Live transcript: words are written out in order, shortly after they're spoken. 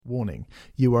Warning,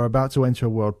 you are about to enter a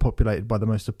world populated by the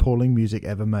most appalling music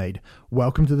ever made.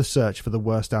 Welcome to the search for the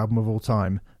worst album of all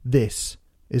time. This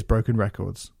is Broken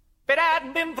Records. But I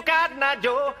hadn't been forgotten now,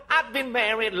 Joe. I've been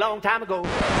married a long time ago.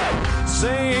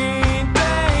 Saint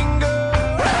Tango.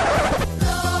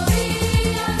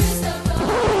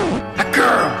 A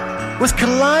girl with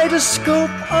kaleidoscope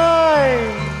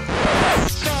eyes.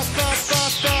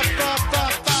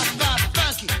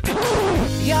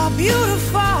 You're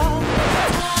beautiful.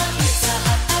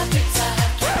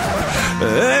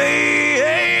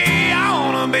 Hey, I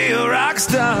wanna be a rock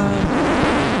star.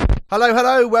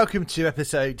 Hello, welcome to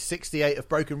episode 68 of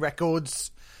Broken Records,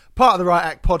 part of the Right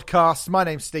Act podcast. My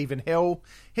name's Stephen Hill,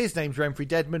 his name's Renfrey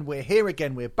Deadman. We're here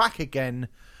again, we're back again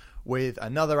with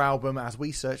another album as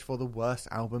we search for the worst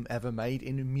album ever made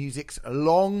in music's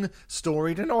long,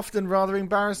 storied and often rather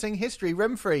embarrassing history.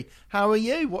 Renfrey, how are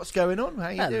you? What's going on? How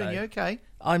are you doing? You okay?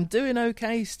 I'm doing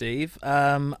okay, Steve.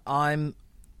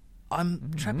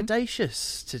 I'm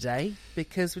trepidatious today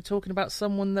because we're talking about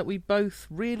someone that we both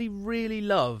really, really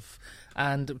love,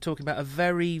 and we're talking about a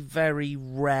very, very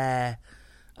rare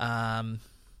downturn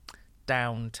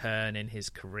in his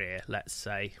career, let's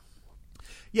say.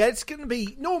 Yeah, it's going to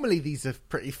be... Normally these are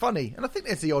pretty funny, and I think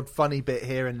there's the odd funny bit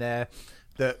here and there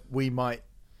that we might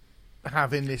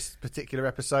have in this particular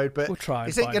episode, but we'll try and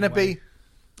is it find going a to way. be...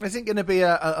 Isn't going to be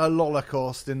a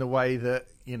Holocaust in the way that,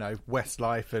 you know,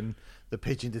 Westlife and the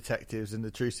Pigeon Detectives and the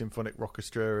True Symphonic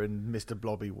Orchestra and Mr.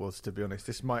 Blobby was, to be honest.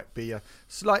 This might be a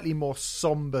slightly more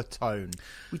somber tone.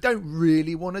 We don't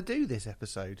really want to do this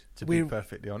episode, to be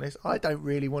perfectly honest. I don't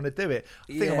really want to do it.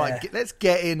 I think I might let's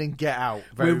get in and get out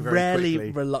very, We're very rarely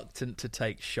quickly. reluctant to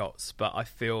take shots, but I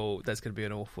feel there's going to be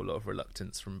an awful lot of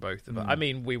reluctance from both of us. I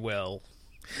mean, we will,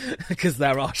 because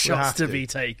there are shots to be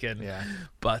taken. Yeah.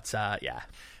 But, yeah.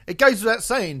 It goes without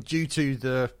saying, due to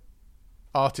the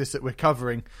artists that we're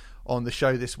covering on the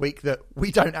show this week, that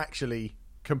we don't actually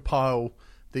compile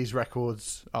these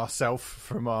records ourselves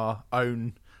from our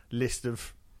own list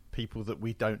of people that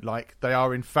we don't like. They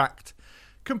are, in fact,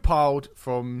 compiled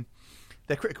from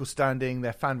their critical standing,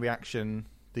 their fan reaction,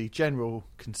 the general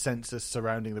consensus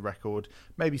surrounding the record,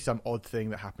 maybe some odd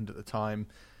thing that happened at the time.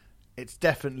 It's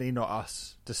definitely not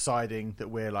us deciding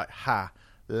that we're like,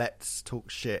 let's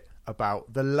talk shit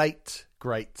about the late,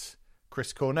 great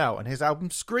Chris Cornell and his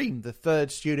album Scream, the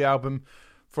third studio album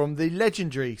from the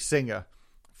legendary singer,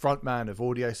 frontman of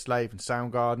Audioslave and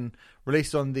Soundgarden,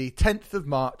 released on the 10th of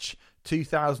March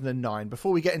 2009.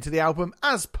 Before we get into the album,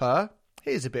 as per,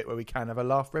 here's a bit where we can have a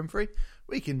laugh, Renfrey.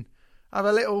 We can have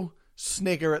a little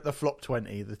snigger at the Flop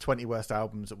 20, the 20 worst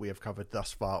albums that we have covered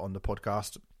thus far on the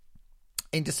podcast.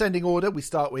 In descending order, we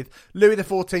start with Louis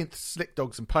XIV, Slick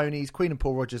Dogs and Ponies, Queen and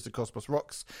Paul Rogers, The Cosmos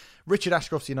Rocks, Richard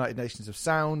Ashcroft's United Nations of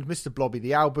Sound, Mr. Blobby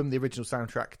the Album, the original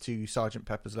soundtrack to Sgt.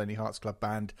 Pepper's Lonely Hearts Club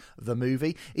Band, the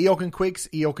movie, Eoghan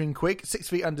Quigg, 6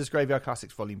 Feet Under's Graveyard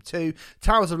Classics Volume 2,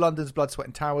 Towers of London's Blood, Sweat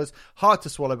and Towers, Hard to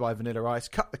Swallow by Vanilla Ice,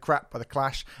 Cut the Crap by The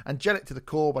Clash, Angelic to the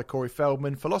Core by Corey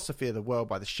Feldman, Philosophy of the World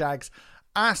by The Shags,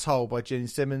 Asshole by Gene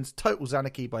Simmons, Total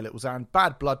Zanarchy by Little Xan,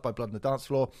 Bad Blood by Blood on the Dance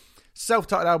Floor,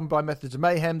 self-titled album by Methods of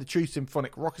Mayhem, the True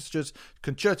Symphonic Orchestras,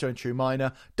 Concerto in True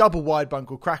Minor, Double Wide by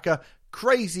Uncle Cracker,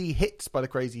 Crazy Hits by the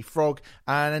Crazy Frog,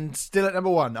 and still at number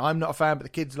one, I'm Not a Fan But the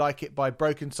Kids Like It by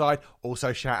Broken Side.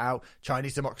 Also shout out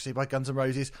Chinese Democracy by Guns N'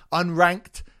 Roses,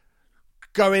 unranked,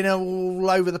 going all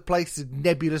over the place, a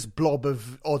nebulous blob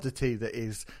of oddity that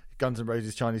is Guns N'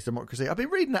 Roses Chinese Democracy. I've been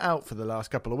reading it out for the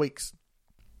last couple of weeks.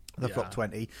 The Flop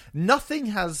 20. Nothing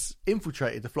has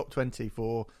infiltrated the Flop 20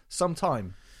 for some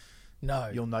time.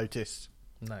 No. You'll notice.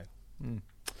 No.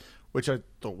 Which I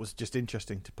thought was just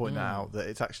interesting to point that out, that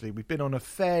it's actually, we've been on a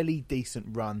fairly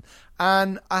decent run.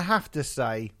 And I have to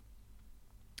say,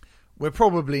 we're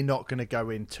probably not going to go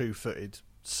in two-footed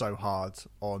so hard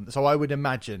on. So I would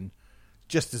imagine,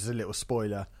 just as a little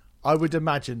spoiler, I would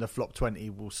imagine the Flop 20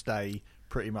 will stay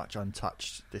pretty much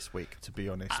untouched this week, to be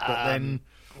honest. But then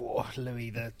Louis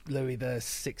the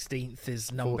 16th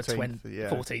is number 14th, 20. yeah.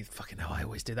 14th. Fucking hell, I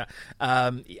always do that.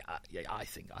 Yeah, I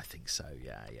think so.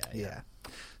 Yeah.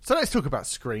 So let's talk about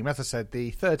Scream. As I said,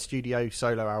 the third studio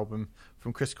solo album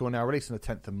from Chris Cornell, released on the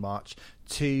 10th of March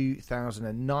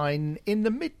 2009 in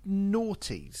the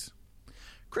mid-noughties.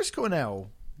 Chris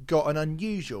Cornell got an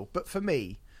unusual, but for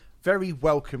me, very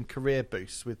welcome career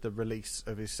boost with the release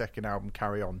of his second album,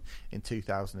 Carry On, in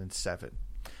 2007.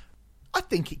 I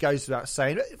think it goes without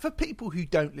saying, for people who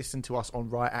don't listen to us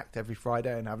on Riot Act every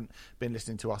Friday and haven't been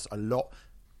listening to us a lot,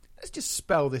 let's just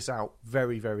spell this out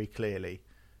very, very clearly.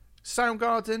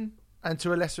 Soundgarden, and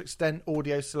to a lesser extent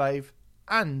Audioslave,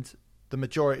 and the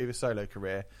majority of his solo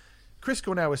career, Chris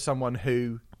Cornell is someone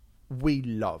who we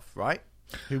love, right?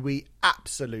 who we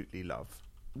absolutely love.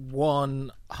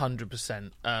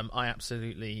 100%. I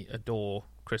absolutely adore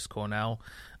Chris Cornell.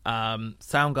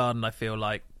 Soundgarden, I feel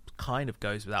like, kind of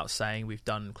goes without saying. We've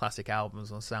done classic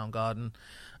albums on Soundgarden.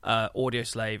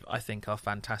 Audioslave, I think, are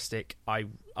fantastic. I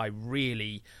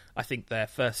think their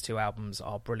first two albums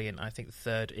are brilliant. I think the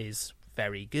third is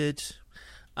very good.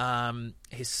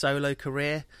 His solo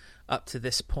career up to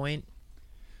this point,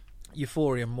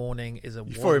 Euphoria Morning is a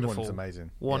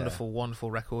amazing. Wonderful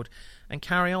record. And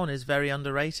Carry On is very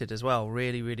underrated as well.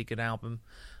 Really, really good album.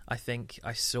 I think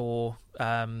I saw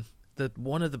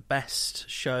one of the best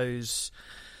shows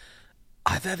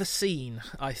I've ever seen,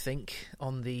 I think,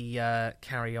 on the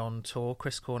Carry On tour.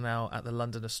 Chris Cornell at the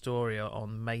London Astoria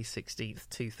on May 16th,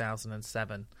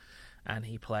 2007. And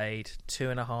he played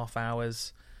 2.5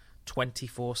 hours,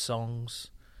 24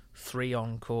 songs, 3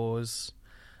 encores.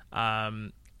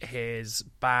 His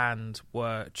band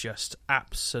were just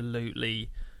absolutely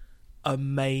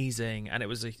amazing, and it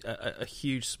was a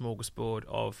huge smorgasbord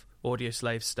of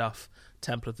Audioslave stuff,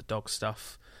 Temple of the Dog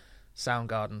stuff,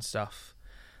 Soundgarden stuff,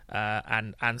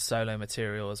 and solo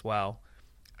material as well.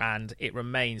 And it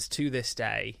remains to this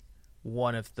day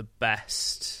one of the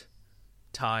best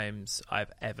times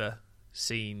I've ever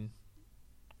seen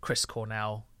Chris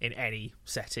Cornell in any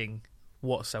setting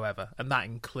whatsoever, and that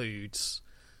includes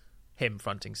him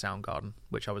fronting Soundgarden,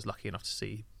 which I was lucky enough to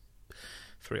see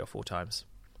 3 or 4 times.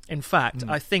 In fact,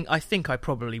 I think I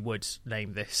probably would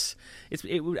name this.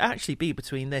 It would actually be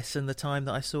between this and the time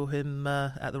that I saw him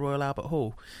at the Royal Albert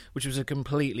Hall, which was a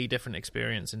completely different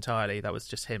experience entirely. That was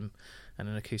just him and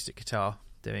an acoustic guitar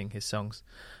doing his songs.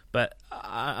 But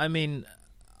I mean,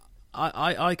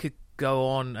 I could go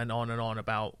on and on and on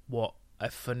about what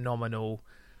a phenomenal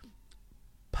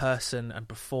person and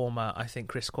performer I think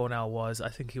Chris Cornell was. I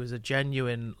think he was a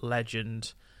genuine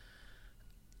legend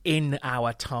in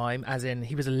our time, as in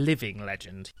he was a living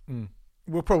legend.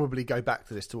 We'll probably go back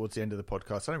to this towards the end of the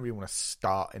podcast. I don't really want to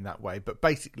start in that way, but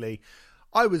basically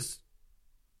I was,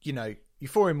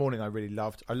 Euphoria Morning I really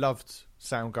loved. I loved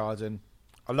Soundgarden.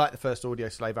 I liked the first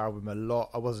Audioslave album a lot.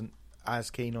 I wasn't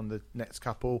as keen on the next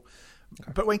couple.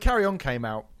 Okay. But when Carry On came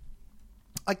out,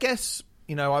 I guess,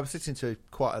 I was listening to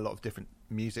quite a lot of different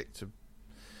music to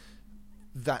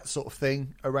that sort of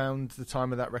thing around the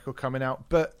time of that record coming out,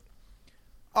 but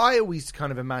I always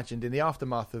kind of imagined in the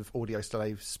aftermath of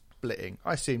Audioslave splitting,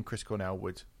 I assumed Chris Cornell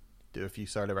would do a few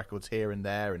solo records here and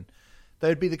there, and they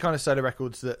would be the kind of solo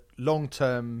records that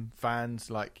long-term fans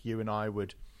like you and I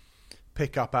would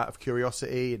pick up out of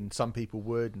curiosity, and some people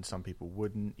would and some people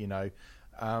wouldn't,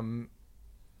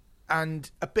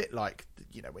 and a bit like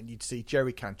when you'd see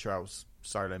Jerry Cantrell's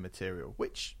solo material,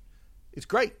 which it's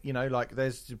great,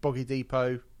 there's Boggy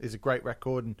Depot is a great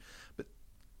record, but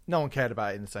no one cared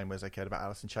about it in the same way as they cared about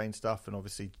Alice in Chains stuff. And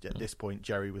obviously at this point,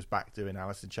 Jerry was back doing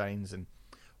Alice in Chains, and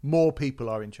more people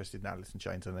are interested in Alice in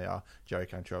Chains than they are Jerry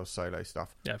Cantrell's solo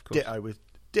stuff. Yeah, of course.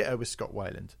 Ditto with Scott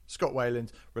Weiland. Scott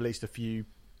Weiland released a few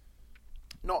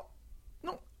not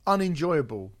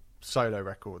unenjoyable solo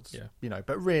records,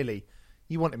 but really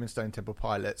you want him in Stone Temple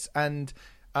Pilots. And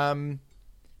I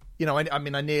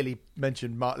nearly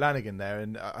mentioned Mark Lanegan there,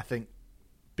 and I think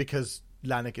because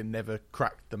Lanegan never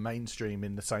cracked the mainstream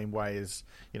in the same way as,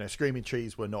 Screaming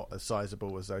Trees were not as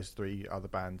sizable as those 3 other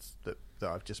bands that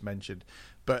I've just mentioned.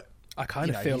 But I kind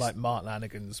of feel like Mark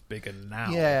Lanegan's bigger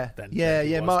now than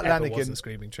Mark Lanegan was in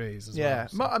Screaming Trees as well.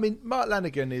 So. Mark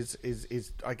Lanegan is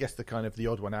I guess the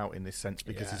odd one out in this sense,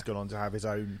 because he's gone on to have his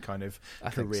own kind of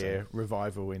career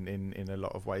revival in a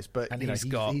lot of ways. But and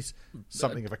he's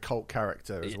something of a cult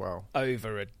character as well.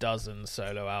 Over a dozen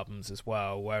solo albums as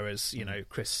well, whereas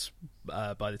Chris,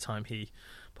 by the time he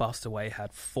passed away,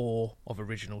 had 4 of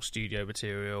original studio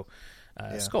material.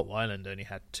 Scott Weiland only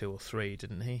had 2 or 3,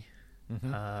 didn't he?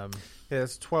 Mm-hmm.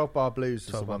 There's 12 Bar Blues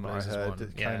is the one that I heard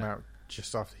that came out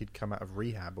just after he'd come out of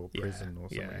rehab or prison or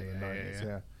something in the 90s.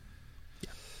 Yeah.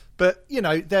 But,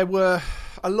 there were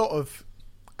a lot of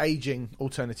aging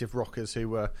alternative rockers who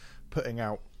were putting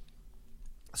out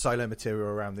solo material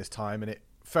around this time, and it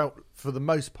felt, for the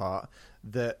most part,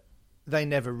 that they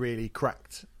never really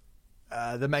cracked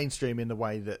the mainstream in the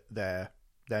way that their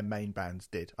main bands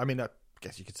did. I mean, I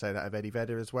guess you could say that of Eddie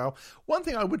Vedder as well. One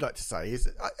thing I would like to say is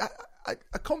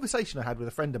a conversation I had with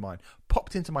a friend of mine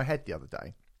popped into my head the other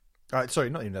day. Sorry,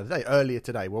 not even the other day, earlier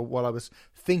today, while I was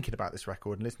thinking about this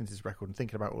record and listening to this record and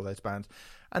thinking about all those bands.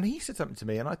 And he said something to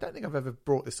me, and I don't think I've ever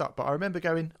brought this up, but I remember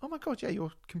going, oh my God, yeah,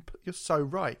 you're so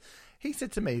right. He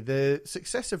said to me, the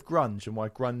success of grunge and why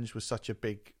grunge was such a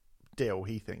big deal,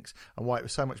 he thinks, and why it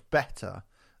was so much better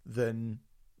than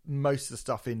most of the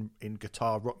stuff in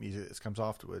guitar rock music that comes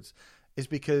afterwards, is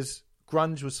because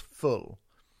grunge was full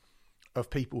of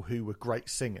people who were great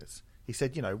singers. He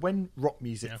said, when rock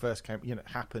music first came,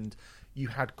 happened, you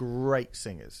had great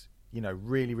singers,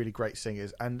 really, really great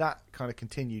singers. And that kind of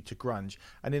continued to grunge.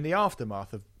 And in the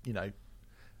aftermath of,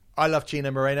 I love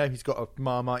Chino Moreno. He's got a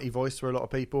marmite voice for a lot of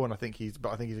people. And I think he's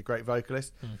a great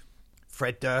vocalist.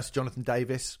 Fred Durst, Jonathan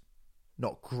Davis,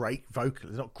 not great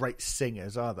vocalists, not great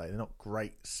singers, are they? They're not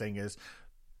great singers.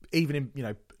 Even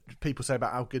in, people say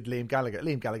about how good Liam Gallagher.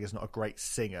 Liam Gallagher's not a great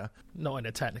singer. Not in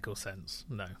a technical sense,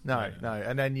 no. No.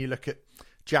 And then you look at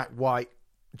Jack White,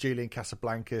 Julian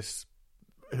Casablancas,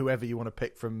 whoever you want to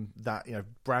pick from that,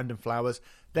 Brandon Flowers.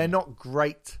 They're not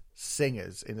great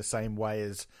singers in the same way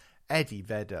as Eddie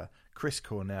Vedder, Chris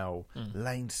Cornell,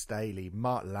 Lane Staley,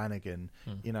 Mark Lanigan,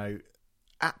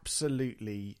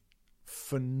 absolutely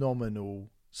phenomenal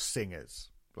singers,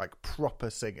 like proper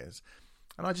singers.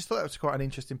 And I just thought that was quite an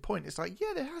interesting point. It's like,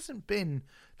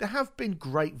 there have been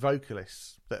great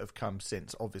vocalists that have come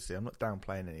since, obviously. I'm not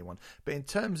downplaying anyone. But in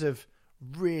terms of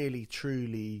really,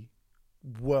 truly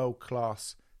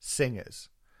world-class singers,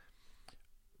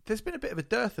 there's been a bit of a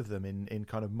dearth of them in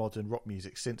kind of modern rock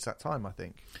music since that time, I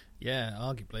think. Yeah,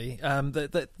 arguably.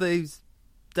 There's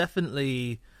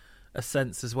definitely a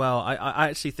sense as well. I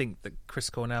actually think that Chris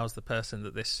Cornell is the person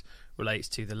that this relates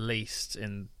to the least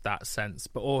in that sense,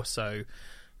 but also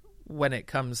when it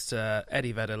comes to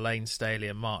Eddie Vedder, Lane Staley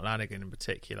and Mark Lanigan in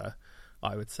particular,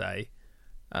 I would say,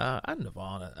 and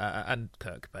Nirvana and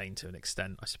Kurt Cobain to an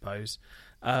extent, I suppose,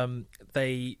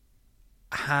 they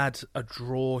had a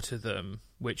draw to them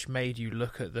which made you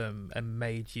look at them and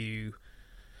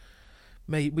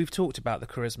we've talked about the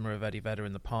charisma of Eddie Vedder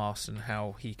in the past and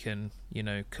how he can,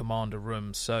 command a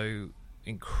room so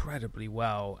incredibly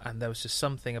well, and there was just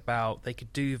something about they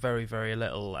could do very, very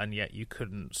little and yet you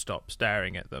couldn't stop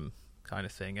staring at them, kind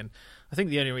of thing. And I think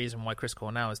the only reason why Chris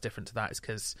Cornell is different to that is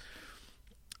because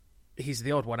he's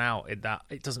the odd one out in that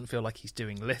it doesn't feel like he's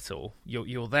doing little.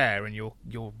 You're there and you're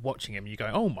watching him and you're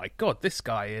going, oh my god, this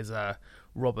guy is a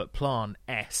Robert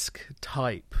Plant-esque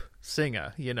type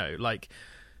singer, like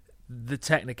the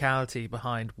technicality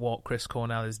behind what Chris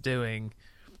Cornell is doing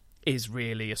is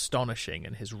really astonishing,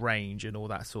 and his range and all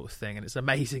that sort of thing. And it's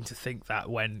amazing to think that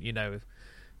when,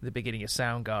 the beginning of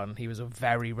Soundgarden, he was a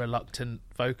very reluctant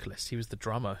vocalist. He was the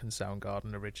drummer in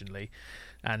Soundgarden originally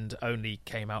and only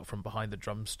came out from behind the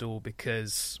drum stool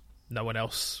because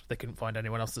they couldn't find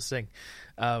anyone else to sing.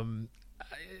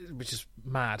 Which is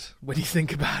mad when you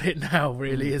think about it now,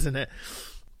 really, isn't it?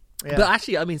 Yeah. But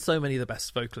actually, so many of the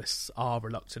best vocalists are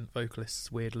reluctant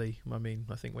vocalists, weirdly. I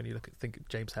think when you think of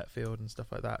James Hetfield and stuff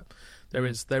like that, there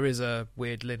is a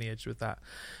weird lineage with that.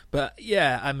 But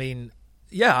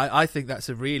I think that's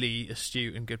a really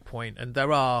astute and good point. And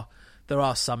there are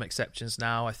some exceptions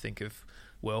now. I think of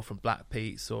Will from Black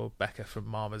Pete's or Becca from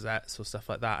Marmosettes or stuff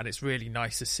like that. And it's really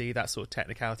nice to see that sort of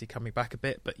technicality coming back a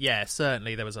bit. But yeah,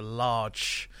 certainly there was a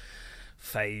large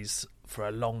phase for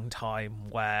a long time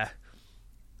where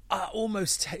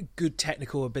good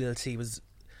technical ability was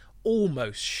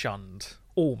almost shunned.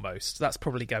 Almost. That's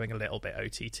probably going a little bit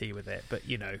OTT with it, but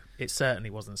it certainly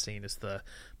wasn't seen as the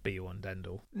be-all and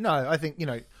end-all. No, I think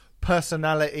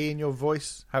personality in your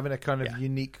voice, having a kind of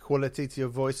unique quality to your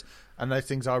voice, and those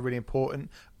things are really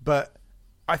important. But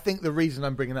I think the reason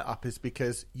I'm bringing that up is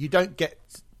because you don't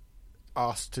get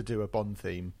asked to do a Bond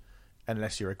theme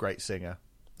unless you're a great singer.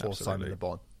 Absolutely.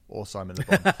 or Simon Le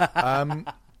Bon.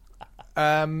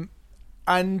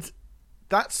 And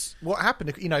that's what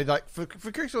happened. Like for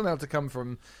Chris Cornell to come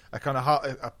from a kind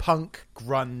of a punk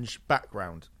grunge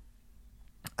background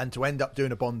and to end up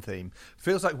doing a Bond theme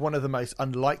feels like one of the most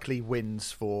unlikely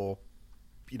wins for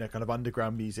kind of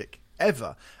underground music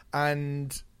ever.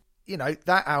 And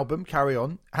that album, Carry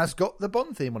On, has got the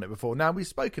Bond theme on it before. Now, we've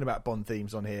spoken about Bond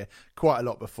themes on here quite a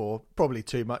lot before, probably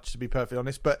too much to be perfectly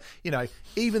honest, but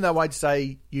even though I'd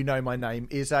say You Know My Name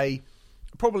is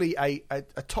probably a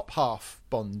top half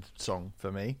Bond song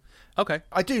for me. Okay.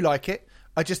 I do like it.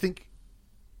 I just think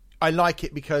I like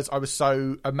it because I was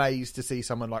so amazed to see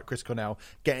someone like Chris Cornell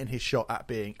getting his shot at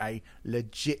being a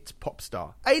legit pop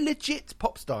star. A legit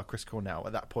pop star, Chris Cornell,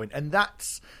 at that point. And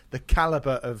that's the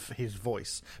caliber of his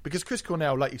voice. Because Chris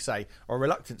Cornell, like you say, a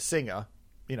reluctant singer,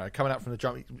 coming out from the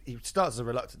drum, he starts as a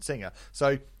reluctant singer.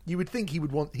 So you would think he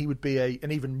would be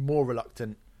an even more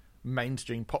reluctant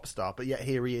mainstream pop star, but yet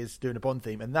here he is doing a Bond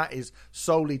theme, and that is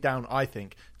solely down, I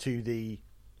think, to the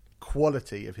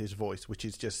quality of his voice, which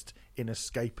is just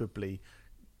inescapably,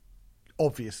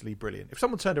 obviously brilliant. If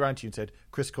someone turned around to you and said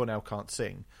Chris Cornell can't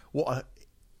sing, what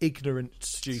ignorant,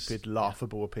 stupid,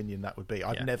 laughable opinion that would be.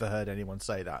 I've never heard anyone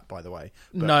say that, by the way.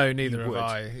 But no, neither have would.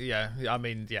 I. Yeah, I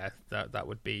mean, that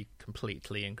would be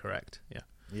completely incorrect. Yeah.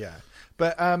 Yeah.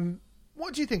 But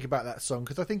what do you think about that song?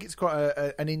 Because I think it's quite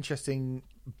an interesting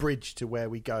bridge to where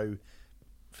we go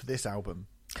for this album.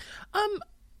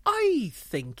 I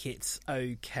think it's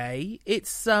okay.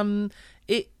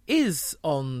 It is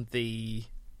on the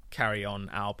Carry On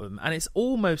album, and it's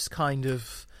almost kind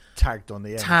of tagged on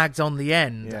the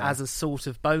end as a sort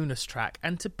of bonus track.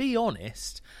 And to be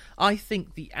honest, I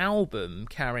think the album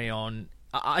Carry On,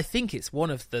 I think it's one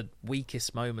of the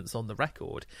weakest moments on the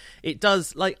record. It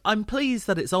does, like, I'm pleased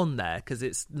that it's on there because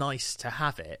it's nice to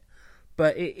have it,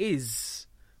 but it is,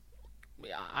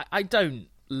 I don't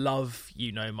love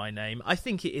You Know My Name. I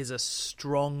think it is a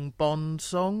strong Bond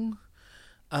song,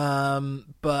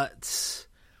 but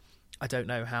I don't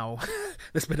know how.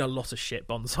 There's been a lot of shit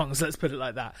Bond songs, let's put it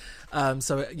like that.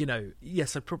 So, you know,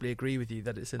 yes, I probably agree with you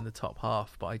that it's in the top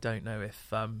half, but I don't know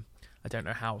if I don't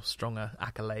know how strong a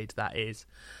accolade that is.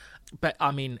 But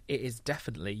I mean, it is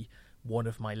definitely one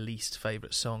of my least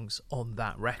favourite songs on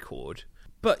that record.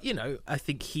 But, you know, I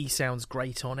think he sounds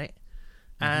great on it.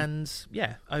 And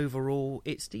yeah, overall,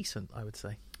 it's decent, I would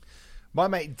say. My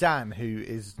mate Dan, who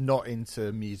is not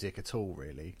into music at all,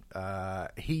 really,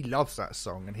 he loves that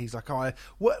song, and he's like, "Oh,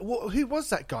 who was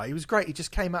that guy? He was great. He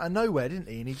just came out of nowhere, didn't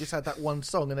he? And he just had that one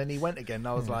song, and then he went again." And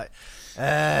I was like,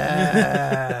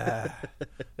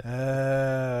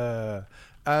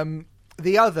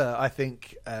 The other, I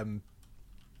think,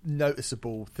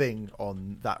 noticeable thing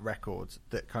on that record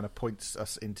that kind of points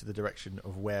us into the direction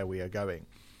of where we are going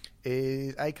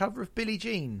is a cover of Billie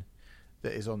Jean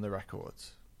that is on the record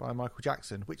by Michael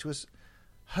Jackson, which was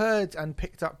heard and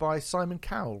picked up by Simon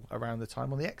Cowell around the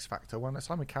time on the X Factor. When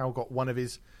Simon Cowell got one of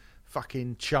his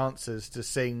fucking chances to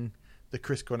sing the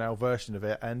Chris Cornell version of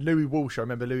it, and Louis Walsh, I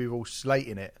remember Louis Walsh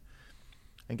slating it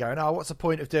and going, "Oh, what's the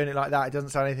point of doing it like that? It doesn't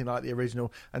sound anything like the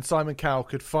original." And Simon Cowell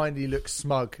could finally look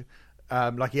smug,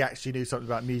 like he actually knew something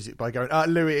about music, by going,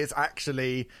 "Louis, it's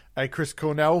actually a Chris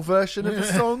Cornell version of the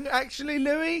song, actually,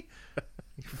 Louis."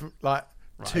 Like,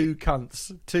 right. Two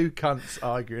cunts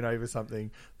arguing over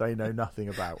something they know nothing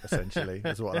about, essentially,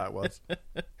 is what that was.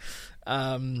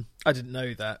 I didn't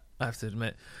know that, I have to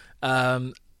admit.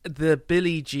 The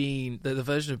Billie Jean, the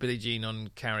version of Billie Jean on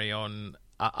Carry On,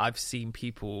 I've seen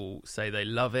people say they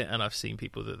love it, and I've seen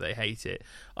people that they hate it.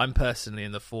 I'm personally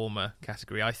in the former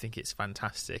category. I think it's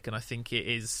fantastic, and I think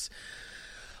it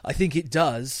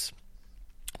does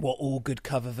what all good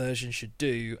cover versions should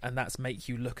do, and that's make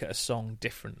you look at a song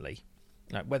differently.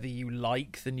 Like, whether you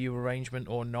like the new arrangement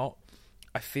or not,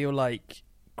 I feel like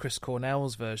Chris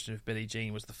Cornell's version of Billie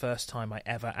Jean was the first time I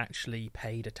ever actually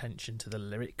paid attention to the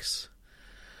lyrics.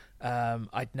 I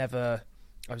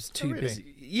was too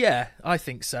busy. Yeah, I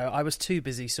think so. I was too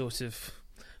busy sort of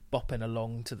bopping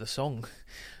along to the song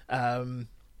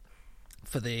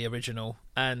for the original.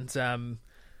 And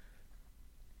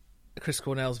Chris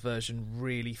Cornell's version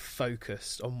really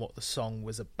focused on what the song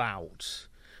was about,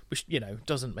 which, you know,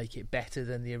 doesn't make it better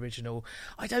than the original.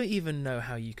 I don't even know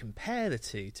how you compare the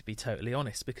two, to be totally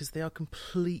honest, because they are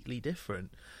completely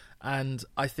different. And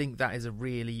I think that is a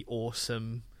really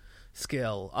awesome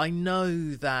skill. I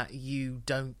know that you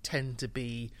don't tend to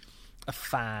be a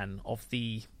fan of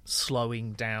the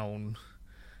slowing down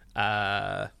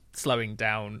absolute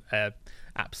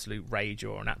rage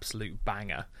or an absolute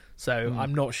banger. So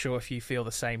I'm not sure if you feel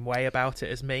the same way about it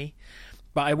as me.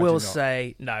 But I will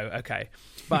say, no, okay.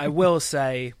 But I will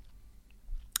say,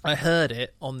 I heard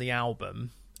it on the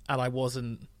album and I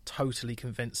wasn't totally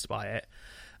convinced by it.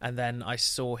 And then I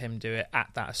saw him do it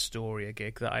at that Astoria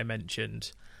gig that I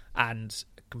mentioned, and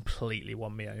completely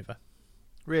won me over.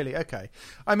 Really? Okay.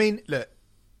 I mean, look,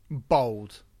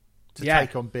 bold to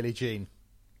take on Billie Jean.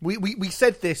 We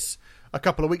said this a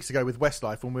couple of weeks ago with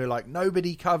Westlife when we were like,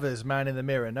 nobody covers Man in the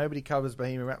Mirror, nobody covers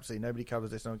Bohemian Rhapsody, nobody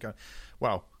covers this.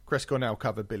 Well, Chris Cornell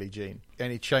covered Billie Jean,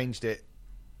 and he changed it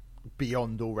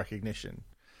beyond all recognition.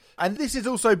 And this is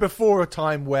also before a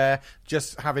time where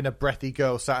just having a breathy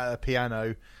girl sat at a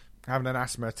piano having an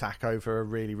asthma attack over a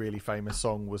really, really famous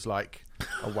song was like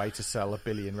a way to sell 1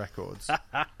 billion records.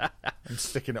 And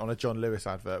sticking it on a John Lewis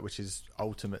advert, which is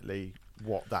ultimately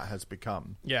what that has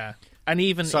become. Yeah. And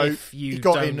even so if you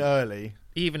got in early,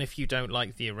 even if you don't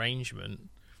like the arrangement,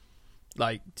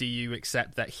 like, do you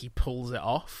accept that he pulls it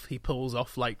off? He pulls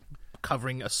off, like,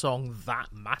 covering a song that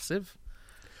massive?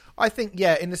 I think,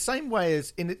 yeah, in the same way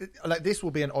as, like, this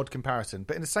will be an odd comparison,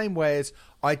 but in the same way as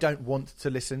I don't want to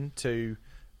listen to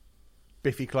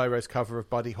Biffy Clyro's cover of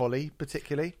Buddy Holly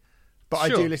particularly, but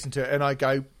sure. I do listen to it and I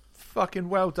go, fucking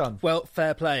well done. Well,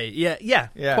 fair play. Yeah,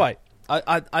 quite.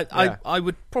 I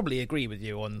would probably agree with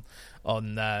you on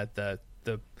the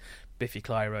Biffy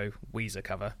Clyro Weezer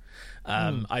cover.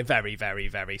 I very, very,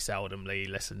 very seldomly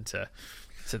listen to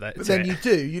that. But then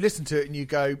you listen to it and you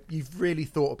go, you've really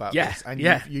thought about this, and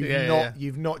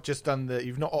you've not just done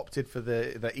you've not opted for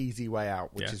the easy way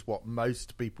out, which is what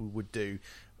most people would do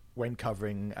when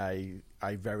covering a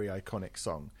very iconic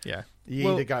song. Yeah.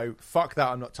 You either go, fuck that,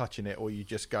 I'm not touching it, or you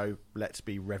just go, let's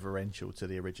be reverential to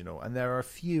the original. And there are a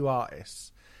few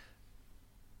artists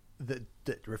that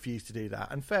refuse to do that.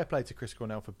 And fair play to Chris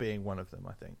Cornell for being one of them,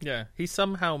 I think. Yeah. He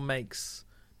somehow makes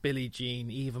Billie Jean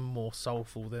even more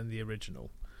soulful than the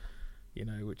original,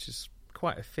 which is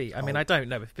quite a feet. I mean, I don't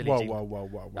know if Billie Jean.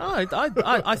 Whoa.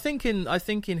 I think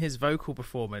in his vocal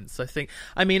performance, I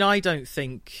don't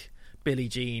think Billie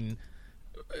Jean.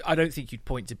 I don't think you'd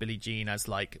point to Billie Jean as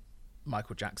like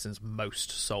Michael Jackson's most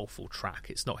soulful track.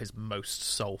 It's not his most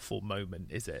soulful moment,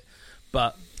 is it?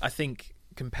 But I think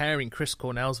comparing Chris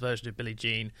Cornell's version of Billie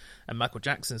Jean and Michael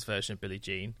Jackson's version of Billie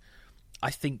Jean, I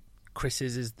think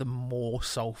Chris's is the more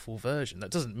soulful version.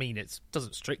 That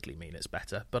doesn't strictly mean it's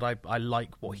better, but I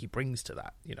like what he brings to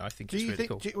that. I think it's really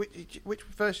cool. Which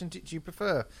version do you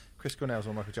prefer, Chris Cornell's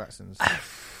or Michael Jackson's?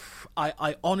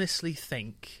 I honestly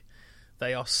think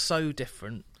they are so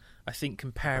different. I think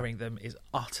comparing them is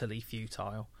utterly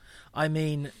futile. I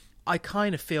mean, I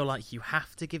kind of feel like you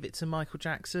have to give it to Michael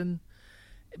Jackson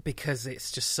because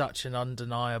it's just such an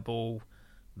undeniable,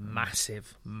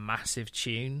 massive, massive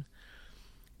tune.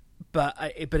 But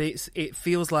it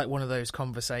feels like one of those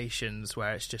conversations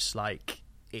where it's just like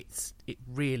it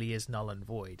really is null and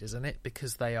void, isn't it?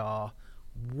 Because they are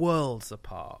worlds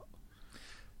apart.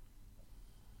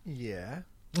 Yeah.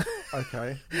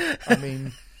 Okay. I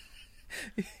mean,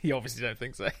 you obviously don't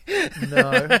think so.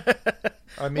 No.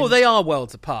 I mean, well, they are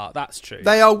worlds apart. That's true.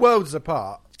 They are worlds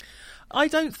apart. I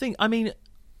don't think. I mean,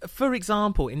 for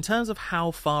example, in terms of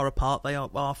how far apart they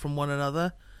are from one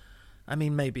another. I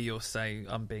mean, maybe you'll say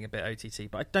I'm being a bit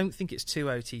OTT, but I don't think it's too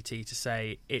OTT to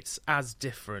say it's as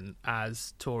different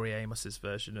as Tori Amos's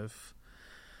version of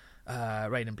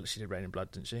Rain and Blood. She did Rain and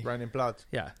Blood, didn't she? Rain and Blood.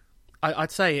 Yeah.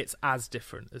 I'd say it's as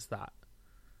different as that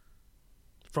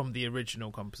from the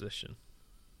original composition.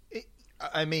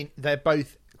 I mean, they're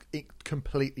both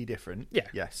completely different. Yeah.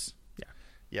 Yes.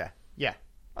 Yeah.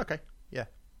 Okay. Yeah.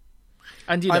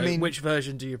 And which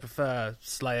version do you prefer,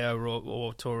 Slayer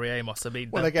or Tori Amos? I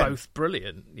mean, they're both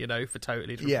brilliant, for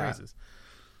totally different reasons.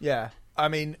 Yeah. I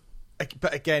mean,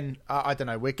 but again, I don't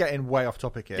know. We're getting way off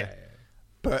topic here. Yeah.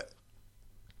 But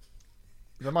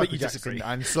the Michael Jackson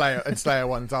and Slayer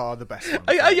ones are the best ones.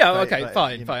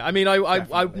 Fine. I mean,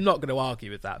 I'm not going to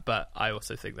argue with that, but I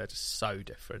also think they're just so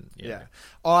different. Yeah.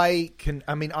 I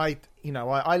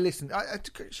listen. I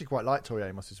actually quite like Tori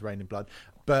Amos's Rain and Blood,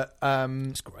 but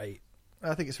it's great.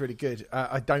 I think it's really good.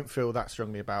 I don't feel that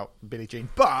strongly about Billie Jean.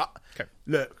 But,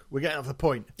 look, we're getting off the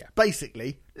point. Yeah.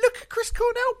 Basically, look at Chris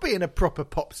Cornell being a proper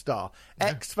pop star. Yeah.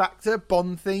 X Factor,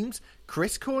 Bond themes.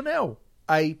 Chris Cornell,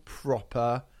 a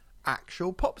proper,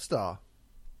 actual pop star.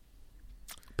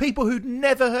 People who'd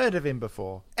never heard of him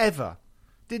before, ever,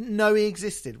 didn't know he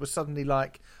existed, was suddenly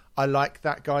like, I like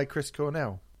that guy, Chris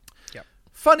Cornell. Yep.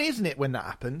 Funny, isn't it, when that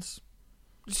happens?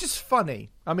 It's just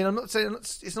funny. I mean, I'm not saying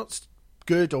it's not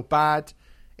good or bad.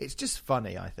 It's just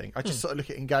funny, I think. I just sort of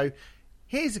look at it and go,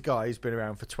 here's a guy who's been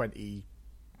around for 20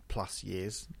 plus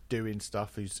years doing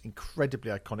stuff, who's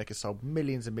incredibly iconic, has sold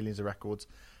millions and millions of records,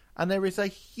 and there is a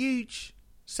huge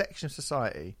section of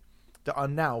society that are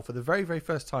now, for the very, very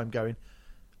first time, going,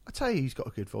 I tell you who's got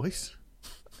a good voice.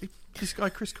 This guy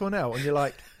Chris Cornell. And you're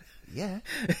like, yeah.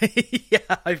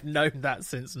 Yeah, I've known that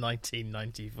since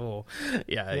 1994.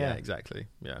 Yeah, exactly.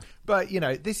 Yeah. But,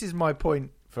 this is my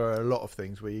point for a lot of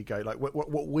things where you go, like,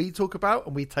 what we talk about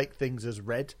and we take things as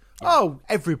read. Yeah. Oh,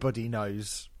 everybody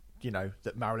knows,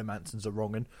 that Marilyn Manson's a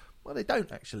wrong un. Well, they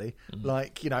don't actually. Mm-hmm.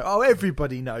 Like,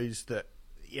 everybody knows that,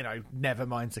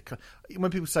 Nevermind's a... When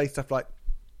people say stuff like,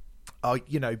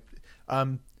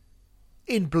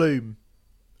 In Bloom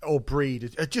or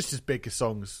Breed are just as big as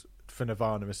songs for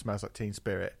Nirvana as Smells Like Teen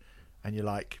Spirit, and you're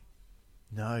like,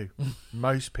 no,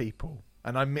 most people,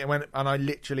 and I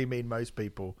literally mean most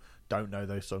people, don't know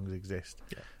those songs exist.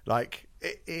 Yeah. Like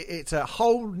it's a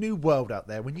whole new world out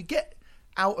there when you get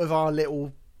out of our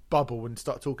little bubble and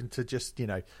start talking to just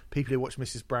people who watch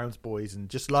Mrs. Brown's Boys and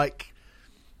just like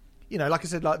like I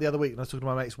said, like the other week when I was talking to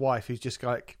my mate's wife, who's just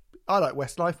like, I like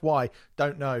Westlife. Why?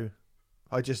 Don't know.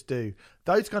 I just do.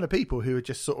 Those kind of people who are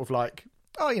just sort of like,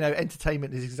 oh,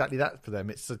 entertainment is exactly that for them.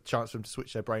 It's a chance for them to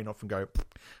switch their brain off and go,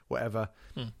 whatever.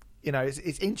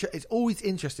 it's always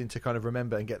interesting to kind of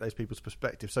remember and get those people's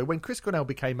perspective. So when Chris Cornell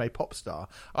became a pop star,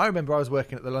 I remember I was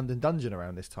working at the London Dungeon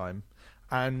around this time,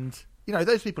 and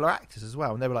those people are actors as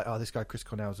well, and they were like, "Oh, this guy Chris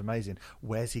Cornell is amazing.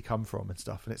 Where's he come from?" and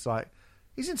stuff. And it's like,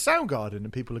 he's in Soundgarden,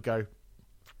 and people would go,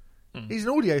 "He's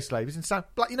an audio slave. He's in Sound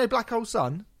Black Hole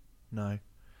Sun." No,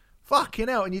 fucking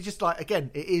hell. And you're just like,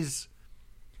 again, it's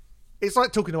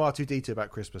like talking to R2D2 about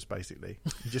Christmas. Basically,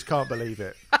 you just can't believe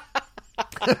it.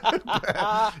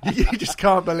 you just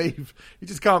can't believe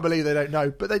they don't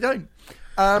know, but they don't.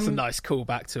 That's a nice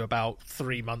callback to about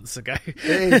 3 months ago. It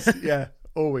is, yeah,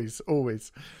 always.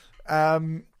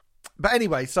 But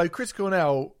anyway, so Chris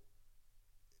Cornell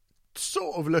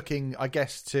sort of looking, I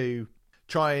guess, to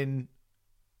try and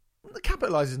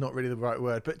capitalise is not really the right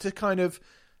word, but to kind of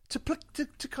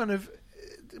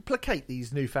placate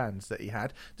these new fans that he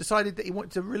had, decided that he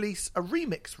wanted to release a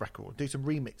remix record, do some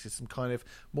remixes, some kind of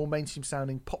more mainstream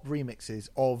sounding pop remixes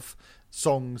of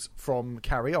songs from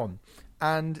Carry On.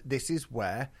 And this is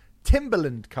where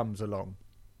Timbaland comes along.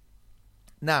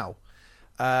 Now,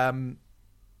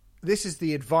 this is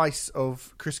the advice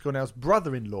of Chris Cornell's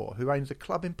brother-in-law, who owns a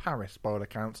club in Paris, by all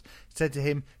accounts, said to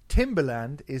him,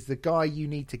 Timbaland is the guy you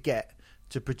need to get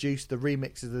to produce the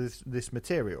remixes of this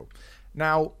material.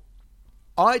 Now,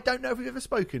 I don't know if we've ever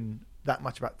spoken that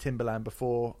much about Timbaland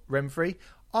before, Remfrey.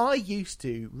 I used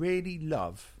to really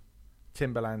love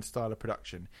Timbaland's style of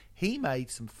production. He made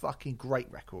some fucking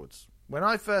great records. When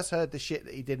I first heard the shit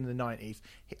that he did in the 90s,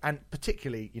 and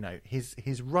particularly,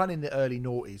 his run in the early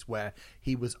noughties, where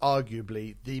he was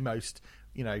arguably the most,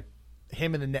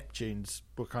 him and the Neptunes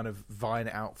were kind of vying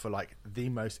it out for like the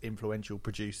most influential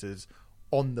producers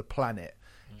on the planet.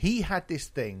 He had this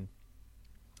thing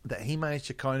that he managed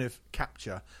to kind of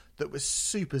capture that was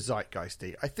super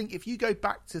zeitgeisty. I think if you go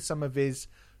back to some of his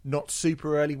not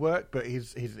super early work, but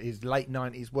his late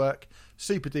 90s work,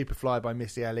 Super Duper Fly by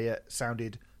Missy Elliott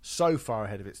sounded so far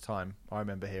ahead of its time. I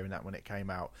remember hearing that when it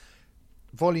came out.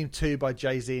 Volume 2 by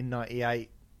Jay-Z in 98,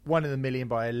 One in a Million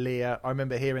by Aaliyah. I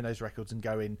remember hearing those records and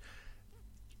going,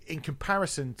 in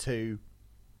comparison to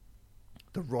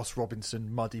the Ross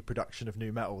Robinson muddy production of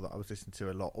new metal that I was listening to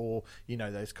a lot, or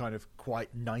those kind of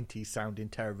quite 90s sounding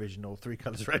Terrorvision or Three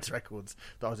Colours Reds records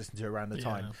that I was listening to around the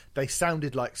time, they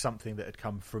sounded like something that had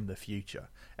come from the future.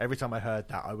 Every time I heard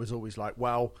that, I was always like,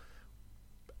 well,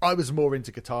 I was more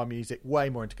into guitar music, way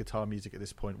more into guitar music at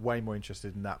this point, way more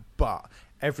interested in that, but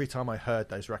every time I heard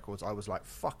those records, I was like,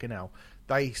 fucking hell,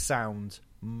 they sound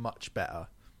much better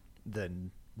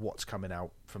than what's coming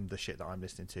out from the shit that I'm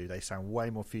listening to. They sound way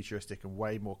more futuristic and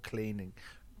way more clean and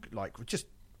like just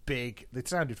big. They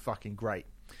sounded fucking great.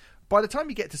 By the time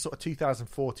you get to sort of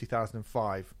 2004,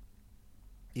 2005,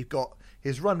 you've got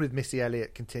his run with Missy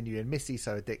Elliott continuing. Missy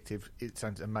So Addictive, it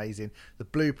sounds amazing. The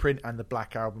Blueprint and the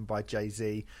Black Album by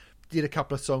Jay-Z. Did a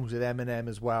couple of songs with Eminem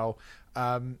as well.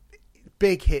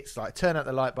 Big hits like Turn Out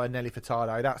the Light by Nelly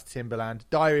Furtado. That's Timbaland.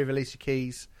 Diary of Alicia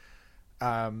Keys.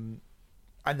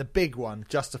 And the big one,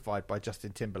 Justified by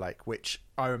Justin Timberlake, which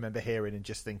I remember hearing and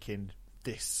just thinking,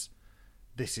 this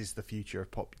is the future of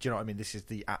pop. Do you know what I mean? This is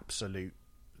the absolute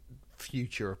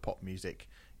future of pop music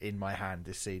in my hand,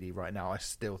 this CD right now. I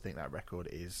still think that record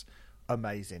is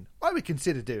amazing. I would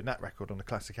consider doing that record on a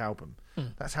classic album.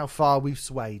 That's how far we've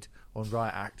swayed on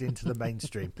Riot Act into the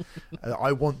mainstream.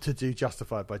 I want to do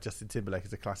Justified by Justin Timberlake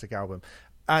as a classic album.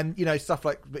 And, stuff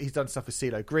like, he's done stuff with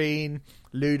CeeLo Green,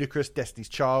 Ludacris, Destiny's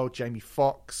Child, Jamie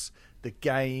Foxx, The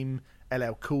Game,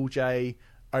 LL Cool J,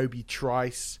 Obi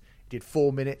Trice. He did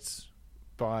 4 Minutes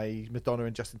by Madonna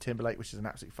and Justin Timberlake, which is an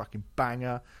absolute fucking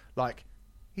banger. Like,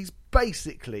 he's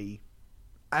basically,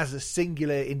 as a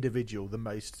singular individual, the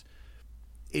most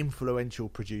influential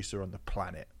producer on the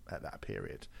planet at that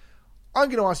period. I'm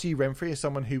going to ask you, Remfrey, as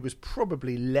someone who was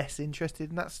probably less interested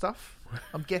in that stuff,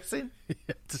 I'm guessing.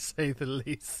 Yeah, to say the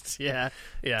least, yeah.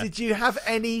 Did you have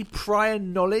any prior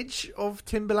knowledge of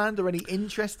Timbaland or any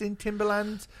interest in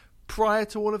Timbaland prior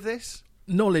to all of this?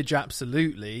 Knowledge,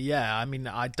 absolutely, yeah. I mean,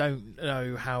 I don't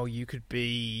know how you could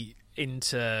be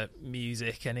into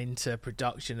music and into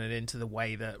production and into the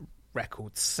way that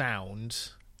records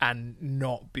sound and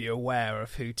not be aware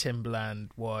of who Timbaland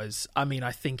was. I mean,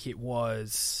 I think it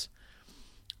was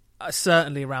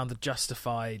certainly around the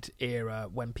Justified era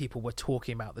when people were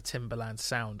talking about the Timbaland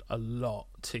sound a lot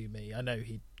to me. I know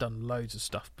he'd done loads of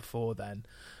stuff before then,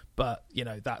 but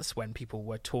that's when people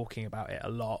were talking about it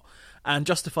a lot. And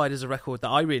Justified is a record that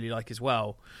I really like as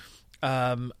well.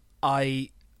 I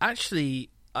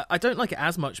don't like it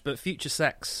as much, but Future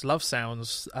Sex Love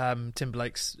Sounds,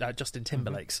 Justin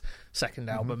Timberlake's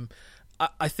second album,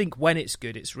 I think when it's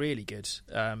good, it's really good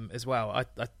as well.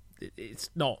 It's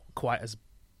not quite as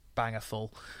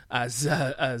bangerful as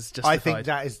Justified. I think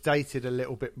that is dated a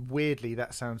little bit weirdly.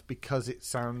 That sounds because it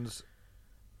sounds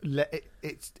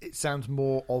it sounds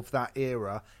more of that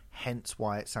era, hence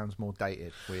why it sounds more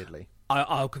dated. Weirdly,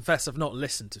 I'll confess I've not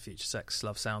listened to Future Sex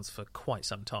Love Sounds for quite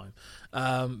some time,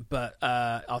 but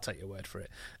I'll take your word for it.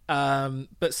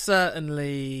 But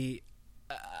certainly,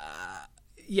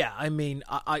 yeah. I mean,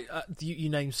 you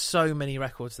named so many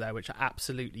records there which are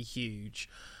absolutely huge.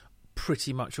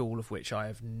 Pretty much all of which I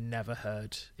have never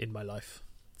heard in my life.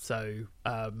 So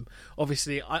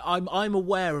obviously, I'm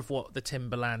aware of what the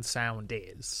Timbaland sound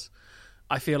is.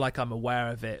 I feel like I'm aware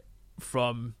of it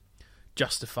from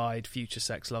Justified, Future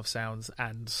Sex Love Sounds,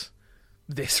 and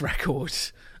this record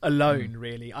alone.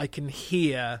 Really, I can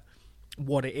hear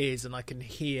what it is, and I can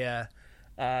hear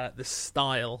the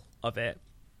style of it,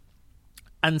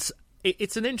 and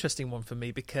it's an interesting one for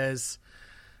me because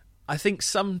I think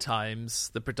sometimes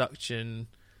the production,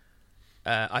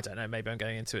 I don't know, maybe I'm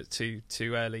going into it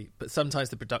too early, but sometimes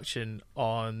the production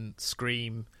on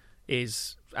Scream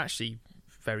is actually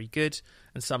very good,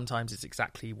 and sometimes it's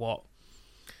exactly what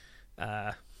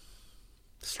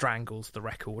strangles the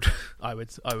record. I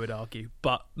would argue,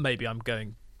 but maybe I'm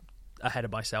going ahead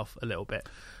of myself a little bit.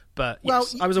 But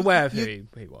yes, I was aware of who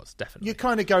he was. Definitely, you're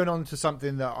kind of going on to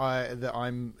something that I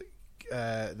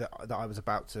was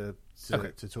about to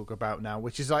talk about now,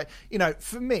 which is like, you know,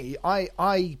 for me,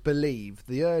 I believe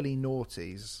the early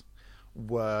noughties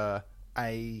were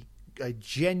a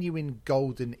genuine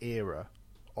golden era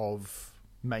of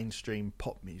mainstream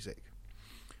pop music.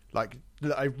 Like,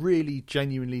 I really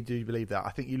genuinely do believe that. I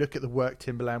think you look at the work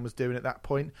Timbaland was doing at that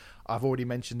point. I've already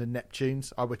mentioned the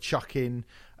Neptunes. I would chuck in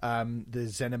the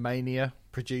Xenomania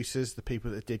producers, the people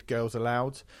that did Girls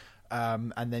Aloud.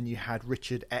 And then you had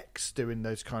Richard X doing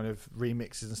those kind of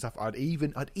remixes and stuff. I'd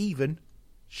even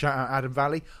shout out Adam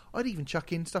Valley. I'd even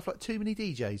chuck in stuff like Too Many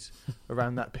DJs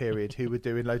around that period who were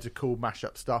doing loads of cool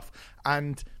mashup stuff,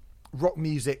 and rock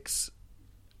music's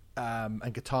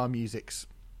and guitar music's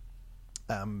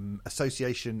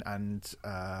association, and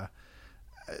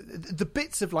the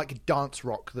bits of like dance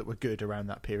rock that were good around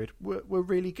that period were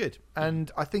really good.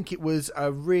 And I think it was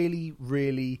a really,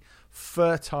 really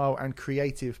fertile and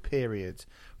creative period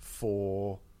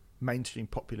for mainstream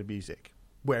popular music,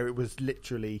 where it was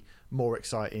literally more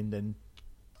exciting than,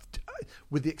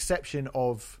 with the exception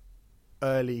of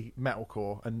early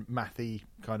metalcore and mathy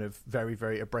kind of very,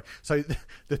 very so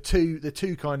the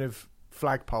two kind of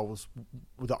flagpoles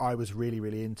that I was really,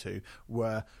 really into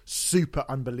were super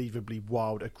unbelievably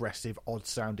wild, aggressive, odd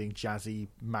sounding, jazzy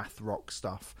math rock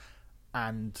stuff,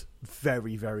 and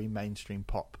very, very mainstream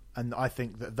pop. And I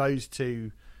think that those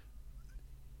two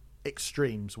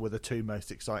extremes were the two most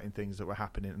exciting things that were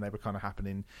happening, and they were kind of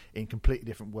happening in completely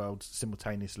different worlds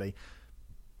simultaneously.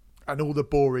 And all the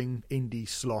boring indie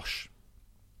slosh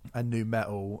and new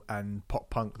metal and pop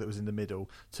punk that was in the middle,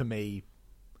 to me,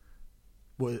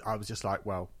 I was just like,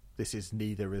 well, this is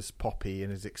neither as poppy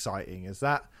and as exciting as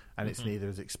that, and it's neither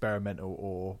as experimental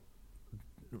or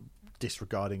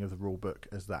disregarding of the rule book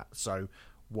as that. So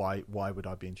why would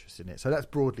I be interested in it? So that's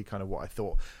broadly kind of what I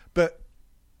thought. But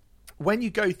when you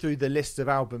go through the list of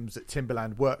albums that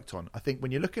Timbaland worked on, I think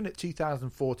when you're looking at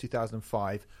 2004,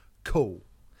 2005, cool.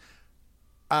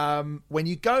 When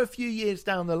you go a few years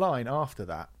down the line after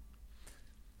that,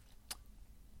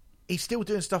 he's still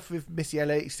doing stuff with Missy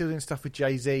Elliott, he's still doing stuff with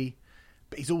Jay-Z,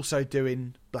 but he's also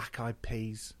doing Black Eyed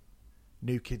Peas,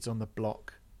 New Kids on the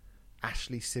Block,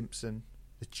 Ashlee Simpson,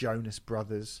 the Jonas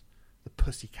Brothers, the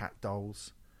Pussycat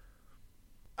Dolls.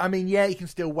 I mean, yeah, he can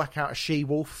still whack out a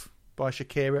She-Wolf by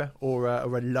Shakira or a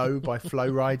Low by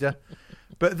Flo Rida,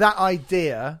 but that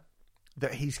idea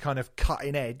that he's kind of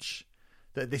cutting edge,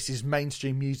 that this is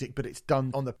mainstream music, but it's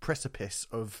done on the precipice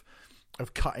of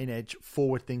cutting edge,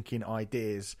 forward thinking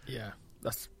ideas. Yeah,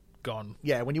 that's gone.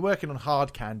 Yeah, when you're working on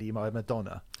Hard Candy by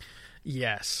Madonna.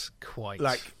 Yes, quite.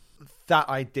 Like, that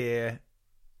idea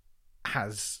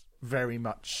has very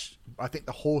much, I think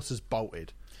the horse has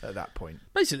bolted at that point.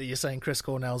 Basically, you're saying Chris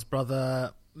Cornell's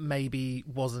brother maybe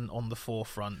wasn't on the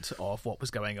forefront of what was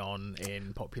going on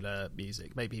in popular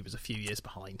music. Maybe he was a few years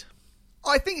behind.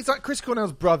 I think it's like Chris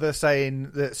Cornell's brother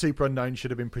saying that Super Unknown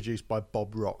should have been produced by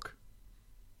Bob Rock.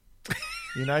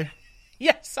 You know?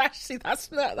 Yes, actually,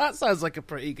 that sounds like a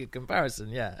pretty good comparison.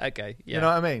 Yeah, okay. Yeah. You know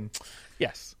what I mean?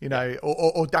 Yes. You know,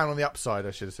 or Down on the Upside,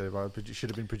 I should have said. It should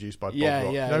have been produced by Bob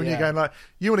Rock. Yeah, You're going like,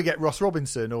 you want to get Ross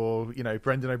Robinson or, you know,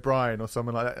 Brendan O'Brien or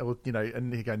someone like that, or, you know,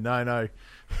 and you go, no.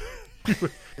 You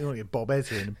want to get Bob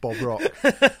Ezrin and Bob Rock.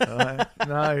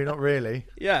 No, not really.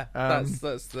 Yeah,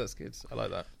 that's good. I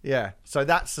like that. Yeah, so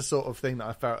that's the sort of thing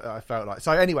that I felt like.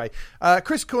 So anyway,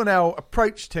 Chris Cornell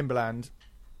approached Timbaland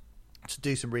to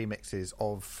do some remixes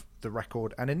of the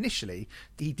record, and initially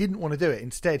he didn't want to do it.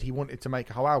 Instead, he wanted to make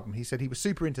a whole album. He said he was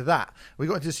super into that. We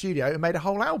got into the studio and made a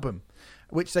whole album,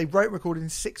 which they wrote, recorded in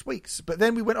 6 weeks. But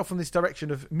then we went off on this direction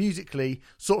of musically,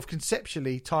 sort of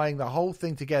conceptually tying the whole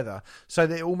thing together so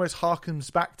that it almost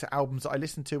harkens back to albums that I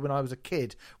listened to when I was a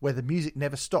kid, where the music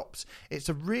never stops. It's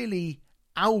a really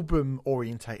album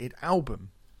orientated album.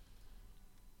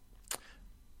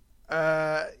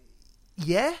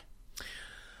 Yeah.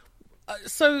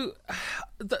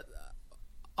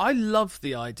 I love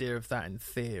the idea of that in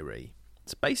theory.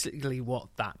 It's basically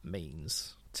what that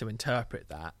means. To interpret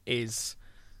that is,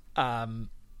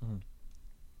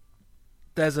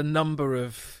 there's a number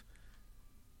of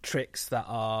tricks that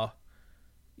are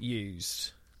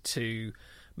used to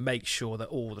make sure that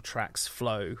all the tracks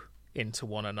flow into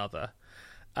one another.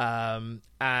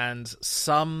 And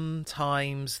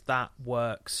sometimes that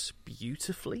works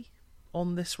beautifully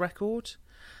on this record.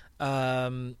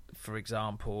 For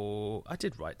example, I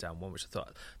did write down one which I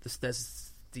thought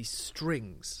there's these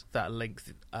strings that link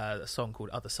a song called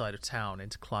Other Side of Town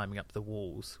into Climbing Up the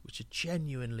Walls, which are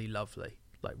genuinely lovely,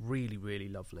 like really, really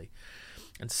lovely.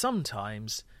 And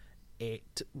sometimes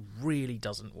it really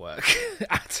doesn't work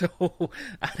at all,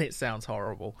 and it sounds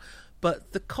horrible.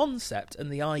 But the concept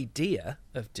and the idea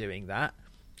of doing that,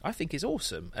 I think, is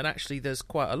awesome. And actually, there's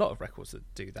quite a lot of records that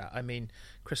do that. I mean,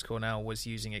 Chris Cornell was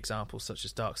using examples such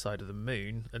as Dark Side of the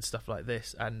Moon and stuff like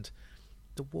this, and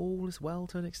The Wall as well,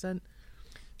 to an extent.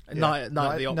 Yeah. Night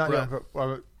at the Opera.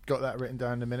 I've got that written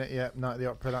down in a minute. Yeah, Night at the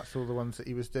Opera, that's all the ones that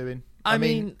he was doing. I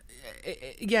mean,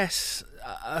 yes,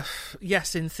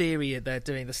 in theory, they're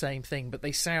doing the same thing, but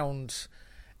they sound...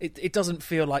 It doesn't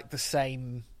feel like the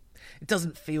same... It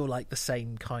doesn't feel like the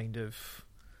same kind of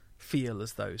feel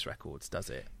as those records, does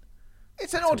it?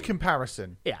 It's an odd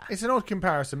comparison. Yeah, it's an odd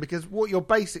comparison because what you're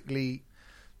basically,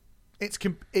 it's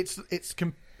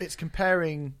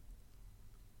comparing.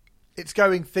 It's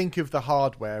going, think of the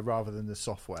hardware rather than the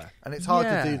software, and it's hard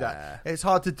to do that. It's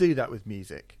hard to do that with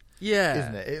music. Yeah,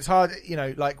 isn't it? It's hard.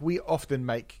 Like we often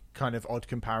make kind of odd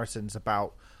comparisons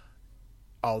about.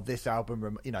 Oh, this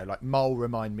album, like Mole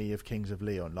remind me of Kings of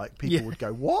Leon. Like people would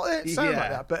go, "What? It sounds like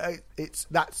that," but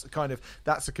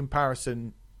that's a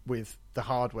comparison with the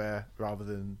hardware rather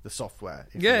than the software.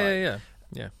 Yeah.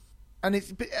 And I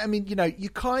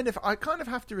kind of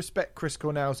have to respect Chris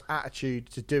Cornell's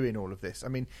attitude to doing all of this. I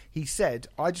mean, he said,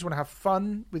 I just want to have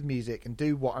fun with music and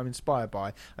do what I'm inspired by.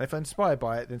 And if I'm inspired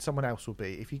by it, then someone else will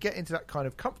be. If you get into that kind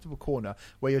of comfortable corner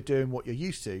where you're doing what you're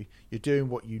used to, you're doing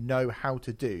what you know how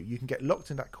to do, you can get locked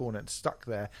in that corner and stuck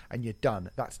there and you're done.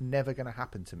 That's never going to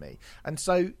happen to me. And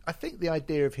so I think the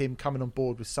idea of him coming on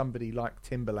board with somebody like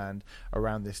Timbaland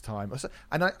around this time,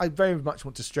 and I very much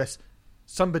want to stress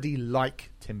somebody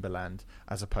like Timbaland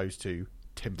as opposed to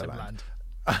Timbaland.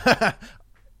 I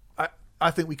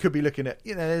think we could be looking at,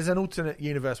 there's an alternate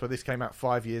universe where this came out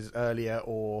 5 years earlier,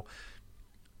 or,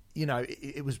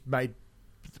 it was made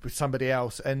with somebody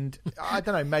else. And I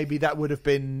don't know, maybe that would have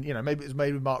been, maybe it was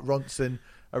made with Mark Ronson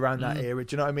around that era.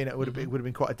 Do you know what I mean? It would have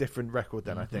been quite a different record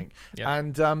then, I think. Yeah.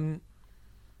 And,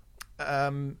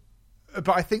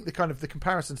 but I think the kind of the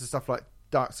comparisons to stuff like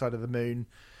Dark Side of the Moon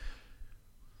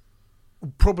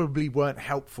probably weren't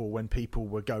helpful when people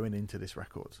were going into this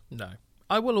record. No.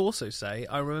 I will also say,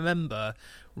 I remember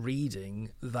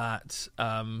reading that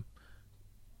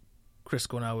Chris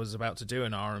Cornell was about to do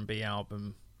an R&B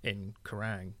album in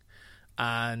Kerrang,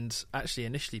 and actually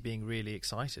initially being really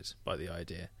excited by the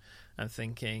idea and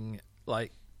thinking,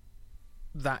 like,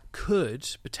 that could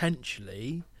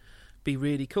potentially be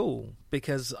really cool,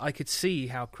 because I could see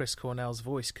how Chris Cornell's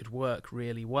voice could work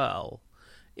really well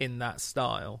in that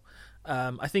style.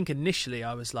 I think initially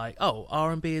I was like, oh,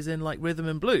 R&B is in like rhythm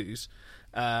and blues,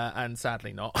 and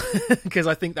sadly not, because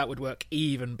I think that would work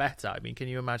even better. I mean, can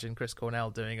you imagine Chris Cornell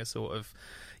doing a sort of,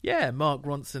 Mark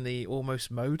Ronson-y,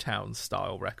 almost Motown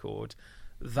style record?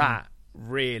 That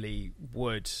really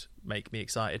would make me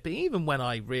excited. But even when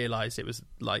I realised it was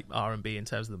like R&B in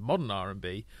terms of the modern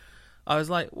R&B, I was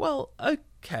like, well,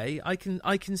 okay, I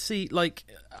can see, like,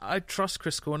 I trust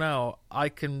Chris Cornell. I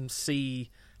can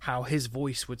see how his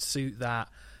voice would suit that.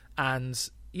 And,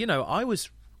 I was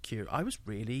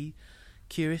really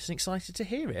curious and excited to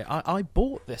hear it. I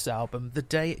bought this album the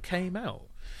day it came out.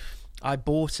 I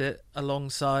bought it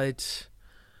alongside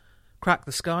Crack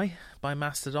the Sky by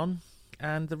Mastodon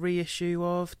and the reissue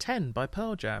of 10 by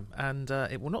Pearl Jam. And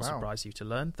it will not surprise you to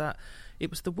learn that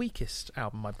it was the weakest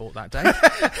album I bought that day.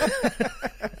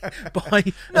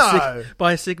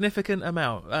 by a significant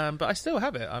amount. But I still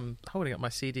have it. I'm holding up my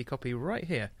CD copy right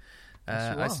here.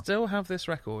 I still have this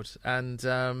record. And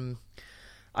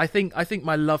I think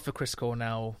my love for Chris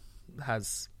Cornell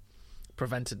has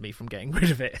prevented me from getting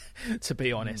rid of it, to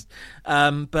be honest.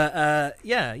 But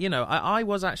yeah, you know, I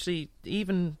was actually,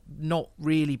 even not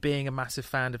really being a massive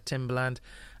fan of Timbaland,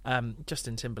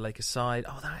 Justin Timberlake aside,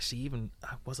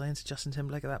 was I into Justin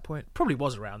Timberlake at that point? Probably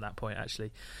was around that point,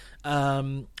 actually.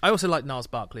 I also like Niles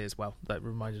Barkley as well. That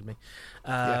reminded me,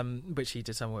 which he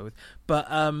did some work with.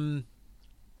 But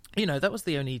you know, that was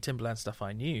the only Timbaland stuff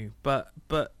I knew. But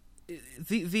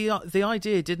the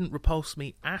idea didn't repulse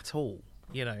me at all.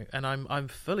 You know, and I'm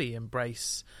fully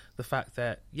embrace the fact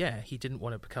that he didn't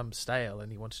want to become stale and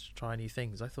he wanted to try new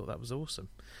things. I thought that was awesome.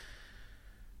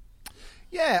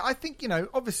 Yeah, I think, you know,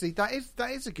 obviously that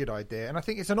is a good idea, and I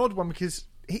think it's an odd one because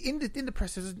in the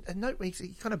press there's a note where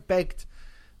he kind of begged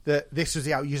that this was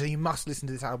the album. You must listen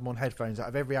to this album on headphones. Out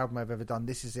of every album I've ever done,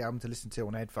 this is the album to listen to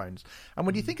on headphones. And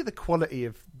when you think of the quality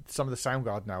of some of the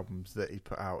Soundgarden albums that he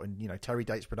put out, and, you know, Terry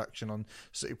Date's production on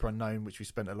Super Unknown, which we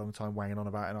spent a long time weighing on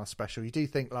about in our special, you do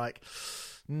think like,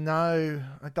 no,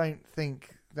 I don't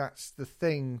think that's the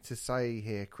thing to say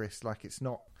here, Chris. Like, it's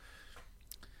not,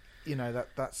 you know,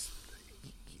 that's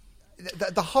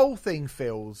the whole thing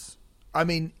feels. I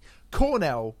mean,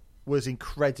 Cornell was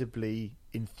incredibly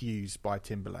enthused by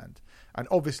Timbaland and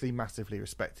obviously massively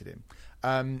respected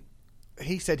him.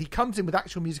 He said he comes in with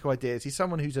actual musical ideas. He's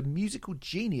someone who's a musical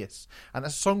genius and a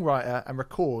songwriter and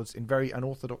records in very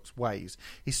unorthodox ways.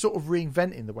 He's sort of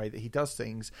reinventing the way that he does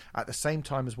things at the same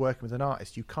time as working with an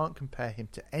artist. You can't compare him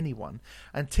to anyone.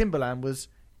 And Timbaland was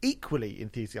equally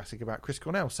enthusiastic about Chris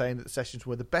Cornell, saying that the sessions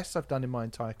were the best I've done in my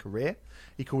entire career.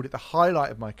 He called it the highlight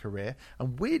of my career.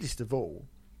 And weirdest of all,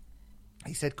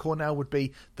 he said Cornell would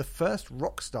be the first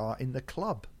rock star in the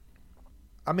club.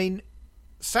 I mean,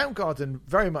 Soundgarden,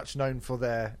 very much known for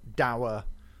their dour,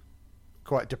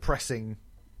 quite depressing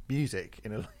music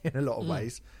in a lot of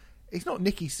ways. It's not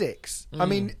Nikki Sixx. I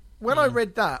mean, when I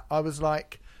read that, I was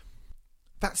like,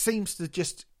 that seems to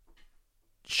just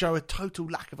show a total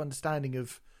lack of understanding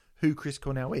of who Chris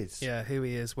Cornell is. Yeah, who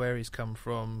he is, where he's come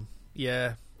from.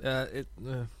 Yeah, I don't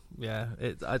know.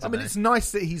 It's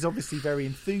nice that he's obviously very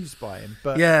enthused by him,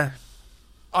 but yeah,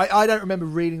 I don't remember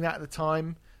reading that at the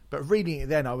time, but reading it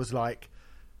then, I was like,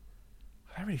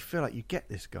 I don't really feel like you get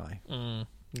this guy.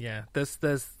 Yeah,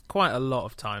 there's quite a lot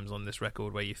of times on this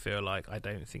record where you feel like, I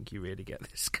don't think you really get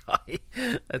this guy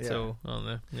at all, aren't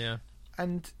there? Yeah.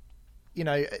 And, you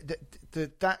know,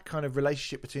 that kind of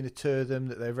relationship between the two of them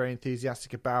that they're very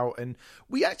enthusiastic about, and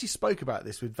we actually spoke about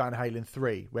this with Van Halen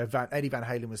 3, where Eddie Van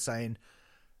Halen was saying,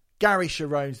 Gary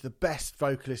Sharone's the best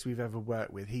vocalist we've ever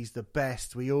worked with. He's the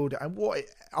best. We all do. And what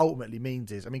it ultimately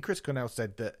means is, I mean, Chris Cornell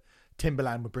said that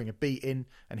Timbaland would bring a beat in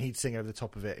and he'd sing over the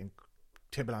top of it, and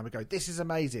Timbaland would go, this is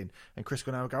amazing, and Chris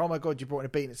Cornell would go, oh my god, you brought in a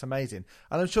beat and it's amazing.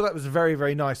 And I'm sure that was very,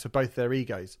 very nice for both their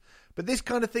egos. But this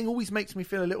kind of thing always makes me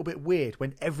feel a little bit weird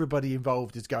when everybody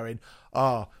involved is going,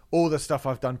 all the stuff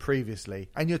I've done previously,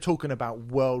 and you're talking about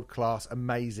world-class,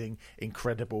 amazing,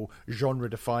 incredible,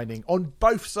 genre-defining on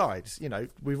both sides. You know,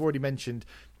 we've already mentioned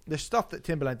the stuff that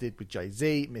Timbaland did with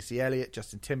Jay-Z, Missy Elliott,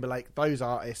 Justin Timberlake, those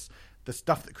artists, the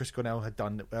stuff that Chris Cornell had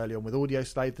done early on with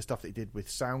Audioslave, the stuff that he did with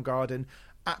Soundgarden,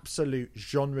 absolute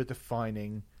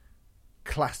genre-defining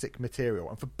classic material.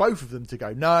 And for both of them to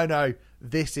go, no,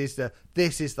 this is the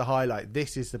highlight,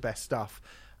 this is the best stuff.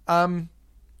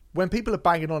 When people are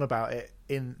banging on about it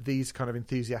in these kind of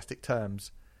enthusiastic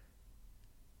terms,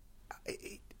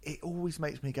 it always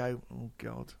makes me go, oh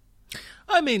god.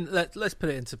 I mean, let's put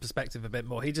it into perspective a bit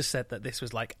more. He just said that this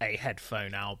was like a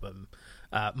headphone album,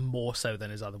 more so than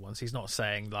his other ones. He's not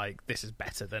saying like this is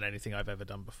better than anything I've ever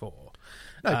done before.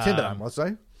 No, Timbaland was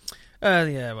though.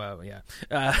 Yeah, well, yeah.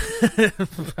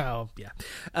 Well, yeah.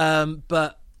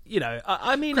 But, you know,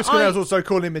 I mean... Chris Cornell's also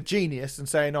calling him a genius and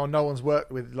saying, no one's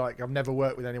worked with, like, I've never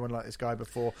worked with anyone like this guy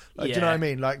before. Like, do you know what I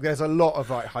mean? Like, there's a lot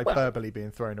of, like, hyperbole being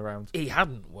thrown around. He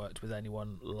hadn't worked with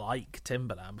anyone like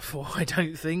Timbaland before, I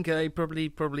don't think. He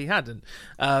probably hadn't.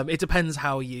 It depends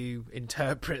how you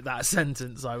interpret that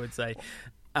sentence, I would say.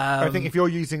 I think if you're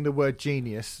using the word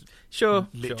genius...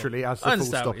 literally as the full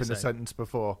stop in the sentence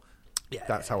before... Yeah,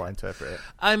 that's how I interpret it.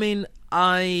 I mean,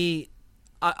 I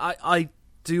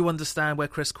do understand where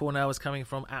Chris Cornell is coming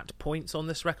from at points on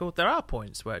this record. There are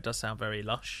points where it does sound very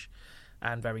lush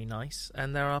and very nice,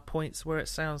 and there are points where it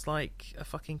sounds like a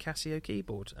fucking Casio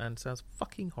keyboard and sounds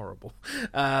fucking horrible.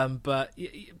 But,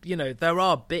 you know, there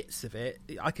are bits of it.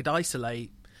 I could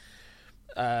isolate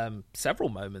several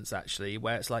moments, actually,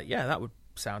 where it's like, yeah, that would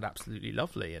sound absolutely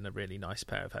lovely in a really nice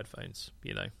pair of headphones,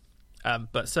 you know.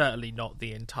 But certainly not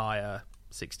the entire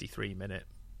 63-minute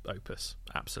opus.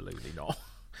 Absolutely not.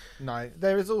 No,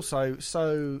 there is also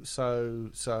so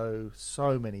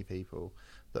many people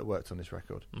that worked on this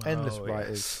record. Endless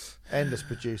writers, endless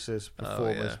producers,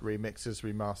 performers, remixers,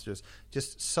 remasters,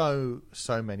 just so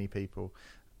many people.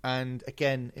 And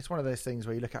again, it's one of those things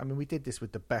where you look at, I mean, we did this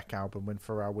with the Beck album when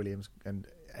Pharrell Williams and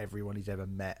everyone he's ever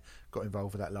met got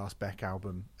involved with that last Beck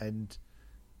album. And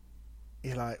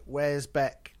you're like, where's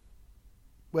Beck?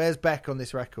 Where's Beck on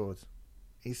this record?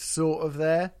 He's sort of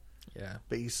there,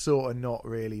 but he's sort of not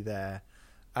really there.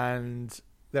 And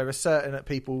there are certain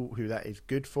people who that is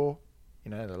good for. You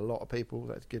know, there are a lot of people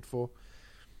that's good for.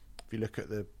 If you look at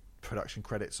the production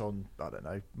credits on, I don't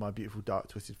know, My Beautiful Dark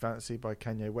Twisted Fantasy by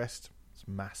Kanye West, it's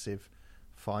massive.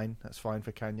 Fine. That's fine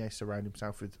for Kanye. Surround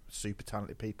himself with super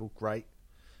talented people. Great.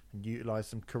 And utilise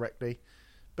them correctly.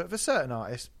 But for certain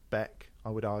artists, Beck, I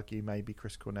would argue maybe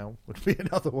Chris Cornell would be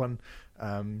another one.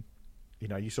 You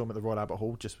know, you saw him at the Royal Albert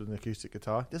Hall just with an acoustic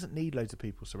guitar. He doesn't need loads of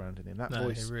people surrounding him. That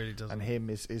voice he really doesn't. And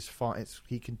him is fine.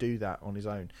 He can do that on his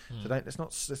own. So let's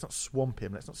not swamp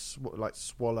him. Let's not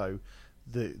swallow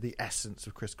the essence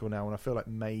of Chris Cornell. And I feel like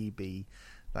maybe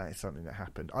that is something that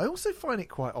happened. I also find it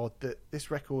quite odd that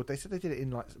this record, they said they did it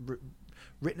in like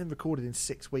written and recorded in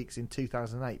 6 weeks in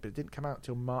 2008, but it didn't come out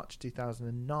till March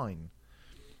 2009,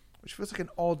 which feels like an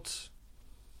odd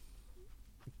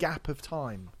gap of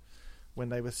time. When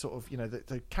they were sort of, you know,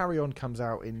 the Carry On comes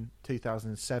out in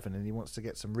 2007 and he wants to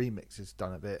get some remixes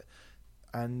done of it,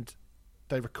 and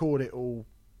they record it all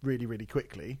really, really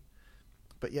quickly,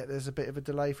 but yet there's a bit of a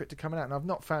delay for it to come out. And I've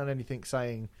not found anything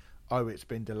saying, oh, it's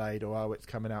been delayed or oh, it's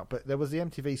coming out. But there was the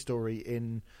MTV story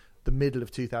in the middle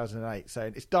of 2008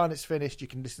 saying it's done, it's finished, you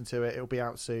can listen to it, it'll be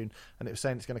out soon. And it was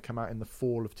saying it's going to come out in the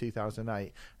fall of 2008.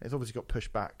 And it's obviously got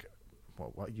pushed back,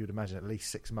 what you'd imagine, at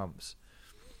least 6 months.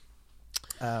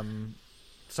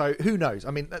 So who knows?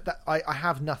 I mean, I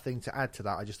have nothing to add to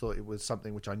that. I just thought it was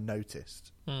something which I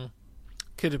noticed.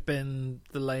 Could have been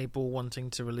the label wanting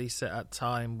to release it at a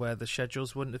time where the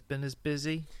schedules wouldn't have been as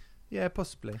busy. Yeah,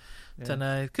 possibly. Yeah. Don't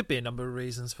know. Could be a number of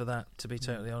reasons for that, to be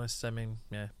totally honest. I mean,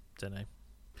 don't know.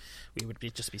 We would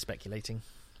just be speculating.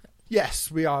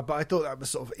 Yes, we are, but I thought that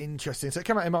was sort of interesting. So it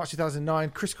came out in March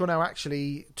 2009. Chris Cornell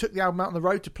actually took the album out on the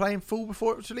road to play in full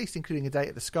before it was released, including a date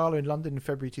at the Scala in London in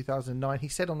February 2009. He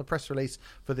said on the press release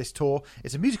for this tour,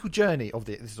 it's a musical journey of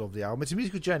the album. It's a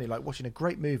musical journey like watching a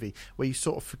great movie where you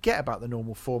sort of forget about the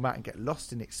normal format and get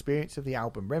lost in the experience of the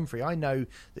album. Renfrey, I know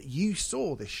that you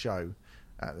saw this show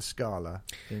at the Scala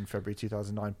in February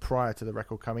 2009 prior to the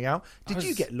record coming out. Did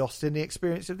you get lost in the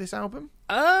experience of this album?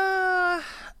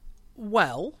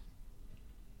 Well,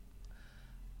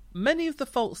 many of the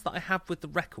faults that I have with the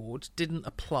record didn't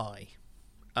apply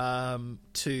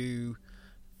to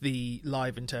the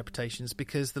live interpretations,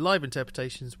 because the live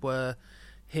interpretations were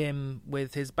him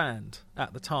with his band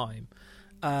at the time,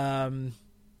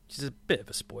 which is a bit of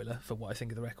a spoiler for what I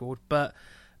think of the record. But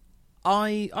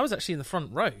I was actually in the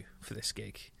front row for this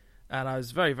gig, and I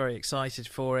was very, very excited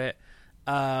for it.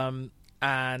 And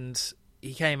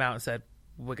he came out and said,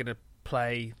 we're going to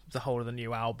play the whole of the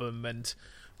new album, and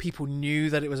people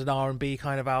knew that it was an R&B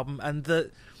kind of album, and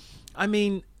that, I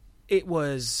mean, it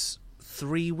was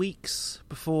 3 weeks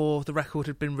before the record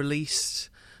had been released,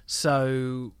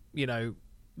 so, you know,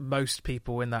 most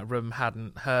people in that room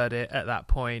hadn't heard it at that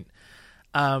point.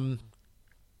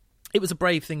 It was a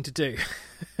brave thing to do,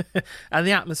 and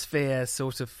the atmosphere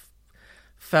sort of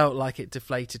felt like it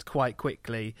deflated quite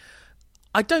quickly.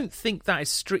 I don't think that is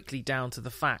strictly down to the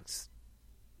fact,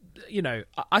 you know,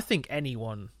 I think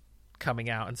anyone coming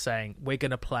out and saying we're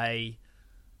going to play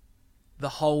the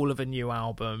whole of a new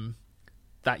album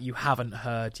that you haven't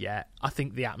heard yet, I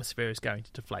think the atmosphere is going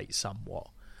to deflate somewhat,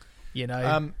 you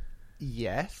know.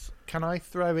 Yes. Can I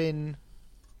throw in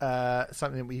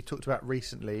something that we talked about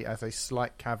recently as a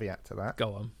slight caveat to that?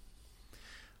 Go on.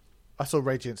 I saw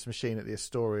Rage Against the Machine at the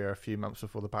Astoria a few months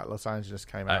before the Battle of Los Angeles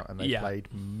came out, and they played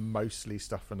mostly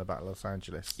stuff from the Battle of Los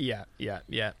Angeles. Yeah.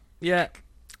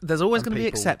 There's always going to be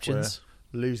exceptions.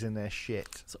 Losing their shit.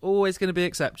 It's always going to be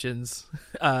exceptions,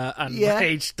 and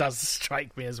Rage does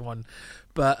strike me as one.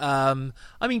 But I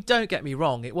mean, don't get me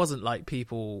wrong, it wasn't like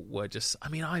people were just, I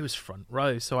mean, I was front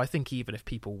row, so I think even if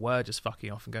people were just fucking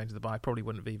off and going to the bar, I probably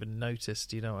wouldn't have even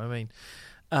noticed, you know what I mean?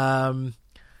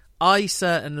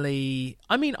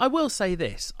 I will say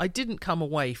this, I didn't come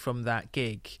away from that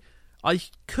gig, I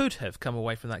could have come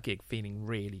away from that gig feeling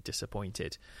really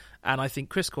disappointed. And I think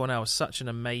Chris Cornell is such an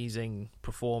amazing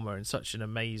performer and such an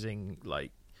amazing,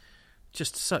 like,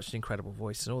 just such an incredible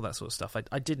voice and all that sort of stuff.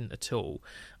 I didn't at all.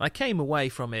 I came away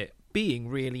from it being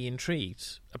really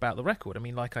intrigued about the record. I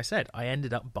mean, like I said, I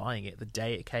ended up buying it the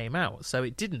day it came out, so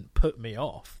it didn't put me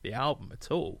off the album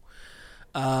at all.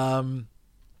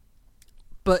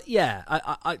 But yeah,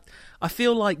 I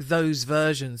feel like those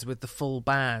versions with the full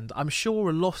band, I'm sure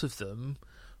a lot of them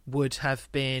would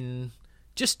have been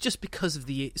just because of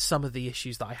some of the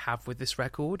issues that I have with this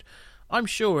record. I'm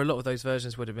sure a lot of those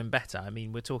versions would have been better. I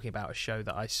mean, we're talking about a show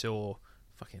that I saw,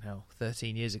 fucking hell,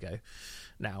 13 years ago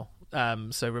now.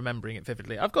 So remembering it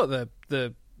vividly. I've got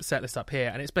the set list up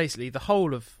here, and it's basically the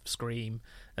whole of Scream,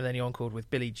 and then he encored with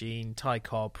Billie Jean, Ty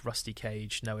Cobb, Rusty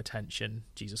Cage, No Attention,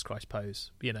 Jesus Christ Pose,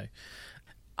 you know.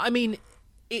 I mean,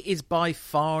 it is by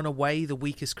far and away the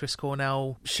weakest Chris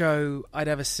Cornell show I'd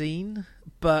ever seen,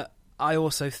 but I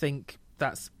also think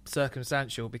that's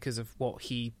circumstantial because of what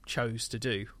he chose to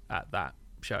do at that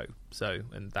show. So,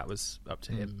 and that was up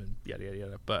to him and yada, yada,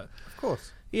 yada. But, of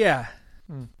course. Yeah.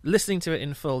 Listening to it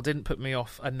in full didn't put me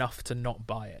off enough to not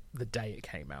buy it the day it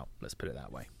came out. Let's put it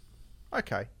that way.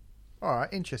 Okay. All right.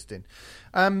 Interesting.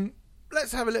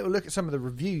 Let's have a little look at some of the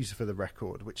reviews for the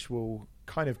record, which will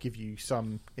kind of give you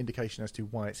some indication as to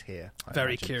why it's here.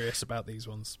 Very curious about these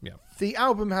ones. Yeah. The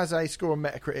album has a score on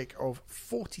Metacritic of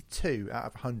 42 out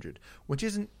of 100, which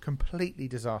isn't completely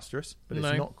disastrous, but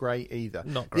it's not great either.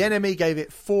 Not great. The NME gave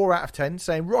it 4 out of 10,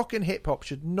 saying rock and hip-hop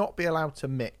should not be allowed to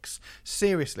mix.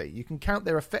 Seriously, you can count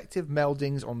their effective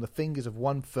meldings on the fingers of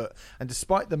one foot, and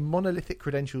despite the monolithic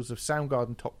credentials of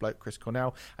Soundgarden top bloke Chris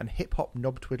Cornell and hip-hop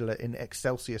knob twiddler in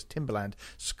Excelsius Timberland,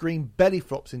 Scream belly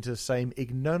flops into the same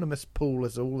ignominious pool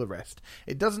as all the rest.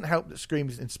 It doesn't help that Scream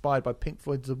is inspired by Pink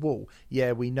Floyd's The Wall.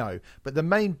 Yeah, we know. But the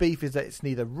main beef is that it's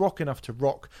neither rock enough to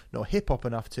rock, nor hip-hop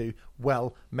enough to,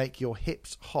 well, make your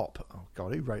hips hop. Oh,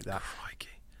 God, who wrote that? Crikey.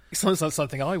 It sounds like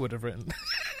something I would have written.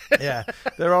 Yeah.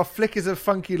 There are flickers of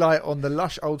funky light on the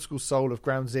lush old-school soul of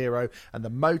Ground Zero and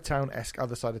the Motown-esque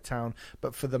other side of town,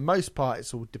 but for the most part,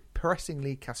 it's all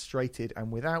depressingly castrated,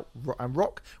 and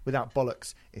rock without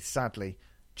bollocks is sadly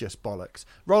just bollocks.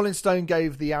 Rolling Stone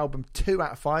gave the album 2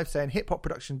 out of 5, saying hip-hop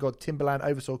production god Timbaland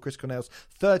oversaw Chris Cornell's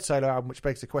third solo album, which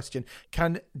begs the question,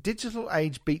 can digital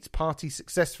age beats party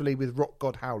successfully with rock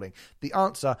god howling? The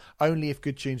answer, only if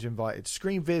good tunes are invited.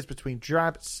 Scream veers between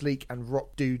drab, sleek and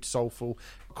rock dude soulful.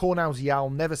 Cornell's yowl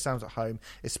never sounds at home,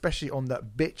 especially on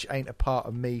that bitch ain't a part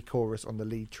of me chorus on the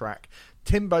lead track.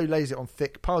 Timbo lays it on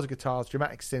thick piles of guitars,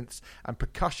 dramatic synths, and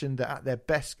percussion that at their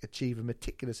best achieve a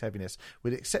meticulous heaviness.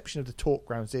 With the exception of the talk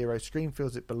Ground Zero, Scream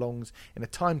feels it belongs in a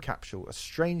time capsule, a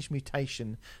strange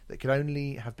mutation that could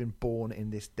only have been born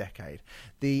in this decade.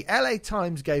 The LA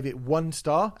Times gave it 1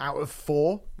 star out of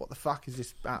 4. What the fuck is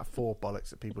this out of 4 bollocks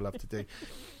that people love to do?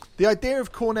 The idea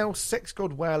of Cornell's sex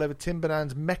god wail over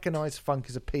Timbaland's mechanised funk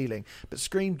is appealing, but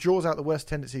Scream draws out the worst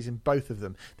tendencies in both of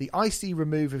them. The icy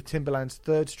remove of Timbaland's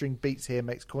third string beats here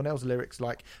makes Cornell's lyrics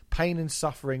like pain and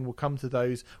suffering will come to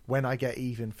those when I get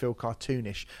even feel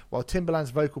cartoonish, while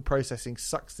Timbaland's vocal processing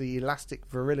sucks the elastic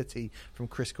virility from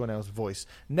Chris Cornell's voice.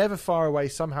 Never Far Away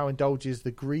somehow indulges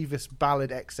the grievous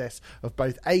ballad excess of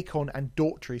both Akon and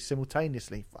Daughtry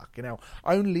simultaneously. Fucking hell.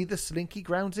 Only the slinky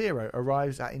Ground Zero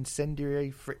arrives at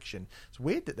incendiary friction. It's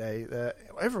weird that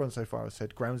everyone so far has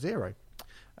said Ground Zero.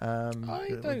 I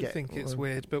don't think it's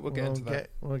weird, but we'll get into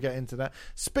that. We'll get into that.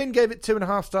 Spin gave it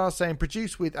 2.5 stars, saying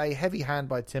produced with a heavy hand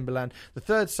by Timbaland. The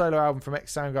third solo album from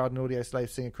ex-Soundgarden Audioslave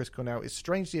singer Chris Cornell is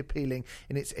strangely appealing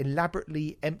in its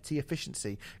elaborately empty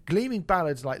efficiency. Gleaming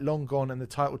ballads like Long Gone and the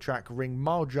title track ring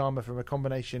mild drama from a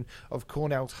combination of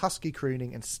Cornell's husky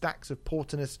crooning and stacks of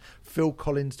portentous Phil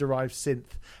Collins-derived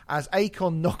synth. As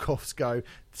Akon knockoffs go,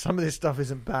 some of this stuff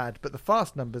isn't bad, but the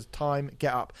fast numbers, Time,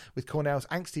 Get Up, with Cornell's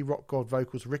angsty rock god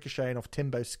vocals ricocheting off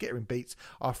Timbo's skittering beats,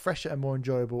 are fresher and more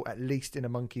enjoyable, at least in a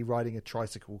monkey riding a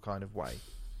tricycle kind of way.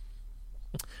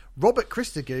 Robert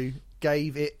Christodoulou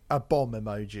gave it a bomb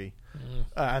emoji,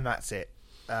 and that's it.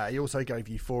 He also gave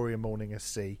Euphoria Morning a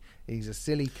C. He's a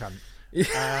silly cunt.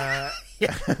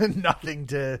 Nothing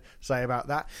to say about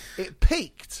that. It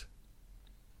peaked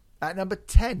at number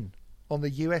 10 on the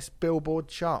US Billboard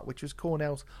chart, which was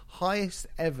Cornell's highest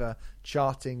ever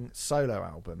charting solo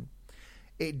album.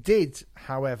 It did,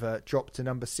 however, drop to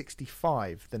number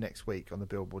 65 the next week on the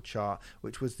Billboard chart,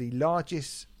 which was the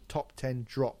largest top 10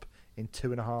 drop in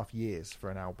 2.5 years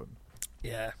for an album.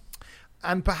 Yeah.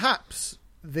 And perhaps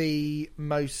the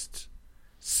most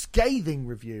scathing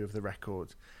review of the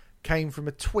record came from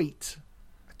a tweet.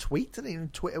 A tweet? I didn't even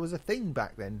Twitter was a thing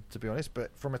back then, to be honest,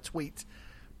 but from a tweet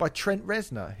by Trent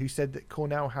Reznor, who said that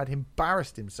Cornell had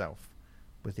embarrassed himself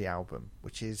with the album,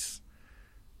 which is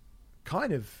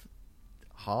kind of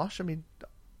harsh. I mean,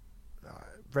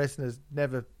 Reznor's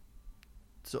never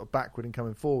sort of backward in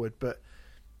coming forward, but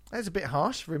it's a bit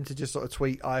harsh for him to just sort of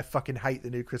tweet, I fucking hate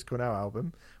the new Chris Cornell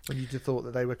album, when you just thought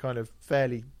that they were kind of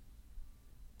fairly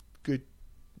good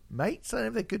mates. I don't know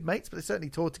if they're good mates, but they certainly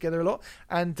toured together a lot.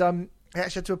 And he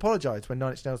actually had to apologise when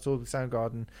Nine Inch Nails toured with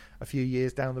Soundgarden a few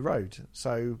years down the road.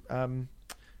 So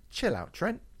chill out,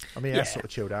 Trent. I mean, he has sort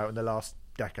of chilled out in the last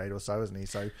decade or so, hasn't he?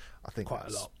 So I think Quite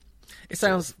that's a lot. It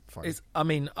sounds. funny. I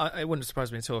mean, it wouldn't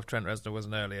surprise me at all if Trent Reznor was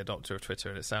an early adopter of Twitter,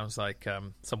 and it sounds like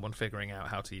someone figuring out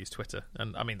how to use Twitter.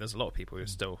 And I mean, there's a lot of people who are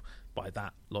still, by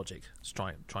that logic,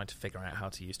 trying to figure out how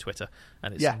to use Twitter,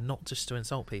 and it's not just to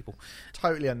insult people.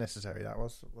 Totally unnecessary. That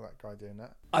guy doing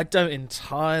that. I don't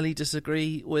entirely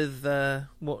disagree with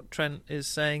what Trent is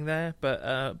saying there, but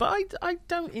I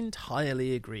don't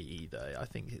entirely agree either. I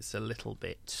think it's a little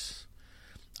bit.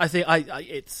 I think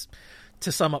it's.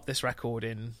 To sum up this record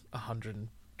in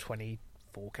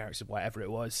 124 characters, whatever it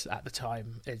was at the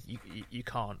time, you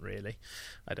can't really.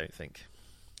 I don't think.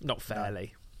 Not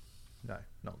fairly. No,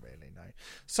 not really, no.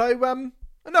 So,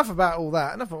 enough about all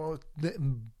that. Enough about all the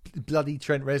bloody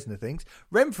Trent Reznor things.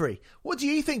 Remfry, what do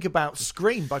you think about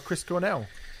Scream by Chris Cornell?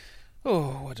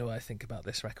 Oh, what do I think about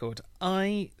this record?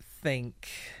 I think...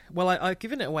 Well, I've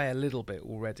given it away a little bit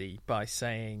already by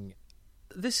saying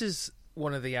this is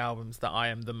one of the albums that I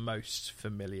am the most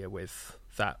familiar with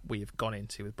that we've gone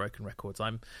into with Broken Records.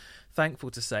 I'm thankful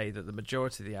to say that the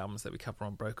majority of the albums that we cover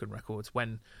on Broken Records,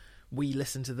 when we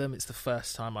listen to them, it's the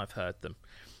first time I've heard them.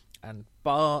 And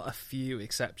bar a few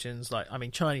exceptions,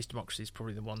 Chinese Democracy is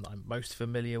probably the one that I'm most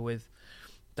familiar with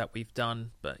that we've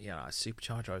done. But,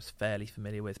 Supercharger I was fairly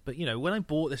familiar with. But, when I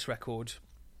bought this record,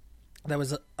 there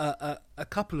was a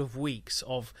couple of weeks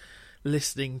of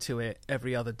listening to it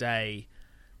every other day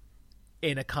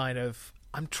in a kind of,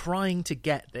 I'm trying to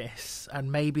get this,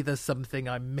 and maybe there's something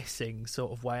I'm missing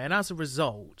sort of way. And as a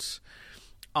result,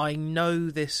 I know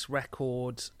this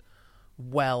record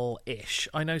well-ish.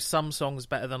 I know some songs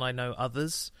better than I know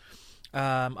others.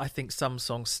 I think some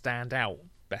songs stand out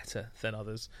better than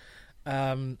others.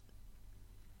 I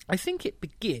think it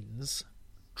begins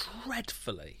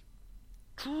dreadfully,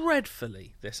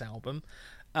 this album.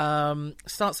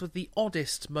 Starts with the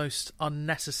oddest, most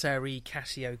unnecessary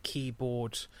Casio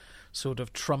keyboard sort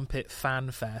of trumpet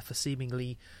fanfare for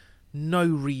seemingly no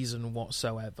reason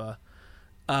whatsoever.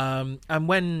 And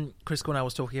when Chris Cornell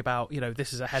was talking about,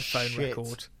 this is a headphone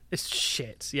record, it's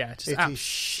shit. Yeah, it is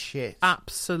shit.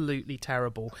 Absolutely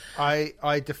terrible.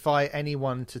 I defy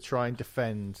anyone to try and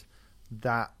defend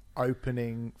that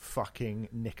opening fucking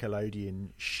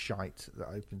Nickelodeon shite that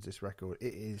opens this record.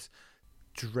 It is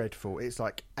dreadful. It's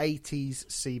like 80s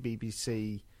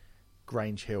CBBC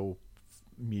Grange Hill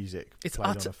music. It's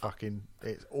played on a fucking.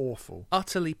 It's awful,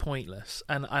 utterly pointless,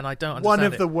 and I don't understand. One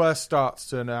of the worst starts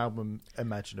to an album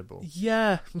imaginable.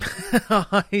 Yeah,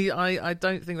 I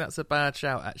don't think that's a bad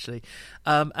shout actually,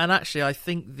 and actually I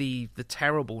think the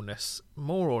terribleness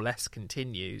more or less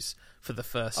continues for the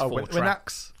first four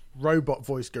tracks. When that robot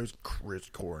voice goes, Chris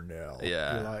Cornell.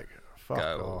 Yeah, you're like, fuck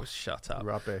off. Shut up.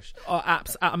 Rubbish.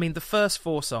 The first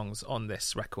four songs on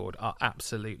this record are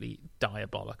absolutely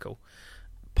diabolical.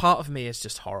 Part of me is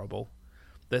just horrible.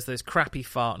 There's those crappy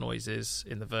fart noises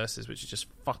in the verses, which are just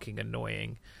fucking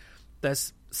annoying.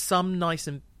 There's some nice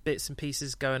bits and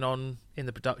pieces going on in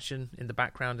the production, in the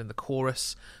background, in the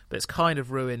chorus, but it's kind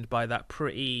of ruined by that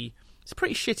pretty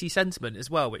shitty sentiment as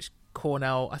well, which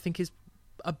Cornell, I think, is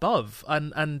above.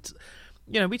 And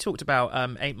we talked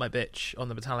about Ain't My Bitch on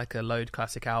the Metallica Load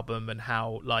classic album and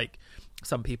how,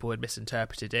 some people had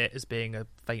misinterpreted it as being a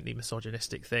faintly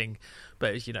misogynistic thing.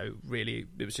 But, really,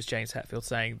 it was just James Hetfield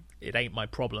saying, it ain't my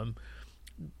problem.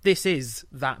 This is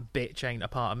that bitch ain't a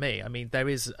part of me. I mean, there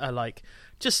is a,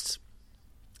 just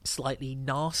slightly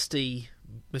nasty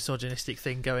misogynistic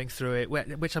thing going through it,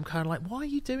 which I'm kind of like, why are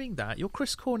you doing that? You're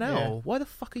Chris Cornell. Yeah. Why the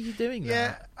fuck are you doing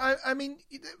that? Yeah, I mean,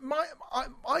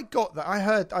 I got that.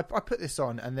 I put this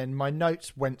on, and then my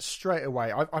notes went straight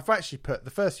away. I've actually put the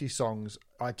first few songs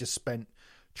I just spent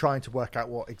trying to work out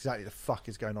what exactly the fuck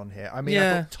is going on here. I mean,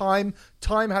 I thought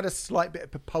Time had a slight bit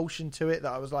of propulsion to it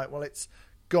that I was like, well, it's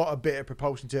got a bit of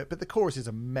propulsion to it, but the chorus is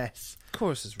a mess.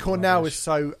 Cornell is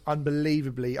so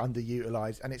unbelievably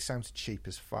underutilized, and it sounds cheap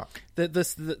as fuck.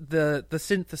 The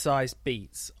synthesized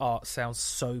beats sound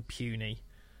so puny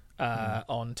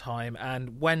on Time,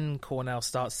 and when Cornell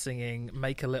starts singing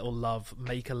 "Make a Little Love,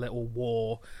 Make a Little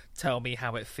War, Tell Me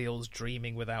How It Feels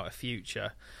Dreaming Without a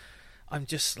Future," I'm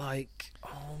just like,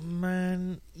 oh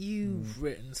man, you've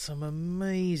written some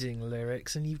amazing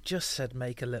lyrics and you've just said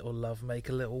make a little love, make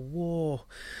a little war.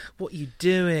 What are you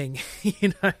doing?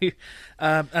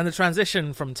 And the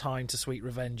transition from Time to Sweet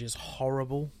Revenge is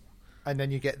horrible. And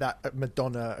then you get that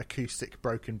Madonna acoustic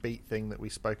broken beat thing that we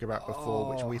spoke about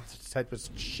before, which we said was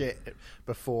shit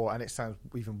before, and it sounds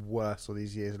even worse all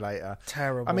these years later.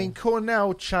 Terrible. I mean,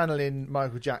 Cornell channeling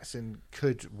Michael Jackson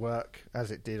could work, as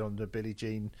it did on the Billie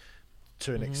Jean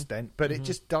to an extent, but it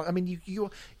just don't. I mean,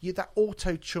 you that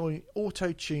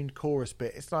auto-tuned chorus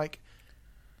bit. It's like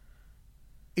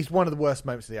is one of the worst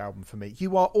moments of the album for me.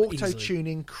 You are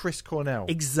auto-tuning Chris Cornell.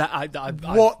 Exactly.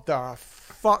 What the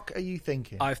fuck are you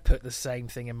thinking? I've put the same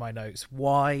thing in my notes.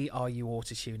 Why are you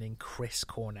auto-tuning Chris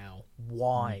Cornell?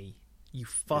 Why? You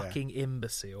fucking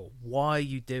imbecile. Why are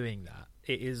you doing that?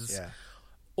 It is... Yeah.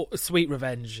 Sweet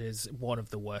Revenge is one of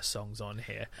the worst songs on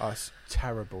here. Oh, it's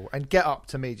terrible. And Get Up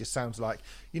to me just sounds like...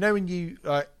 You know when you...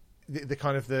 the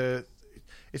kind of the...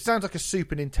 It sounds like a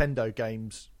Super Nintendo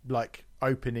game's like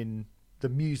opening... the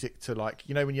music to like,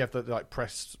 you know, when you have the like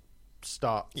press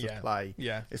start to play,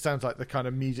 it sounds like the kind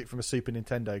of music from a Super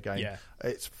Nintendo game.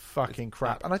 It's fucking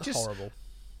crap. And I just horrible.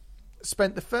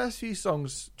 Spent the first few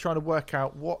songs trying to work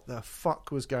out what the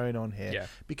fuck was going on here,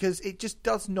 because it just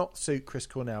does not suit Chris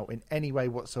Cornell in any way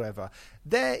whatsoever.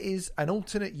 There is an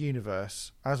alternate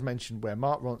universe, as mentioned, where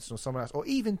Mark Ronson or someone else, or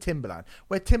even Timbaland,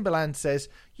 where Timbaland says,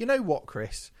 you know what,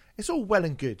 Chris, it's all well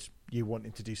and good you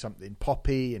wanting to do something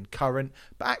poppy and current,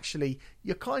 but actually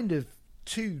you're kind of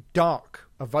too dark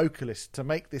a vocalist to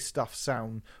make this stuff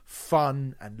sound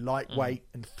fun and lightweight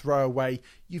and throwaway.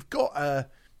 You've got a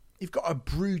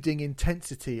brooding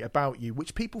intensity about you,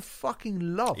 which people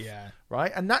fucking love,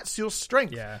 right? And that's your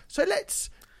strength. So let's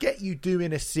get you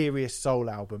doing a serious soul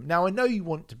album. Now, I know you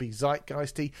want to be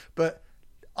zeitgeisty, but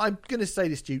I'm going to say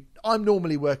this to you. I'm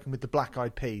normally working with the Black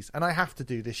Eyed Peas, and I have to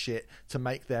do this shit to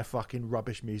make their fucking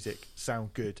rubbish music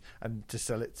sound good and to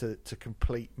sell it to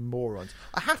complete morons.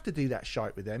 I have to do that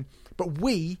shite with them, but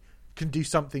we can do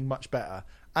something much better.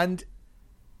 And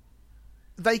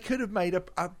they could have made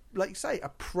a like you say, a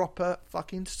proper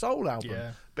fucking soul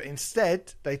album. But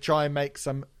instead, they try and make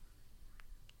some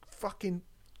fucking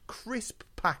crisp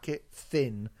packet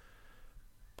thin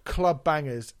club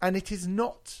bangers, and it is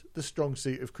not the strong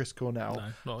suit of Chris Cornell.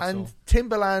 No, not at all.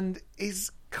 Timbaland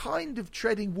is kind of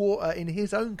treading water in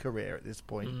his own career at this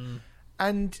point.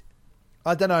 And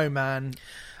I don't know, man.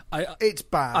 It's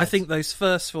bad. I think those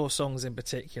first four songs in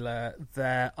particular,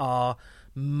 there are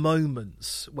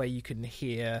moments where you can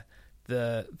hear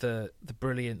the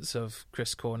brilliance of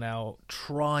Chris Cornell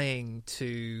trying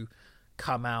to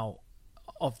come out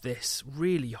of this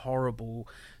really horrible,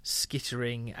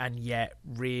 skittering and yet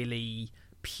really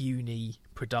puny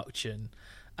production.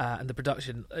 And the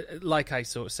production, like I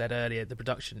sort of said earlier, the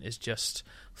production is just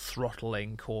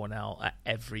throttling Cornell at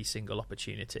every single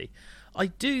opportunity. I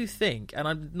do think, and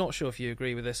I'm not sure if you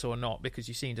agree with this or not, because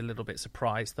you seemed a little bit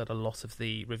surprised that a lot of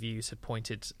the reviews have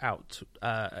pointed it out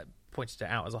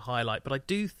as a highlight, but I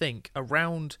do think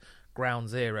around Ground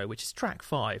Zero, which is track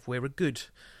 5, we're a good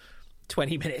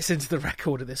 20 minutes into the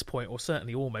record at this point, or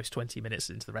certainly almost 20 minutes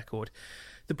into the record,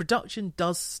 the production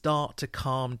does start to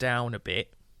calm down a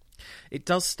bit. It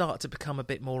does start to become a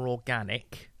bit more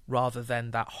organic rather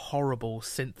than that horrible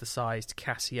synthesized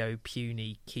Casio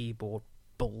puny keyboard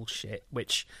bullshit,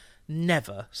 which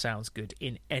never sounds good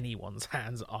in anyone's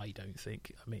hands, I don't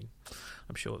think. I mean,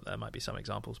 I'm sure there might be some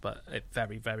examples, but it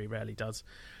very, very rarely does.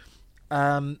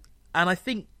 And I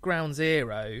think Ground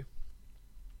Zero...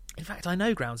 In fact, I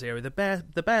know Ground Zero. The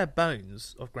bare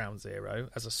bones of Ground Zero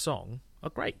as a song are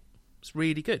great. It's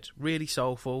really good, really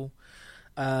soulful.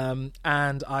 And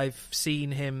I've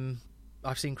seen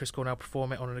Chris Cornell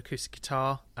perform it on an acoustic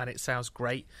guitar, and it sounds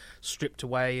great, stripped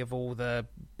away of all the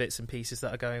bits and pieces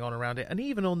that are going on around it. And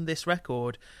even on this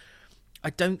record, I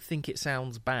don't think it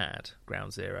sounds bad,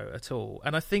 Ground Zero, at all.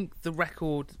 And I think the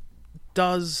record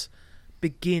does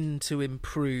begin to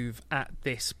improve at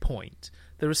this point.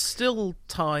 There are still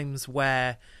times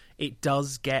where it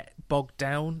does get bogged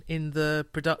down in the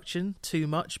production too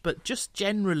much, but just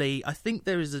generally, I think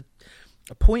there is a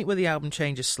point where the album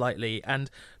changes slightly, and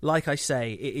like I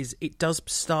say, it does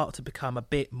start to become a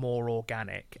bit more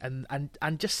organic and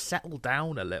just settle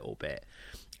down a little bit.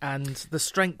 And the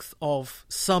strength of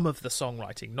some of the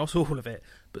songwriting, not all of it,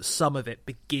 but some of it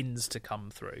begins to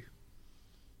come through.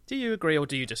 Do you agree or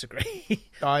do you disagree?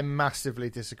 I massively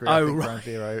disagree. I think Ground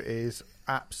Zero is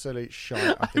absolute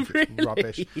shite. I think it's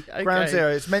rubbish. Okay. Ground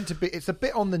Zero, it's a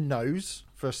bit on the nose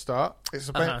for a start. It's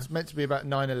meant to be about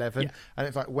 9/11, and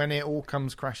it's like when it all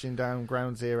comes crashing down,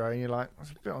 Ground Zero, and you're like,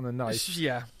 that's a bit on the nose.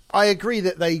 Yeah. I agree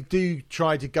that they do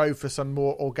try to go for some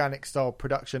more organic style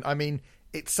production. I mean,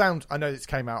 it sounds, I know this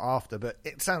came out after, but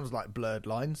it sounds like Blurred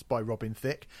Lines by Robin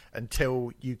Thicke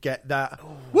until you get that,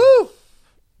 woo!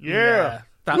 Yeah.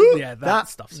 That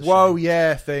stuff's a whoa, shame.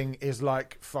 yeah thing is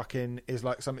like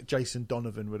something Jason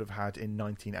Donovan would have had in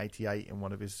 1988 in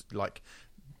one of his like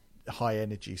high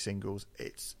energy singles.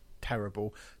 It's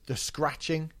terrible. The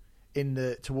scratching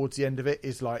towards the end of it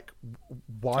is like,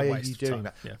 why are you doing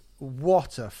that? Yeah.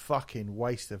 What a fucking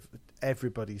waste of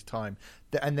everybody's time.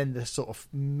 And then the sort of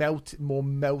more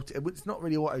melted. It's not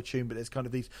really auto-tune, but there's kind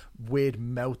of these weird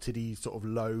melted-y sort of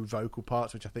low vocal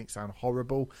parts, which I think sound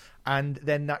horrible. And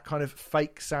then that kind of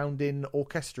fake sounding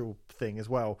orchestral thing as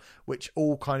well, which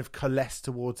all kind of coalesce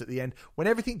towards at the end. When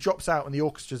everything drops out and the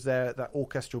orchestra's there, that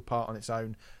orchestral part on its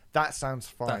own, that sounds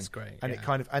fine. That's great. And it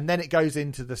kind of, and then it goes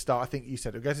into the start. I think you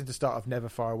said it goes into the start of Never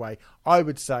Far Away. I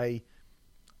would say,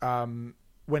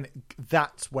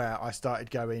 that's where I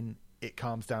started going, it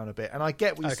calms down a bit. And I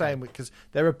get what you're saying, because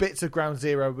there are bits of Ground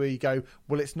Zero where you go,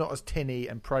 well, it's not as tinny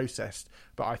and processed,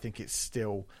 but I think it's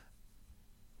still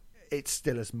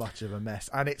as much of a mess,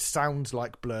 and it sounds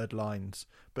like Blurred Lines.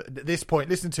 But at this point,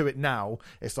 listen to it now,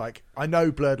 it's like, I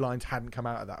know Blurred Lines hadn't come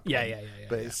out at that point,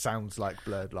 but it sounds like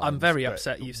Blurred Lines. I'm very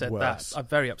upset you said worse. that. I'm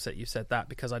very upset you said that,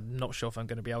 because I'm not sure if I'm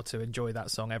going to be able to enjoy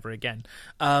that song ever again.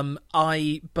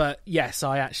 But yes,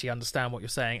 I actually understand what you're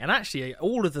saying, and actually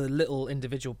all of the little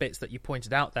individual bits that you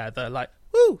pointed out there, they're like,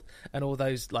 woo, and all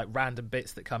those like random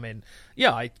bits that come in.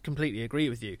 Yeah, I completely agree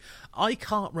with you. I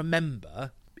can't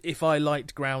remember if I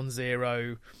liked Ground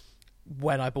Zero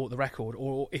when I bought the record,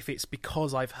 or if it's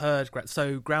because I've heard.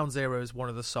 So Ground Zero is one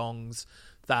of the songs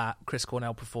that Chris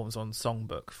Cornell performs on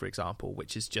Songbook, for example,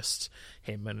 which is just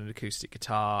him and an acoustic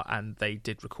guitar, and they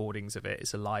did recordings of it.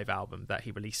 It's a live album that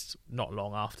he released not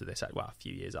long after this, well, a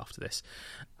few years after this.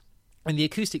 In the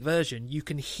acoustic version, you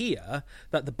can hear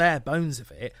that the bare bones of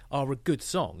it are a good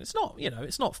song. It's not,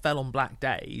 it's not Fell on Black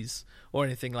Days or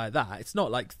anything like that. It's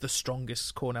not like the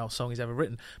strongest Cornell song he's ever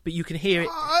written, but you can hear it.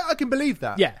 I can believe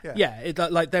that. Yeah.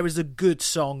 Like there is a good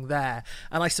song there,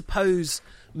 and I suppose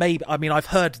I've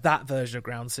heard that version of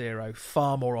Ground Zero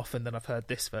far more often than I've heard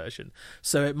this version,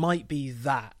 so it might be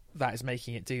that is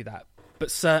making it do that. But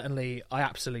certainly, I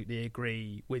absolutely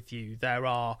agree with you. There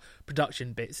are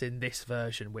production bits in this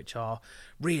version which are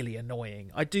really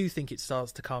annoying. I do think it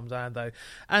starts to calm down, though.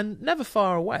 And Never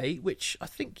Far Away, which I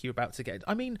think you're about to get...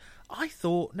 I mean, I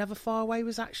thought Never Far Away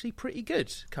was actually pretty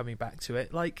good, coming back to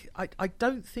it. Like, I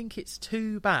don't think it's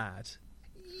too bad.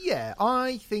 Yeah,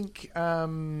 I think,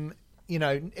 what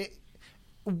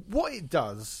it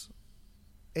does...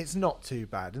 It's not too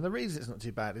bad, and the reason it's not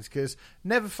too bad is because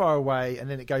Never Far Away, and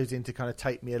then it goes into kind of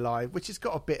Take Me Alive, which has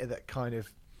got a bit of that kind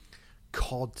of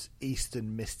cod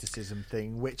Eastern mysticism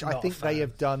thing, which I think they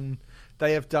have done.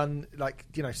 They have done, like,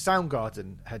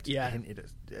 Soundgarden had hinted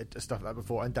at stuff like that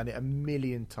before and done it a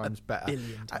million times better.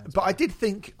 But I did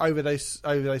think over those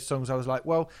songs, I was like,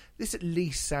 well, this at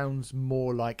least sounds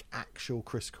more like actual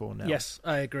Chris Cornell. Yes,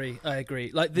 I agree.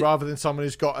 Like rather than someone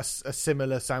who's got a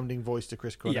similar sounding voice to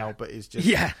Chris Cornell, but is just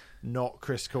not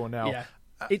Chris Cornell. Yeah.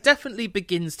 It definitely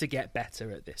begins to get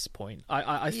better at this point.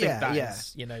 I think that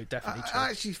is, definitely true. I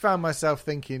actually found myself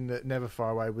thinking that Never Far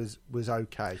Away was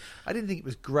okay. I didn't think it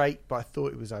was great, but I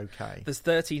thought it was okay. There's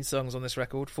 13 songs on this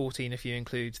record, 14 if you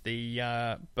include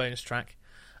the bonus track.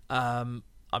 I'm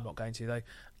not going to, though,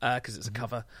 because it's a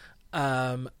cover.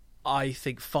 I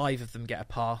think 5 of them get a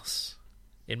pass,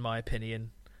 in my opinion,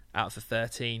 out of the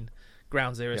 13.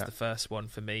 Ground Zero is the first one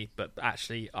for me, but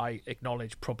actually I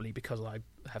acknowledge, probably because I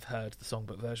have heard the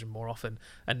Songbook version more often,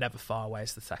 and Never Far Away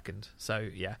is the second. So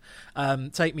yeah,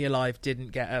 Take Me Alive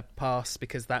didn't get a pass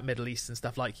because that Middle Eastern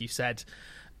stuff, like you said,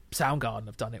 Soundgarden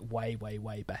have done it way, way,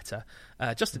 way better.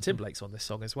 Justin Timberlake's on this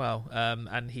song as well,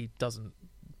 and he doesn't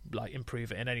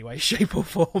improve it in any way, shape or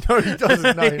form. No, he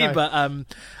doesn't. No.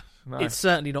 But it's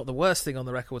certainly not the worst thing on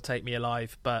the record, Take Me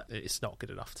Alive, but it's not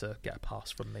good enough to get a pass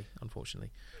from me,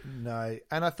 unfortunately. No,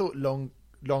 and I thought Long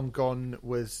Gone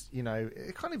was,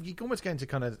 kind of, you almost go into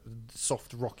kind of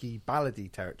soft, rocky,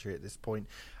 ballady territory at this point,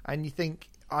 and you think,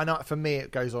 for me,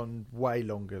 it goes on way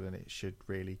longer than it should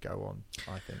really go on,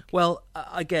 I think. Well,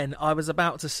 again, I was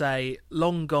about to say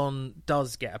Long Gone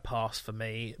does get a pass for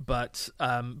me, but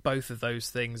both of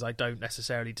those things I don't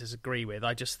necessarily disagree with.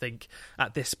 I just think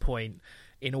at this point,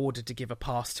 in order to give a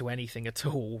pass to anything at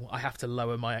all, I have to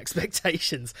lower my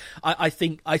expectations. I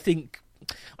think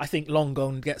Long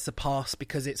Gone gets a pass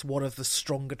because it's one of the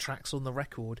stronger tracks on the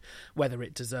record. Whether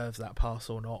it deserves that pass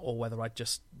or not, or whether it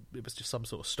was just some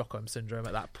sort of Stockholm syndrome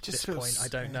at this point, I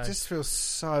don't know. It just feels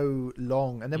so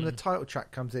long. And then when the title track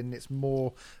comes in, it's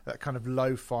more that kind of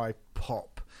lo-fi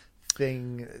pop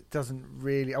thing. It doesn't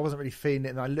really, I wasn't really feeling it,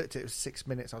 and I looked at it was 6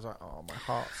 minutes. I was like, oh, my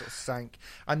heart sort of sank.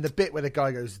 And the bit where the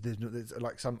guy goes, there's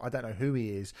like some, I don't know who he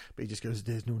is, but he just goes,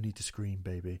 there's no need to scream,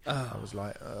 baby. I was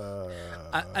like,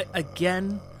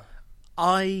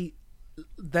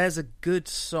 there's a good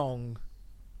song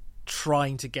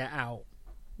trying to get out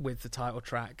with the title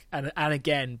track, and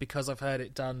again, because I've heard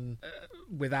it done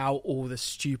without all the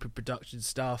stupid production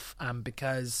stuff, and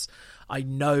because I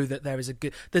know that there's a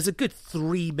good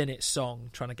 3-minute song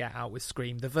trying to get out with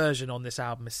Scream. The version on this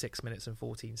album is 6 minutes and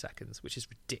 14 seconds, which is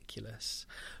ridiculous.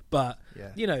 But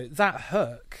you know, that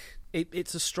hook,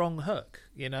 it's a strong hook.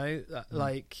 You know,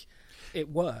 like it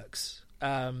works.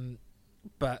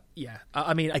 But yeah,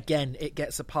 I mean, again, it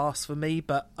gets a pass for me,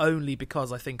 but only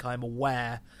because I think I'm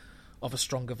aware of a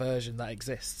stronger version that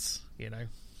exists, you know.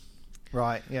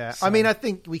 Right, yeah. So, I mean, I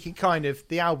think we can kind of...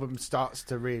 The album starts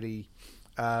to really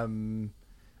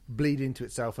bleed into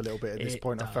itself a little bit at this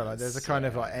point. I felt like there's a kind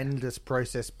of like endless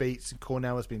process beats, and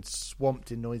Cornell has been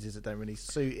swamped in noises that don't really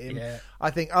suit him. Yeah. I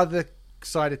think Other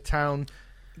Side of Town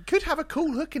could have a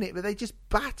cool hook in it, but they just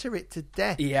batter it to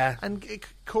death. Yeah. And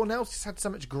Cornell's just had so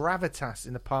much gravitas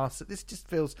in the past that this just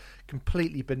feels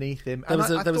completely beneath him. There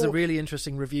was a really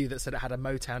interesting review that said it had a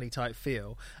Motown-y type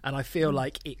feel, and I feel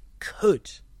like it could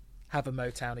have a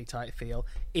Motown-y type feel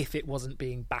if it wasn't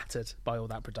being battered by all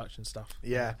that production stuff.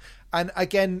 Yeah. And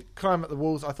again, Climb Up the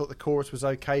Walls, I thought the chorus was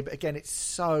okay, but again, it's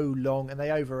so long and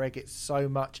they over-egg it so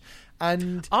much.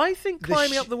 And I think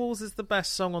Climbing Up the Walls is the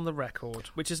best song on the record,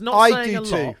 which is not saying a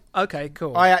lot. Okay,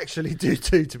 cool. I actually do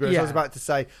too, to be honest. Yeah. I was about to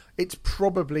say, it's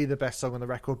probably the best song on the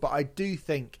record, but I do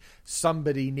think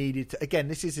somebody needed to... Again,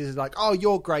 this is like, oh,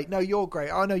 you're great. No, you're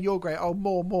great. Oh, no, you're great. Oh,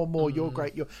 more. You're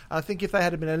great. And I think if they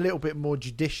had been a little bit more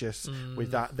judicious with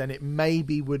that, then it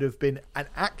maybe would have been an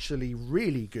actually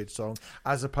really good song,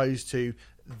 as opposed to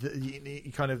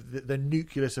the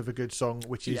nucleus of a good song,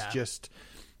 which is just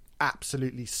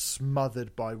absolutely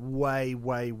smothered by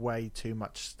way too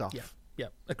much stuff. Yeah,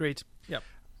 agreed. Yep.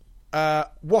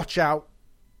 Watch Out.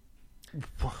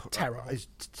 Terror. Is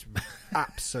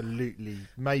absolutely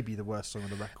maybe the worst song on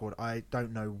the record. I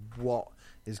don't know what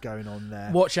is going on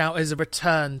there. Watch Out is a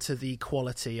return to the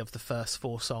quality of the first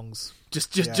 4 songs.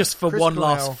 Just for Chris one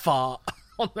Cornell last fart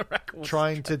on the record.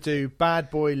 Trying to do bad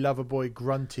boy, lover boy,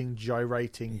 grunting,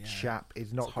 gyrating chap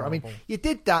is not great. I mean, you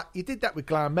did that with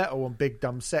glam metal on Big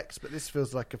Dumb Sex, but this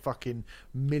feels like a fucking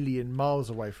million miles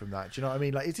away from that. Do you know what I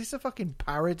mean? Like, is this a fucking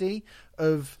parody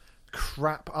of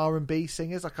crap R&B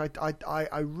singers? Like,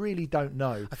 I really don't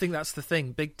know. I think that's the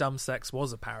thing. Big Dumb Sex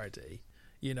was a parody,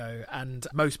 you know, and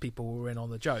most people were in on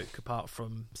the joke, apart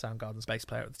from Soundgarden's bass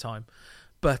player at the time.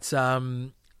 But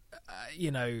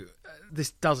you know,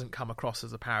 this doesn't come across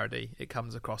as a parody. It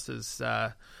comes across as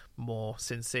more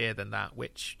sincere than that,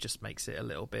 which just makes it a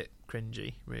little bit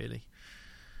cringy, really.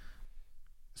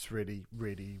 It's really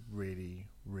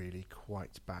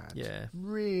quite bad. Yeah.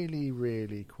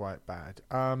 Really quite bad.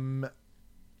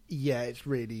 Yeah, it's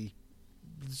really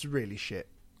shit.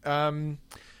 And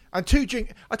Two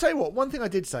Drink... I tell you what, one thing I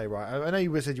did say, right, I know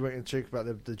you said you weren't going to talk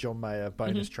about the John Mayer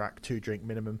bonus track, 2 Drink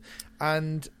Minimum,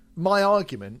 and my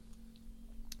argument,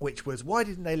 which was, why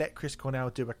didn't they let Chris Cornell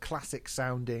do a classic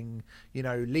sounding, you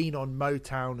know, lean on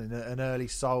Motown and an early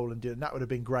soul, and that would have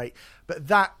been great. But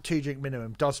that 2 Drink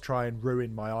Minimum does try and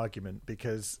ruin my argument,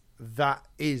 because that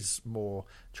is more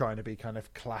trying to be kind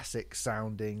of classic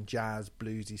sounding jazz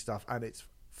bluesy stuff, and it's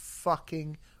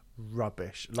fucking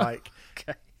rubbish. Like,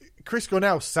 Okay. I think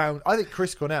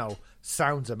Chris Cornell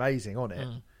sounds amazing on it,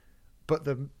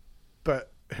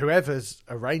 but whoever's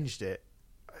arranged it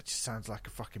just sounds like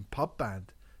a fucking pub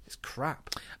band. It's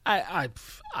crap. I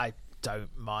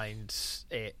don't mind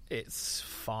it. It's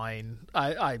fine.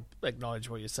 I acknowledge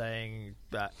what you're saying,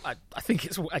 but I think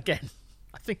it's, again,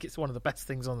 I think it's one of the best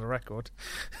things on the record.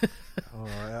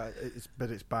 But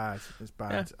it's bad. It's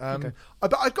bad. Yeah, okay.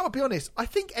 But I've got to be honest. I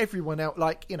think everyone else,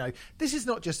 like, you know, this is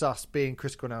not just us being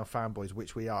Chris Cornell fanboys,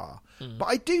 which we are. But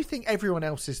I do think everyone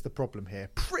else is the problem here,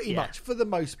 pretty much for the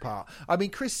most part. I mean,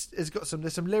 Chris has got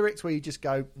there's some lyrics where you just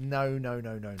go, no,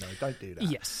 don't do that.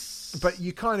 Yes, but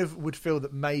you kind of would feel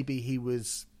that maybe he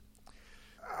was,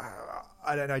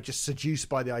 I don't know, just seduced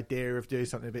by the idea of doing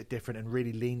something a bit different and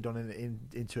really leaned on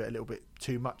into it a little bit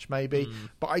too much, maybe.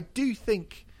 But I do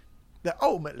think that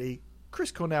ultimately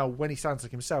Chris Cornell, when he sounds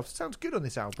like himself, sounds good on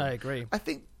this album. I agree. I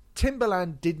think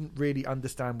Timbaland didn't really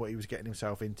understand what he was getting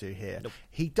himself into here. Nope.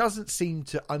 He doesn't seem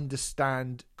to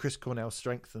understand Chris Cornell's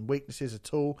strengths and weaknesses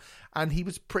at all, and he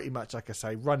was pretty much, like I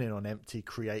say, running on empty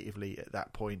creatively at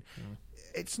that point.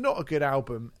 It's not a good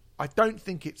album. I don't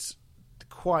think it's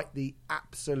quite the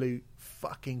absolute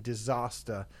fucking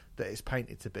disaster that it's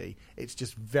painted to be. It's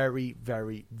just very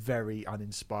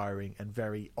uninspiring and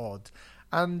very odd.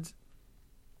 And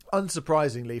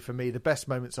unsurprisingly for me, the best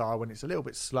moments are when it's a little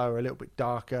bit slower, a little bit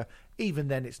darker. Even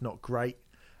then, it's not great.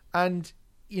 And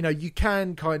you know, you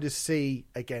can kind of see,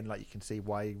 again, like you can see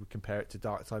why you would compare it to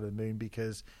Dark Side of the Moon,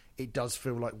 because it does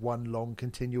feel like one long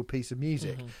continual piece of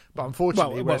music. But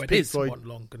unfortunately, well, it Pink is Floyd, one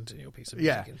long continual piece of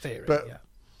music in theory.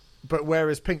 But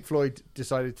whereas Pink Floyd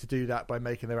decided to do that by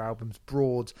making their albums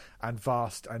broad and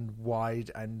vast and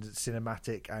wide and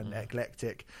cinematic and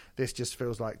eclectic, this just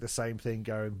feels like the same thing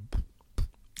going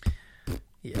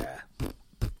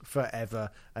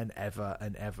forever and ever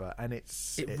and ever, and it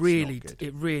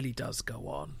really does go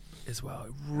on as well.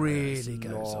 It really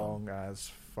goes long on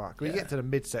as fuck. We get to the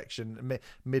midsection,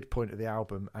 midpoint of the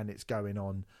album, and it's going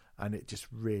on, and it just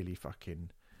really fucking.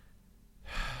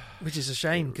 Which is a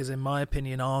shame, because in my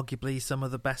opinion, arguably some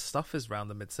of the best stuff is around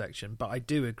the midsection. But I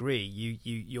do agree,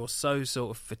 you're so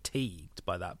sort of fatigued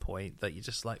by that point that you're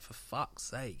just like, for fuck's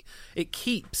sake, it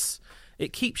keeps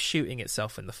shooting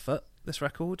itself in the foot. This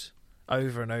record,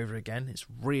 over and over again, it's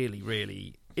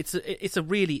really it's a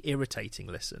really irritating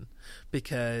listen,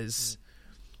 because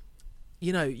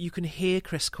you know, you can hear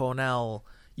Chris Cornell,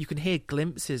 you can hear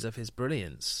glimpses of his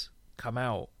brilliance come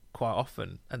out quite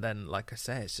often, and then, like I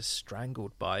say, it's just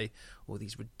strangled by all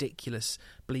these ridiculous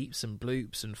bleeps and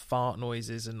bloops and fart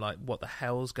noises, and like, what the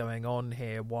hell's going on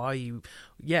here? Why are you,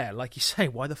 like you say,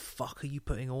 why the fuck are you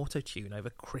putting auto-tune over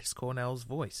Chris Cornell's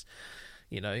voice?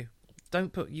 You know,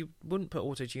 you wouldn't put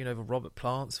auto-tune over Robert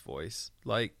Plant's voice.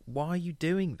 Like, why are you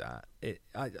doing that?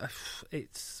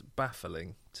 It's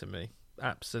baffling to me,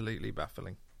 absolutely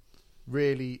baffling.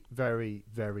 Really, very,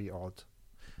 very odd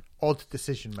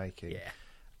decision making.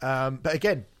 But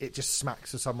again, it just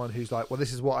smacks of someone who's like, well,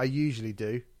 this is what I usually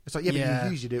do. It's like, but you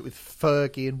usually do it with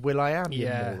Fergie and will.i.am, you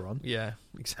moron. Yeah,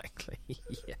 exactly.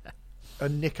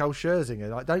 And Nicole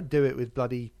Scherzinger. Like, don't do it with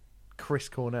bloody Chris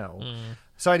Cornell.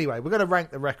 So anyway, we're going to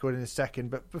rank the record in a second,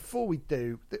 but before we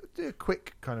do a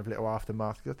quick kind of little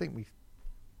aftermath, because I think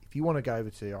if you want to go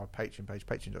over to our Patreon page,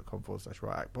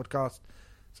 patreon.com/RightActPodcast,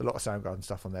 there's a lot of Soundgarden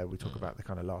stuff on there. We talk about the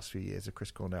kind of last few years of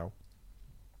Chris Cornell.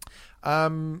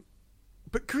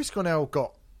 But Chris Cornell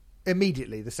got,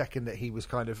 immediately, the second that he was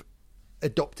kind of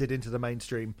adopted into the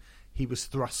mainstream, he was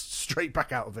thrust straight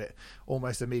back out of it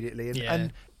almost immediately.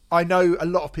 And I know a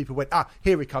lot of people went,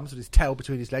 here he comes with his tail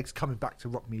between his legs, coming back to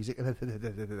rock music.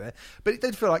 But it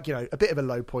did feel like, you know, a bit of a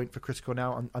low point for Chris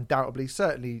Cornell, undoubtedly.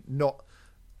 Certainly not,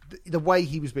 the way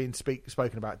he was being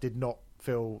spoken about did not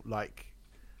feel like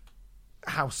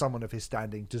how someone of his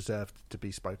standing deserved to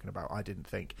be spoken about, I didn't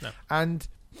think. No. And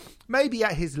maybe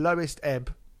at his lowest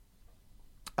ebb,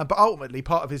 but ultimately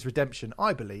part of his redemption,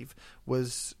 I believe,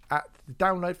 was at the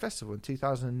Download Festival in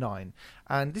 2009.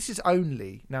 And this is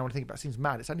only, now when I think about it, seems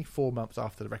mad, it's only 4 months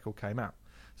after the record came out.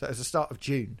 So it was the start of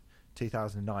June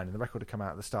 2009, and the record had come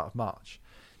out at the start of March.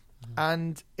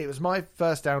 And it was my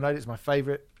first download. It's my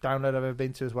favourite download I've ever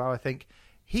been to as well, I think.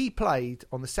 He played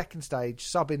on the second stage,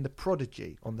 subbing The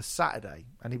Prodigy on the Saturday.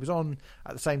 And he was on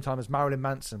at the same time as Marilyn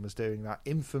Manson was doing that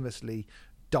infamously,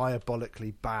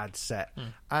 diabolically bad set.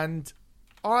 And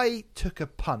I took a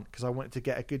punt because I wanted to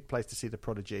get a good place to see The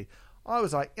Prodigy. I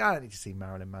was like, I don't need to see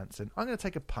Marilyn Manson. I'm going to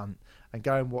take a punt and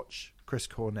go and watch Chris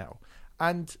Cornell.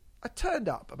 And I turned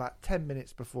up about 10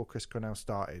 minutes before Chris Cornell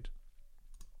started.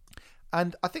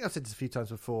 And I think I've said this a few times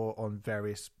before on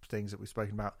various things that we've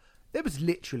spoken about. There was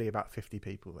literally about 50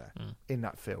 people there in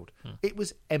that field. It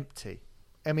was empty.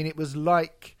 I mean, it was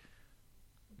like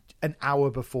an hour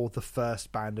before the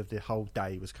first band of the whole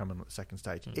day was coming on the second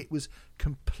stage. It was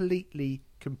completely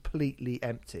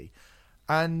empty.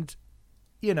 And,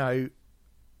 you know,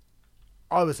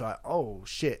 I was like, oh,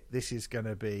 shit, this is going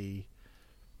to be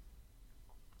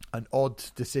an odd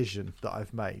decision that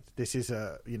I've made. This is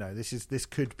this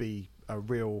could be a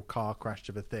real car crash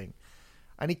of a thing.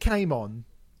 And he came on.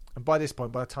 And by this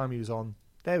point, by the time he was on,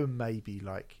 there were maybe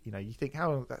like, you know, you think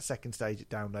how long that second stage at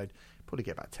Download, probably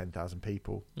get about 10,000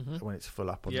 people when it's full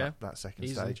up on that second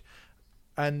stage.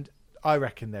 And I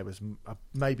reckon there was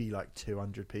maybe like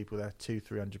 200 people there,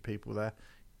 200-300 people there.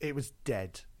 It was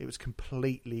dead. It was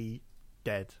completely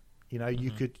dead. You know,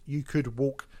 you could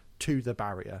walk to the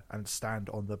barrier and stand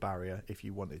on the barrier if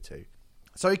you wanted to.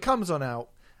 So he comes on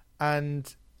out,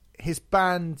 and his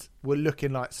band were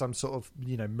looking like some sort of,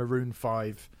 you know, Maroon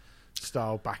 5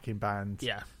 style backing band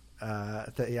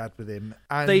that he had with him.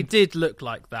 And they did look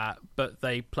like that, but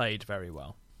they played very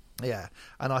well. Yeah,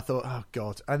 and I thought, oh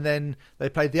God. And then they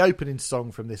played the opening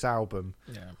song from this album,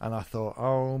 and I thought,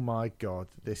 oh my God,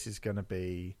 this is going to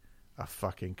be a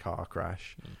fucking car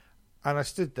crash. And I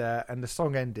stood there, and the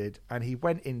song ended, and he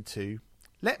went into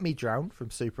Let Me Drown from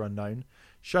Super Unknown,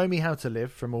 Show Me How to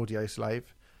Live from Audioslave,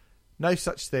 No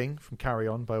Such Thing from Carry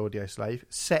On by Audioslave,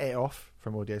 Set It Off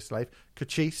from Audioslave,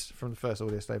 Cochise from the first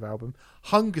Audioslave album,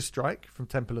 Hunger Strike from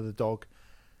Temple of the Dog,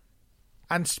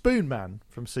 And Spoon Man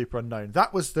from Super Unknown.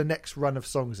 That was the next run of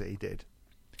songs that he did.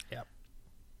 Yep.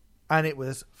 And it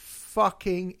was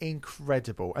fucking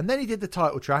incredible. And then he did the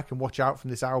title track and Watch Out from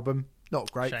this album.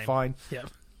 Not great, Shame. fine. Yep.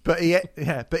 But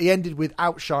he ended with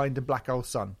Outshined and Black Hole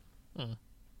Sun.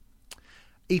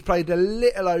 He played a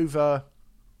little over,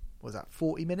 what was that,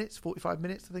 40 minutes, 45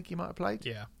 minutes, I think he might have played.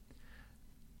 Yeah.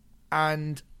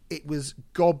 And it was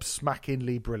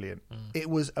gobsmackingly brilliant. It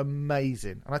was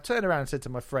amazing. And I turned around and said to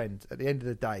my friend at the end of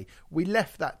the day, we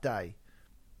left that day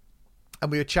and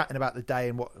we were chatting about the day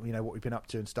and what we've been up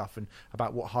to and stuff, and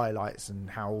about what highlights and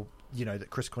how, that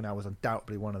Chris Cornell was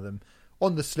undoubtedly one of them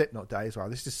on the Slipknot day as well.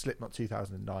 This is Slipknot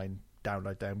 2009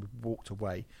 download day, and we walked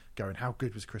away going, how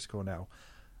good was Chris Cornell?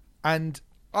 And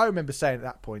I remember saying at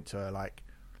that point to her, like,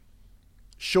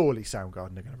 surely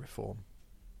Soundgarden are going to reform.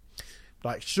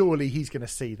 Like, surely he's going to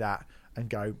see that and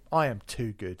go, I am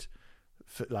too good.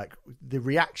 For, like, the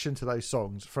reaction to those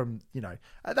songs from,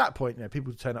 at that point,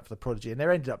 people turn up for the Prodigy, and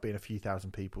there ended up being a few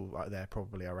thousand people out there,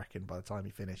 probably, I reckon, by the time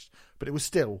he finished. But it was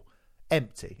still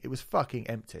empty. It was fucking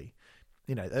empty.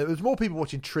 There was more people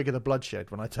watching Trigger the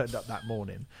Bloodshed when I turned up that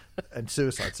morning and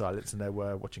Suicide Silence than there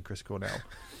were watching Chris Cornell.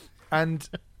 And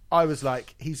I was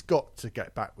like, he's got to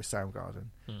get back with Soundgarden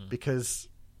because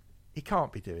he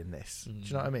can't be doing this. Do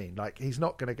you know what I mean? Like, he's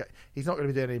not going to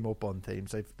be doing any more Bond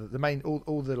themes. The main,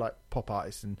 all the like pop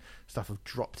artists and stuff have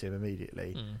dropped him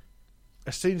immediately.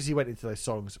 As soon as he went into those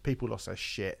songs, people lost their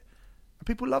shit. And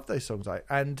people love those songs.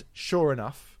 And sure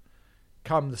enough,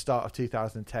 come the start of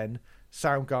 2010,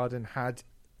 Soundgarden had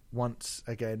once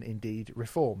again indeed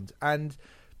reformed. And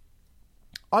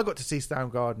I got to see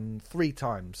Soundgarden 3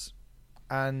 times.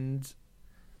 And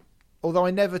although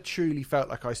I never truly felt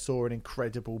like I saw an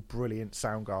incredible, brilliant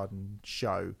Soundgarden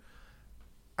show,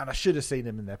 and I should have seen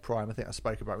them in their prime. I think I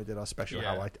spoke about, we did our special,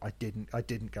 how I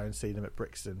didn't go and see them at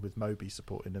Brixton with Moby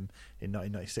supporting them in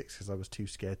 1996 because I was too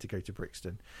scared to go to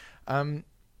Brixton.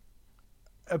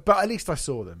 But at least I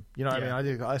saw them. You know what I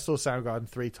mean? I saw Soundgarden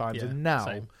 3 times, and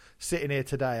now sitting here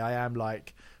today, I am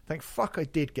like, thank fuck I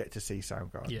did get to see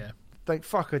Soundgarden. Yeah. Thank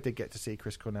fuck I did get to see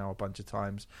Chris Cornell a bunch of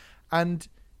times. And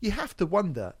you have to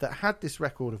wonder that had this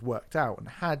record have worked out, and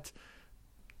had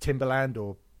Timbaland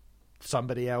or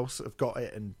somebody else have got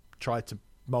it and tried to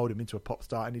mould him into a pop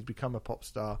star, and he'd become a pop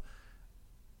star,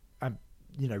 and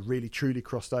really truly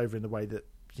crossed over in the way that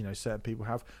certain people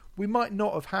have, we might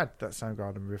not have had that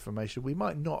Soundgarden reformation. We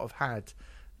might not have had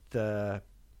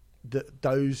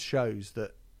those shows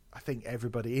that I think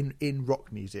everybody in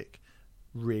rock music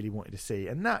really wanted to see,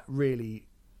 and that really,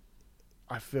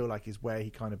 I feel like, is where he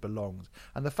kind of belongs.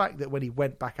 And the fact that when he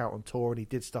went back out on tour and he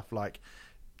did stuff like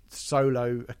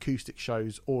solo acoustic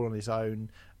shows all on his own,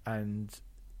 and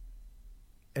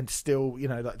still,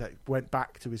 that went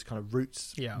back to his kind of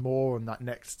roots more on that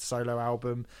next solo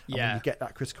album. And when you get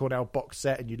that Chris Cornell box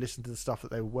set and you listen to the stuff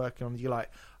that they were working on, you're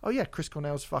like, oh yeah, Chris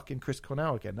Cornell's fucking Chris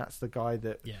Cornell again. That's the guy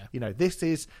that, this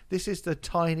is the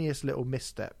tiniest little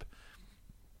misstep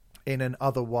in an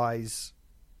otherwise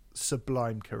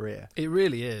sublime career. It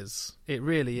really is. It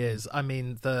really is. I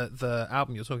mean, the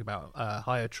album you're talking about,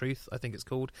 Higher Truth, I think it's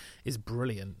called, is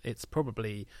brilliant. It's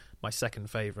probably my second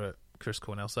favourite Chris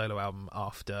Cornell solo album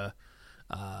after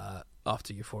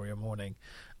Euphoria Morning.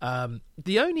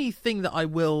 The only thing that I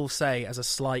will say as a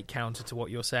slight counter to what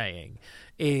you're saying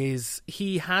is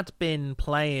he had been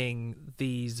playing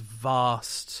these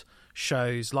vast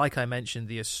shows, like I mentioned,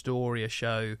 the Astoria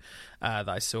show that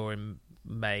I saw in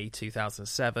May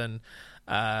 2007.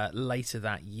 Later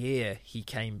that year, he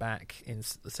came back in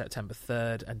September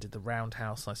 3rd and did the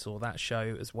Roundhouse. I saw that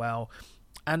show as well.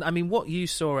 And I mean, what you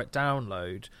saw at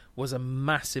Download was a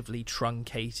massively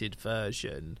truncated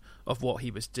version of what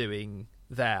he was doing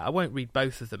there. I won't read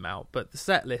both of them out, but the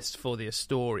set list for the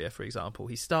Astoria, for example,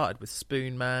 he started with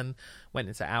Spoon Man, went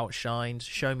into Outshined,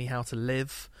 Show Me How to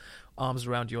Live, Arms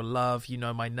Around Your Love, You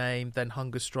Know My Name, then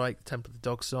Hunger Strike, the Temple of the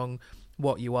Dog Song,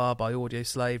 What You Are by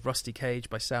Audioslave, Rusty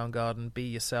Cage by Soundgarden, Be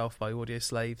Yourself by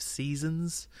Audioslave,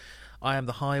 Seasons, I Am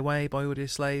the Highway by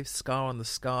Audioslave, Scar on the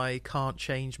Sky, Can't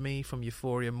Change Me from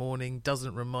Euphoria Morning,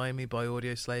 Doesn't Remind Me by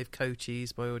Audioslave,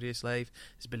 Cochise by Audioslave,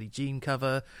 his Billie Jean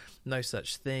cover, No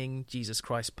Such Thing, Jesus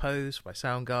Christ Pose by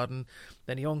Soundgarden.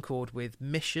 Then he encored with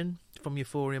Mission from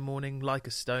Euphoria Morning, Like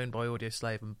a Stone by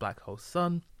Audioslave and Black Hole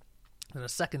Sun. And a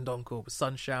second encore was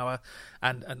Sun Shower,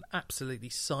 and an absolutely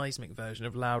seismic version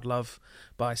of Loud Love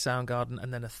by Soundgarden.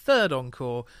 And then a third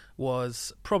encore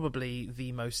was probably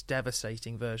the most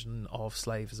devastating version of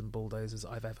Slavers and Bulldozers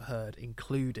I've ever heard,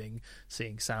 including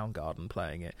seeing Soundgarden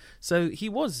playing it. So he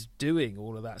was doing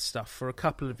all of that stuff for a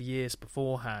couple of years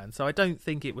beforehand. So I don't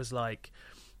think it was like,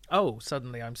 oh,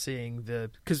 suddenly I'm seeing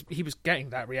because he was getting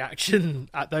that reaction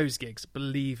at those gigs.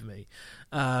 Believe me,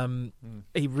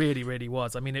 he really, really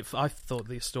was. I mean, I thought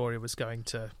the Astoria was going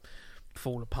to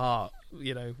fall apart,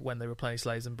 when they were playing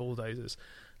Sleighs and Bulldozers.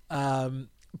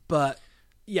 But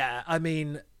yeah, I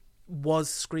mean, was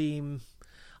Scream?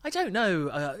 I don't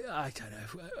know. I don't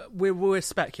know. We're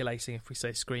speculating if we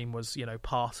say Scream was,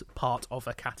 part of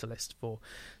a catalyst for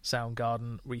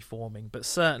Soundgarden reforming. But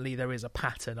certainly there is a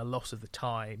pattern a lot of the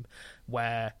time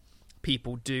where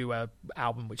people do a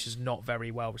album which is not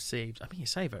very well received. I mean, you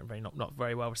say not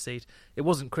very well received. It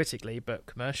wasn't critically, but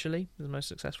commercially, it was the most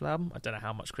successful album. I don't know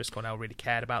how much Chris Cornell really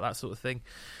cared about that sort of thing.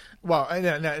 Well,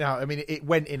 no. I mean, it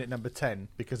went in at number 10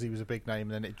 because he was a big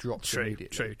name, and then it dropped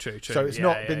immediately. True. So it's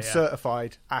not been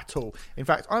certified at all. In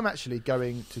fact, I'm actually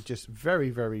going to just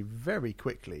very, very, very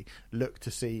quickly look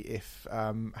to see if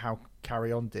how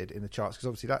Carry On did in the charts, because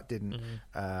obviously that didn't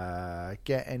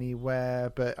get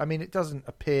anywhere. But I mean, it doesn't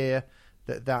appear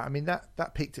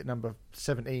that peaked at number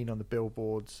 17 on the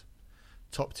Billboard's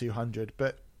Top 200.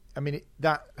 But I mean,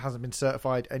 that hasn't been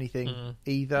certified anything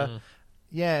either.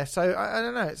 Yeah, so I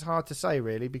don't know. It's hard to say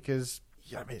really, because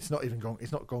I mean, it's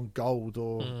not gone gold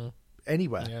or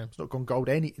anywhere. Yeah. It's not gone gold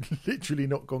literally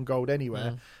not gone gold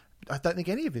anywhere. I don't think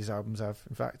any of his albums have,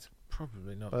 in fact.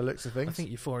 Probably not. By the looks of things. I think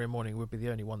Euphoria Morning would be the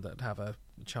only one that'd have a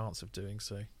chance of doing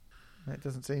so. It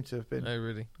doesn't seem to have been. Oh,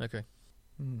 really? Okay.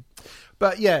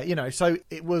 But yeah, so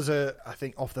it was I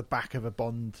think off the back of a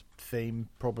Bond theme,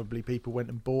 probably people went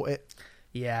and bought it.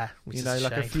 Yeah,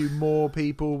 a few more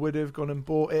people would have gone and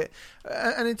bought it.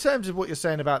 And in terms of what you're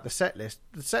saying about the set list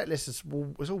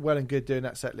was all well and good doing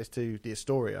that set list to the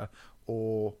Astoria,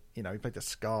 or he played the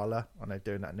Scala. I know,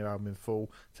 doing that new album in full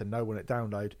to no one at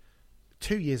Download.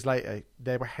 2 years later,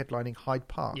 they were headlining Hyde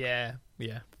Park. Yeah,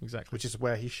 exactly. Which is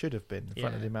where he should have been, in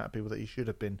front of the amount of people that he should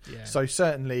have been. Yeah. So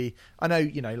certainly, I know,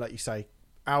 like you say,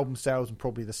 album sales and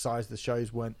probably the size of the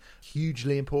shows weren't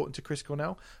hugely important to Chris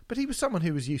Cornell, but he was someone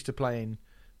who was used to playing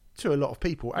to a lot of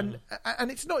people, and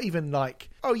it's not even like,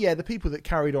 oh yeah, the people that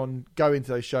carried on going to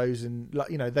those shows, and they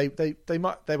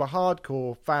were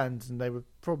hardcore fans, and they were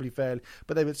probably fairly,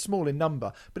 but they were small in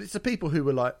number. But it's the people who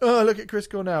were like, oh, look at Chris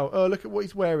Cornell, oh, look at what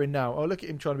he's wearing now, oh, look at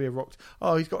him trying to be a rock,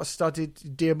 oh, he's got a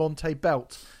studded Diamante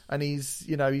belt, and he's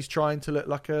trying to look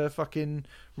like a fucking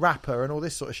rapper and all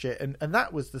this sort of shit, and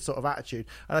that was the sort of attitude.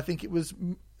 And I think it was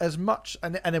as much,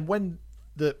 and then when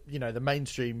the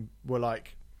mainstream were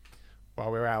like, well,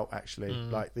 we're out, actually.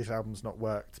 Like, this album's not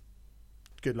worked.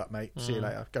 Good luck, mate. See you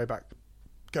later. Go back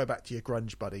to your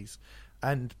grunge buddies.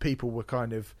 And people were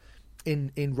kind of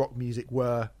in rock music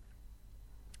were,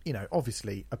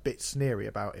 obviously a bit sneery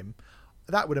about him.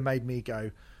 That would have made me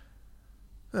go,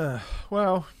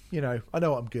 well, I know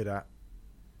what I'm good at.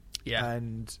 Yeah.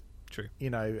 And true.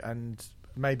 And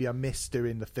maybe I miss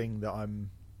doing the thing that I'm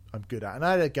good at. And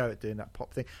I had a go at doing that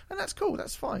pop thing, and that's cool,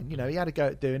 that's fine. He had a go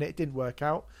at doing it. It didn't work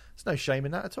out. There's no shame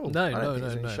in that at all. I don't think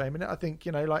there's any shame in it. I think,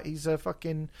 like, he's a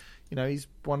fucking, he's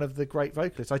one of the great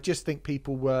vocalists. I just think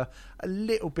people were a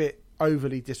little bit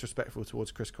overly disrespectful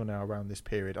towards Chris Cornell around this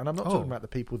period. And I'm not talking about the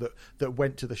people that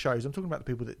went to the shows. I'm talking about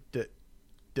the people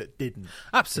that didn't.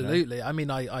 Absolutely. I mean,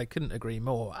 I couldn't agree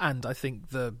more. And I think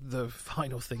the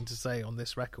final thing to say on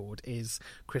this record is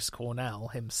Chris Cornell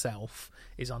himself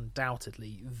is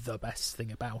undoubtedly the best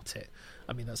thing about it.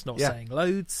 I mean, that's not saying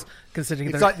loads, considering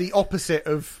it's like the opposite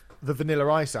of the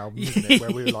Vanilla Ice album, isn't it?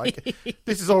 Where we were like,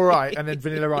 this is all right, and then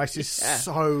Vanilla Ice is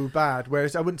so bad.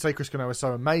 Whereas I wouldn't say Chris Cornell was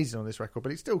so amazing on this record,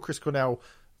 but it's still Chris Cornell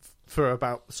for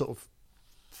about sort of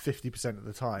 50% of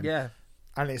the time. Yeah.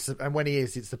 And when he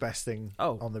is, it's the best thing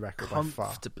on the record by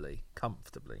far.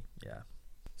 Comfortably, yeah.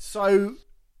 So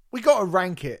we got to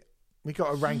rank it. We got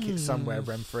to rank it somewhere,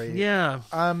 Remfry. Yeah.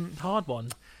 Hard one.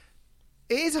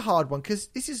 It is a hard one because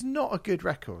this is not a good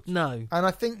record. No. And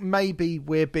I think maybe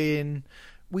we're being...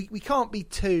 We can't be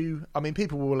too... I mean,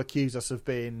 people will accuse us of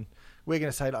being... We're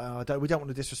going to say, like, we don't want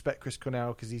to disrespect Chris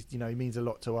Cornell because he's, he means a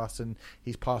lot to us, and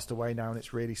he's passed away now, and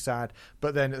it's really sad.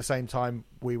 But then at the same time,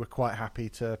 we were quite happy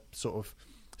to sort of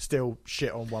still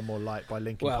shit on One More Light by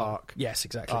Linkin Park. Yes,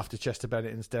 exactly. After Chester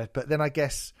Bennington's death. But then I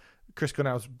guess Chris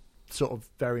Cornell's sort of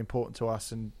very important to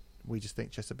us, and we just think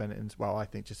Chester Bennington's... Well, I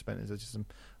think Chester Bennington's just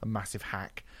a massive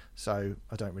hack, so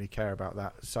I don't really care about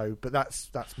that. So, but that's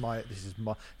my... This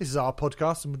is our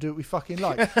podcast, and we'll do what we fucking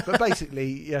like. But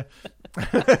basically, yeah,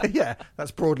 yeah, that's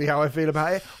broadly how I feel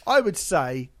about it. I would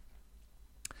say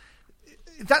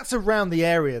that's around the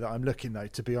area that I'm looking, though,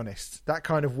 to be honest. That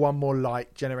kind of One More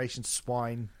Light, Generation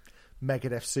Swine,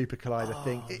 Megadeth Super Collider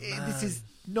thing. This is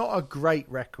not a great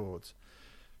record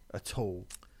at all.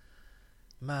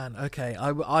 Man, okay.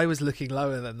 I was looking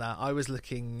lower than that. I was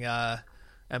looking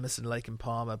Emerson, Lake and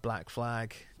Palmer, Black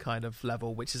Flag kind of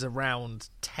level, which is around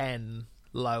 10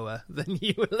 lower than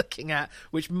you were looking at,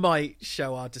 which might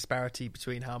show our disparity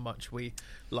between how much we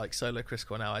like solo Chris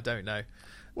Cornell. I don't know.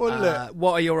 Well, look,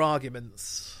 what are your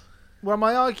arguments? Well,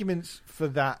 my arguments for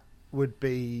that would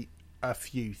be a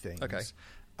few things. Okay.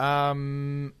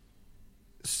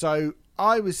 So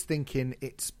I was thinking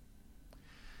it's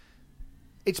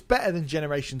better than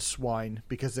Generation Swine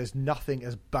because there's nothing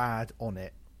as bad on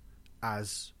it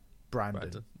as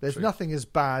Brandon. There's True. nothing as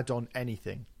bad on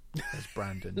anything as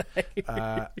Brandon.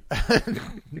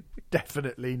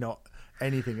 Definitely not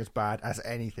anything as bad as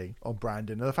anything on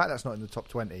Brandon. And the fact that's not in the top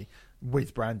 20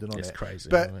 with Brandon on It's it. crazy.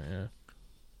 But isn't it? Yeah.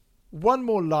 One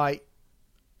More Light,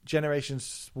 Generation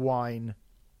Swine,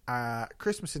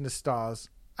 Christmas in the Stars,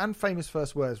 and Famous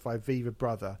First Words by Viva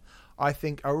Brother, I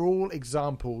think are all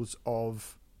examples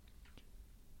of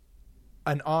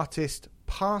an artist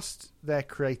past their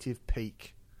creative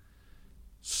peak,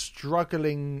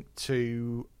 struggling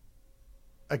to,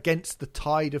 against the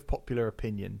tide of popular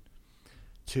opinion,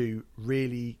 to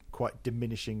really quite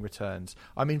diminishing returns.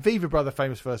 I mean, Viva Brother,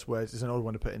 Famous First Words is an odd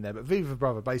one to put in there, but Viva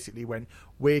Brother basically went,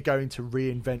 we're going to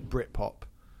reinvent Britpop,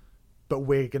 but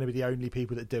we're going to be the only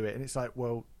people that do it. And it's like,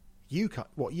 well, you can't,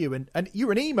 what, you and you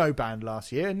were an emo band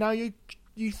last year, and now you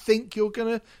think you're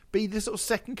going to be the sort of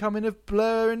second coming of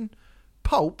Blur and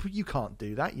Pulp? You can't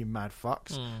do that, you mad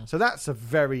fucks. So that's a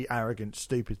very arrogant,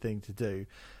 stupid thing to do.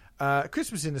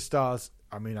 Christmas in the Stars,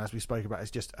 I mean, as we spoke about, is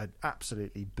just an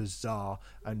absolutely bizarre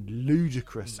and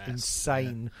ludicrous,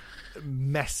 insane,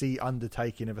 messy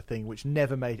undertaking of a thing which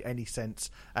never made any sense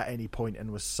at any point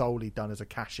and was solely done as a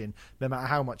cash-in. No matter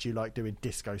how much you like doing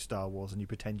disco Star Wars and you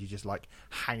pretend you just like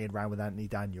hanging around with Anthony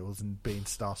Daniels and being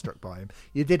starstruck by him,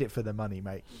 you did it for the money,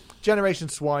 mate. Generation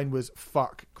Swine was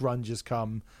fuck, grunge has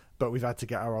come, but we've had to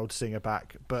get our old singer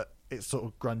back. But it's sort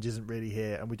of grunge isn't really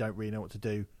here and we don't really know what to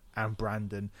do. And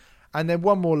Brandon. And then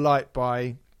One More Light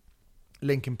by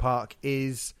Linkin Park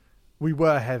is, we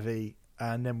were heavy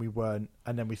and then we weren't,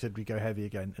 and then we said we'd go heavy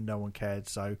again and no one cared,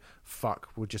 so fuck,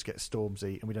 we'll just get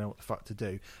Stormzy and we don't know what the fuck to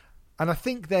do. And I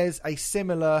think there's a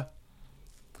similar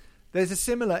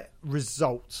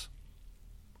result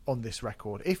on this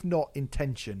record. If not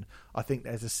intention, I think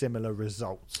there's a similar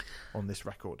result on this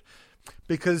record.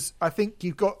 Because I think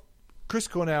you've got Chris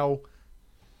Cornell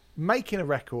making a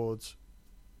record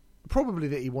probably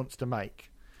that he wants to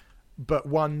make, but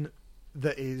one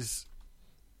that is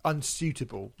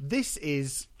unsuitable. This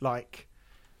is like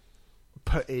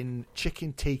putting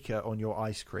chicken tikka on your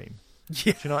ice cream.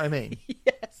 Yeah. Do you know what I mean?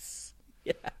 Yes.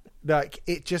 Yeah. Like,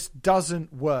 it just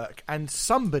doesn't work. And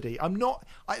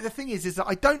the thing is that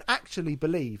I don't actually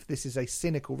believe this is a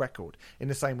cynical record in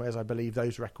the same way as I believe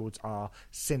those records are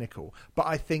cynical. But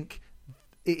I think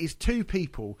it is two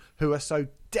people who are so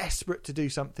desperate to do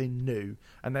something new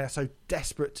and they're so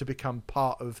desperate to become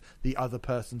part of the other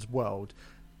person's world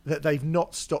that they've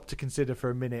not stopped to consider for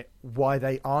a minute why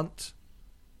they aren't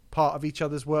part of each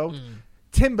other's world.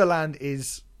 Timbaland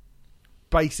is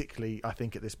basically, I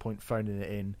think at this point, phoning it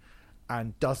in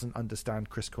and doesn't understand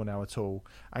Chris Cornell at all.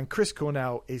 And Chris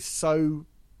Cornell is so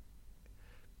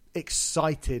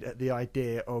excited at the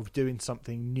idea of doing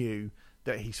something new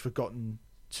that he's forgotten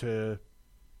to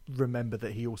remember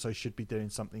that he also should be doing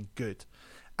something good.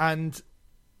 And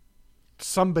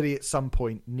somebody at some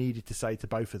point needed to say to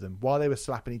both of them, while they were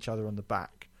slapping each other on the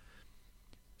back,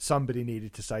 somebody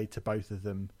needed to say to both of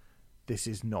them, this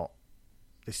is not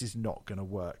going to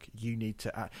work. You need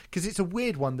to act. Because it's a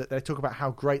weird one that they talk about how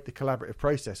great the collaborative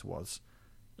process was.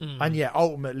 And yet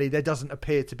ultimately there doesn't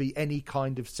appear to be any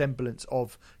kind of semblance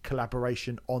of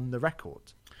collaboration on the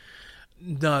record.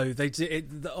 No, they do.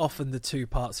 Often the two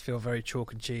parts feel very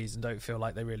chalk and cheese and don't feel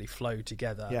like they really flow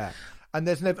together. Yeah. And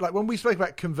there's never, like when we spoke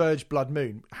about Converge Blood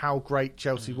Moon, how great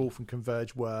Chelsea Wolfe and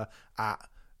Converge were at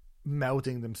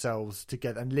melding themselves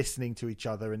together and listening to each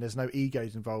other, and there's no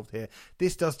egos involved here.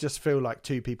 This does just feel like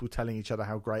two people telling each other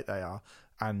how great they are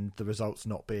and the results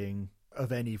not being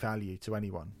of any value to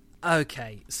anyone.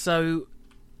 Okay, so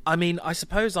I mean, I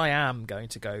suppose I am going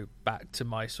to go back to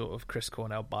my sort of Chris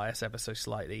Cornell bias ever so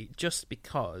slightly, just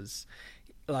because,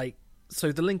 like,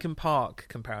 so the Linkin Park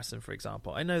comparison, for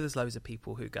example, I know there's loads of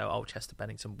people who go, oh, Chester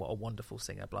Bennington, what a wonderful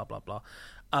singer, blah, blah, blah.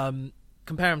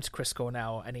 Compare him to Chris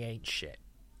Cornell and he ain't shit.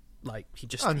 Like, he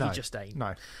just ain't.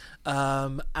 No.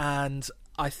 And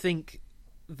I think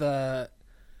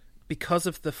because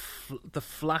of the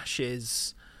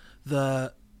flashes,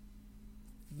 the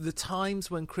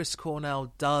times when Chris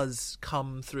Cornell does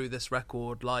come through this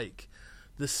record like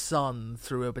the sun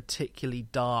through a particularly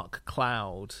dark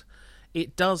cloud,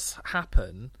 it does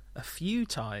happen, a few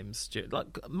times,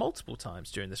 like multiple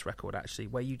times during this record, actually,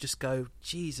 where you just go,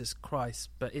 Jesus Christ,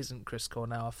 but isn't Chris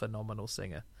Cornell a phenomenal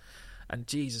singer? And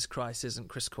Jesus Christ, isn't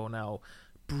Chris Cornell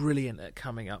brilliant at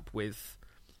coming up with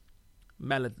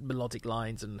melodic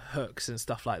lines and hooks and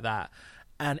stuff like that?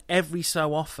 And every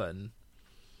so often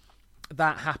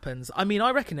that happens. I mean,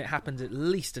 I reckon it happened at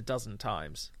least a dozen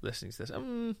times listening to this.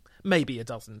 Maybe a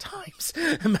dozen times.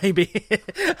 Maybe.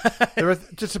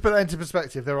 Just to put that into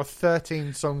perspective, there are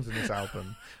 13 songs in this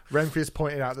album. Renfrew has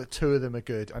pointed out that 2 of them are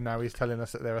good, and now he's telling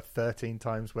us that there are 13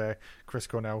 times where Chris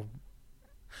Cornell...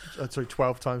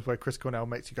 12 times where Chris Cornell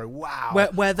makes you go, wow.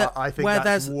 I think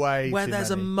that's way too many.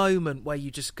 There's a moment where you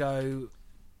just go,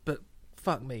 but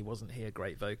fuck me, wasn't he a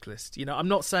great vocalist? You know, I'm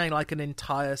not saying like an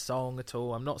entire song at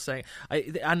all. I'm not saying...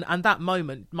 And that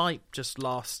moment might just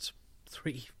last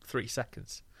three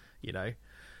seconds, you know?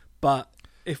 But...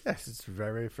 Yes, it's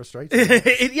very frustrating.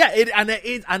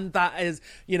 And that is,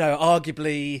 you know,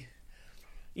 arguably...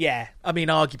 Yeah, I mean,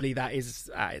 arguably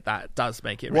that does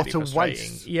make it really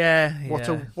frustrating. Waste. Yeah.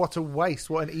 What a waste.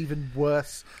 What an even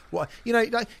worse.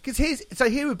 Because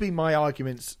here would be my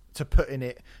arguments to put in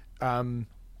it.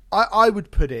 I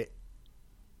would put it,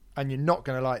 and you're not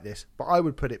going to like this, but I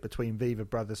would put it between Viva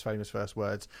Brothers' famous first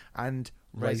words and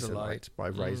Razorlight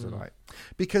by Razorlight,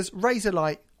 because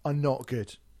Razorlight are not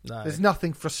good. No. There's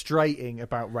nothing frustrating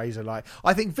about Razorlight.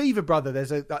 I think Viva Brother,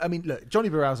 look, Johnny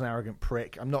Burrell's an arrogant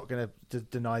prick. I'm not going to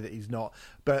deny that he's not.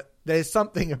 But there's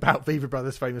something about Viva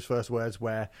Brothers' famous first words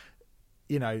where,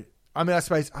 you know, I mean, I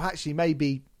suppose, actually,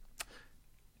 maybe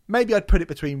I'd put it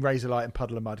between Razorlight and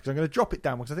Puddle of Mud, because I'm going to drop it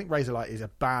down, because I think Razorlight is a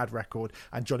bad record,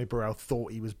 and Johnny Burrell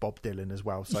thought he was Bob Dylan as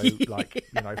well. So, like,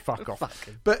 you know, fuck off.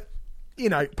 But, you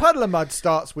know, Puddle of Mud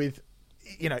starts with...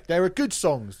 You know, there are good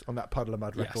songs on that Puddle of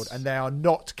Mud record, and they are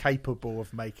not capable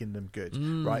of making them good,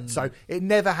 right? So it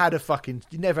never had you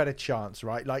never had a chance,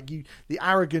 right? Like the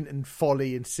arrogant and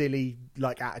folly and silly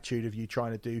like attitude of you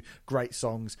trying to do great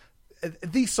songs.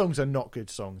 These songs are not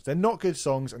good songs. They're not good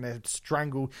songs, and they're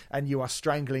strangled, and you are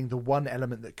strangling the one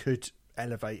element that could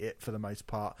elevate it for the most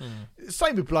part.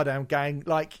 Same with Bloodhound Gang.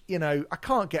 Like, you know, I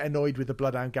can't get annoyed with the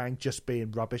Bloodhound Gang just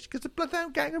being rubbish, because the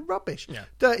Bloodhound Gang are rubbish.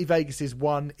 Dirty Vegas'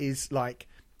 one is like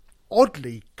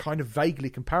oddly kind of vaguely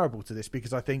comparable to this,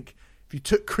 because I think if you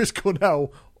took Chris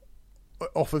Cornell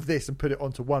off of this and put it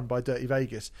onto One by Dirty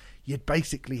Vegas, you'd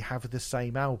basically have the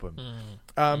same album.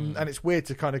 And it's weird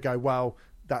to kind of go, well,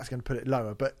 that's going to put it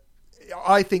lower, but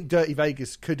I think Dirty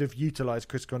Vegas could have utilised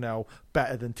Chris Cornell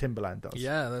better than Timbaland does.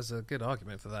 Yeah, there's a good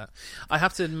argument for that. I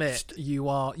have to admit, you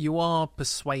are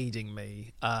persuading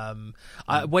me.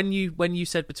 When you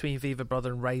said between Viva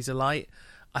Brother and Razorlight,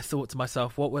 I thought to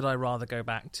myself, what would I rather go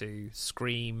back to,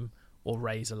 Scream or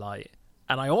Razorlight?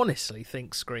 And I honestly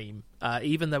think Scream,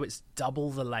 even though it's double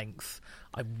the length.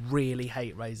 I really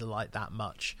hate Razorlight that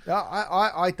much.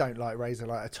 I don't like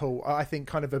Razorlight at all. I think,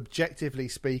 kind of objectively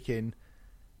speaking,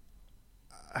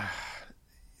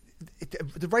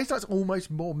 the Razorlight's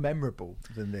almost more memorable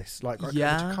than this. Like, which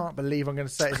I can't believe I'm going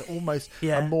to say it's almost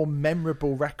a more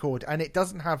memorable record, and it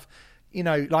doesn't have, you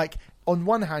know, like, on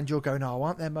one hand you're going, oh,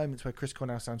 aren't there moments where Chris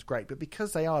Cornell sounds great? But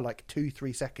because they are like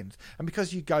 2-3 seconds, and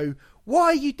because you go, why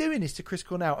are you doing this to Chris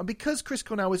Cornell? And because Chris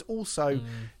Cornell is also,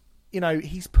 you know,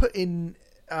 he's put in,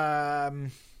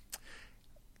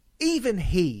 even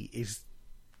he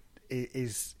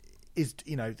is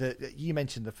you know, you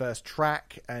mentioned the first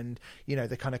track, and you know,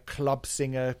 the kind of club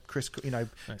singer Chris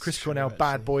Cornell,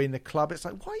 bad boy in the club. It's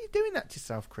like, why are you doing that to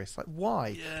yourself, Chris? Like,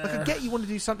 why? Like, I get you want to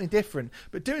do something different,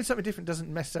 but doing something different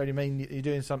doesn't necessarily mean you're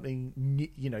doing something new.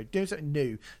 You know, doing something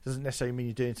new doesn't necessarily mean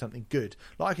you're doing something good.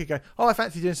 Like, I could go, oh, I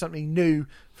fancy doing something new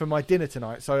for my dinner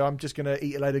tonight, so I'm just going to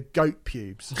eat a load of goat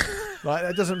pubes. Like,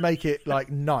 that doesn't make it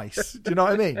like nice. Do you know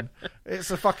what I mean?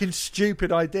 It's a fucking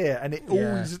stupid idea, and it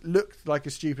always looked like a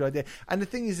stupid idea. And the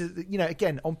thing is, you know,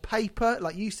 again, on paper,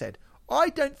 like you said, I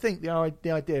don't think the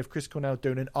idea of Chris Cornell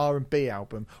doing an R&B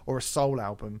album or a soul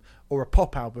album or a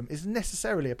pop album is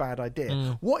necessarily a bad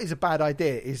idea. What is a bad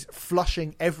idea is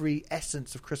flushing every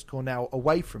essence of Chris Cornell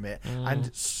away from it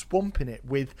and swamping it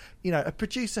with, you know, a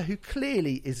producer who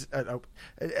clearly is,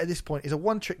 at this point, is a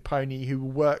one-trick pony who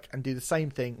will work and do the same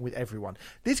thing with everyone.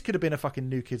 This could have been a fucking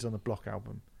New Kids on the Block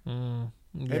album.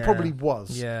 It probably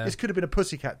was. This could have been a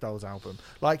Pussycat Dolls album.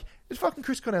 Like, it's fucking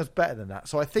Chris Cornell's better than that.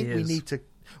 So I think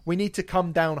we need to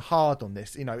come down hard on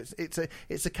this. You know,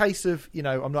 it's a case of, you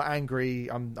know, I'm not angry,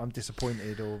 I'm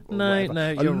disappointed or whatever.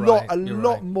 No, you're right. A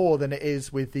lot more than it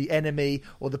is with The Enemy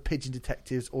or the Pigeon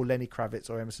Detectives or Lenny Kravitz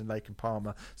or Emerson, Lake and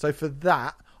Palmer. So for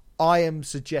that, I am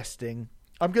suggesting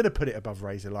I'm going to put it above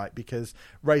Razorlight, because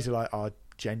Razorlight are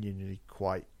genuinely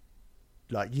quite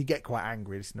like you get quite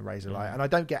angry listening to Razorlight, and I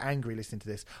don't get angry listening to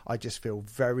this. I just feel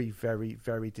very, very,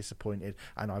 very disappointed,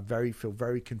 and I feel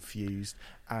very confused,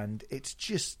 and it's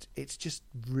just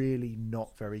really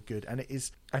not very good, and it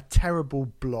is a terrible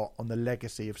blot on the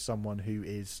legacy of someone who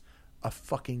is a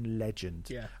fucking legend.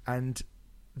 Yeah, and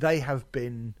they have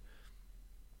been.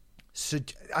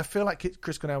 I feel like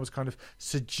Chris Cornell was kind of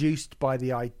seduced by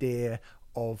the idea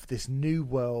of this new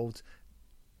world,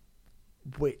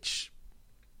 which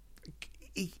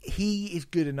he is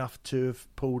good enough to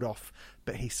have pulled off,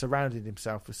 but he surrounded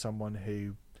himself with someone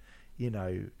who, you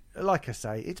know, like I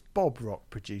say, it's Bob Rock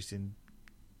producing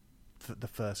the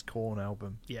first Korn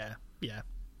album. Yeah.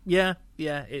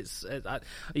 It's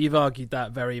you've argued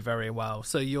that very, very well.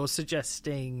 So you're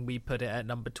suggesting we put it at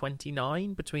number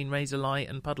 29 between Razorlight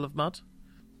and Puddle of Mud?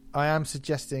 I am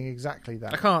suggesting exactly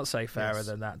that. I can't say fairer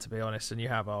than that, to be honest, and you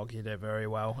have argued it very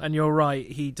well. And you're right,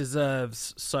 he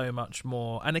deserves so much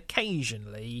more. And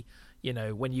occasionally, you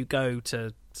know, when you go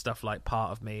to stuff like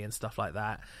Part of Me and stuff like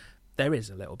that, there is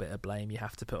a little bit of blame you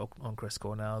have to put on Chris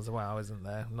Cornell as well, isn't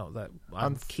there? Not that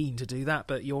I'm keen to do that,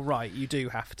 but you're right, you do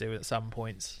have to at some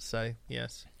points. So,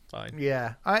 yes, fine.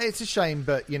 Yeah, it's a shame,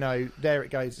 but, you know, there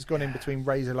it goes. It's gone in between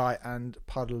Razorlight and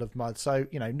Puddle of Mud. So,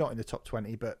 you know, not in the top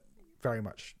 20, but very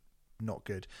much not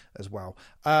good as well.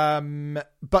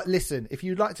 But listen, if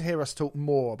you'd like to hear us talk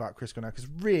more about Chris Cornell, because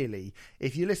really,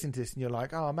 if you listen to this and you're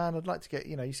like, oh man, I'd like to get,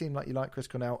 you know, you seem like you like Chris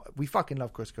Cornell. We fucking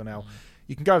love Chris Cornell.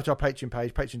 You can go over to our Patreon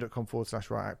page,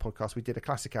 patreon.com/Right Out Podcast. We did a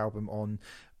classic album on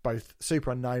both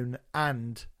Super Unknown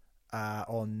and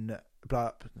on Blow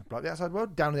Up the Outside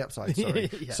World, Down on the Upside, sorry.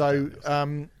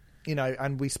 You know,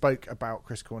 and we spoke about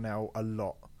Chris Cornell a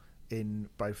lot in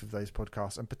both of those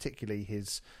podcasts, and particularly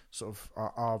his sort of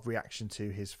our reaction to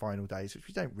his final days, which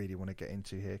we don't really want to get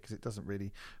into here because it doesn't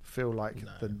really feel like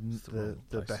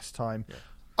the best time. Yeah.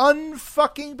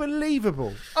 Unfucking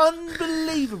believable,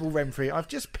 Renfrey. I've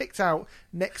just picked out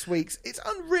next week's. It's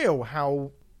unreal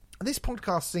how this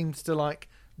podcast seems to like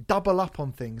double up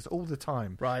on things all the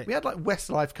time. Right. We had like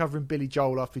Westlife covering Billy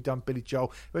Joel after we'd done Billy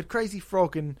Joel. We had Crazy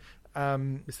Frog and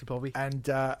Mr. Blobby and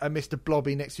Mr.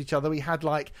 Blobby next to each other. We had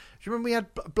like, do you remember we had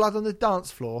Blood on the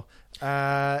Dance Floor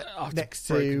next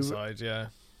to Broken Side,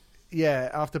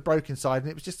 after Broken Side,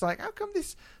 and it was just like, how come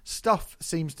this stuff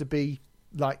seems to be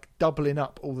like doubling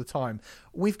up all the time?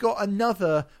 We've got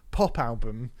another pop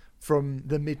album from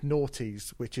the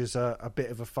mid-noughties, which is a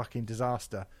bit of a fucking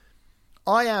disaster.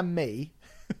 I Am Me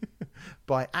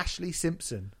by Ashlee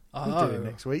Simpson. We're doing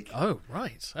next week. Oh,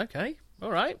 right. Okay. All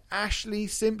right. Ashlee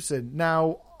Simpson.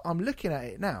 Now, I'm looking at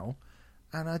it now,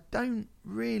 and I don't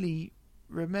really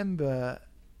remember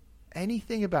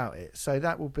anything about it. So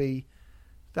that will be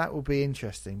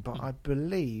interesting. But I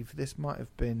believe this might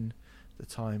have been the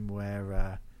time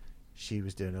where she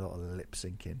was doing a lot of lip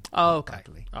syncing. Oh, okay.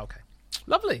 Okay.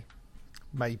 Lovely.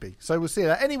 Maybe. So we'll see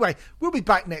that. Anyway, we'll be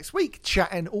back next week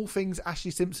chatting all things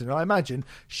Ashlee Simpson. I imagine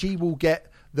she will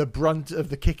get the brunt of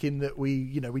the kicking that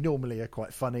we normally are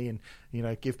quite funny and, you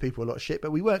know, give people a lot of shit,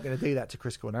 but we weren't going to do that to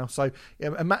Chris Cornell. So I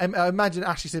imagine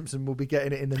Ashlee Simpson will be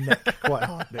getting it in the neck quite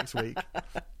hard next week.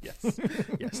 Yes,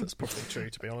 that's probably true,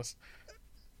 to be honest.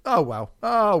 Oh,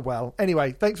 well.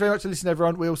 Anyway, thanks very much for listening,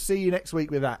 everyone. We'll see you next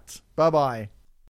week with that. Bye-bye.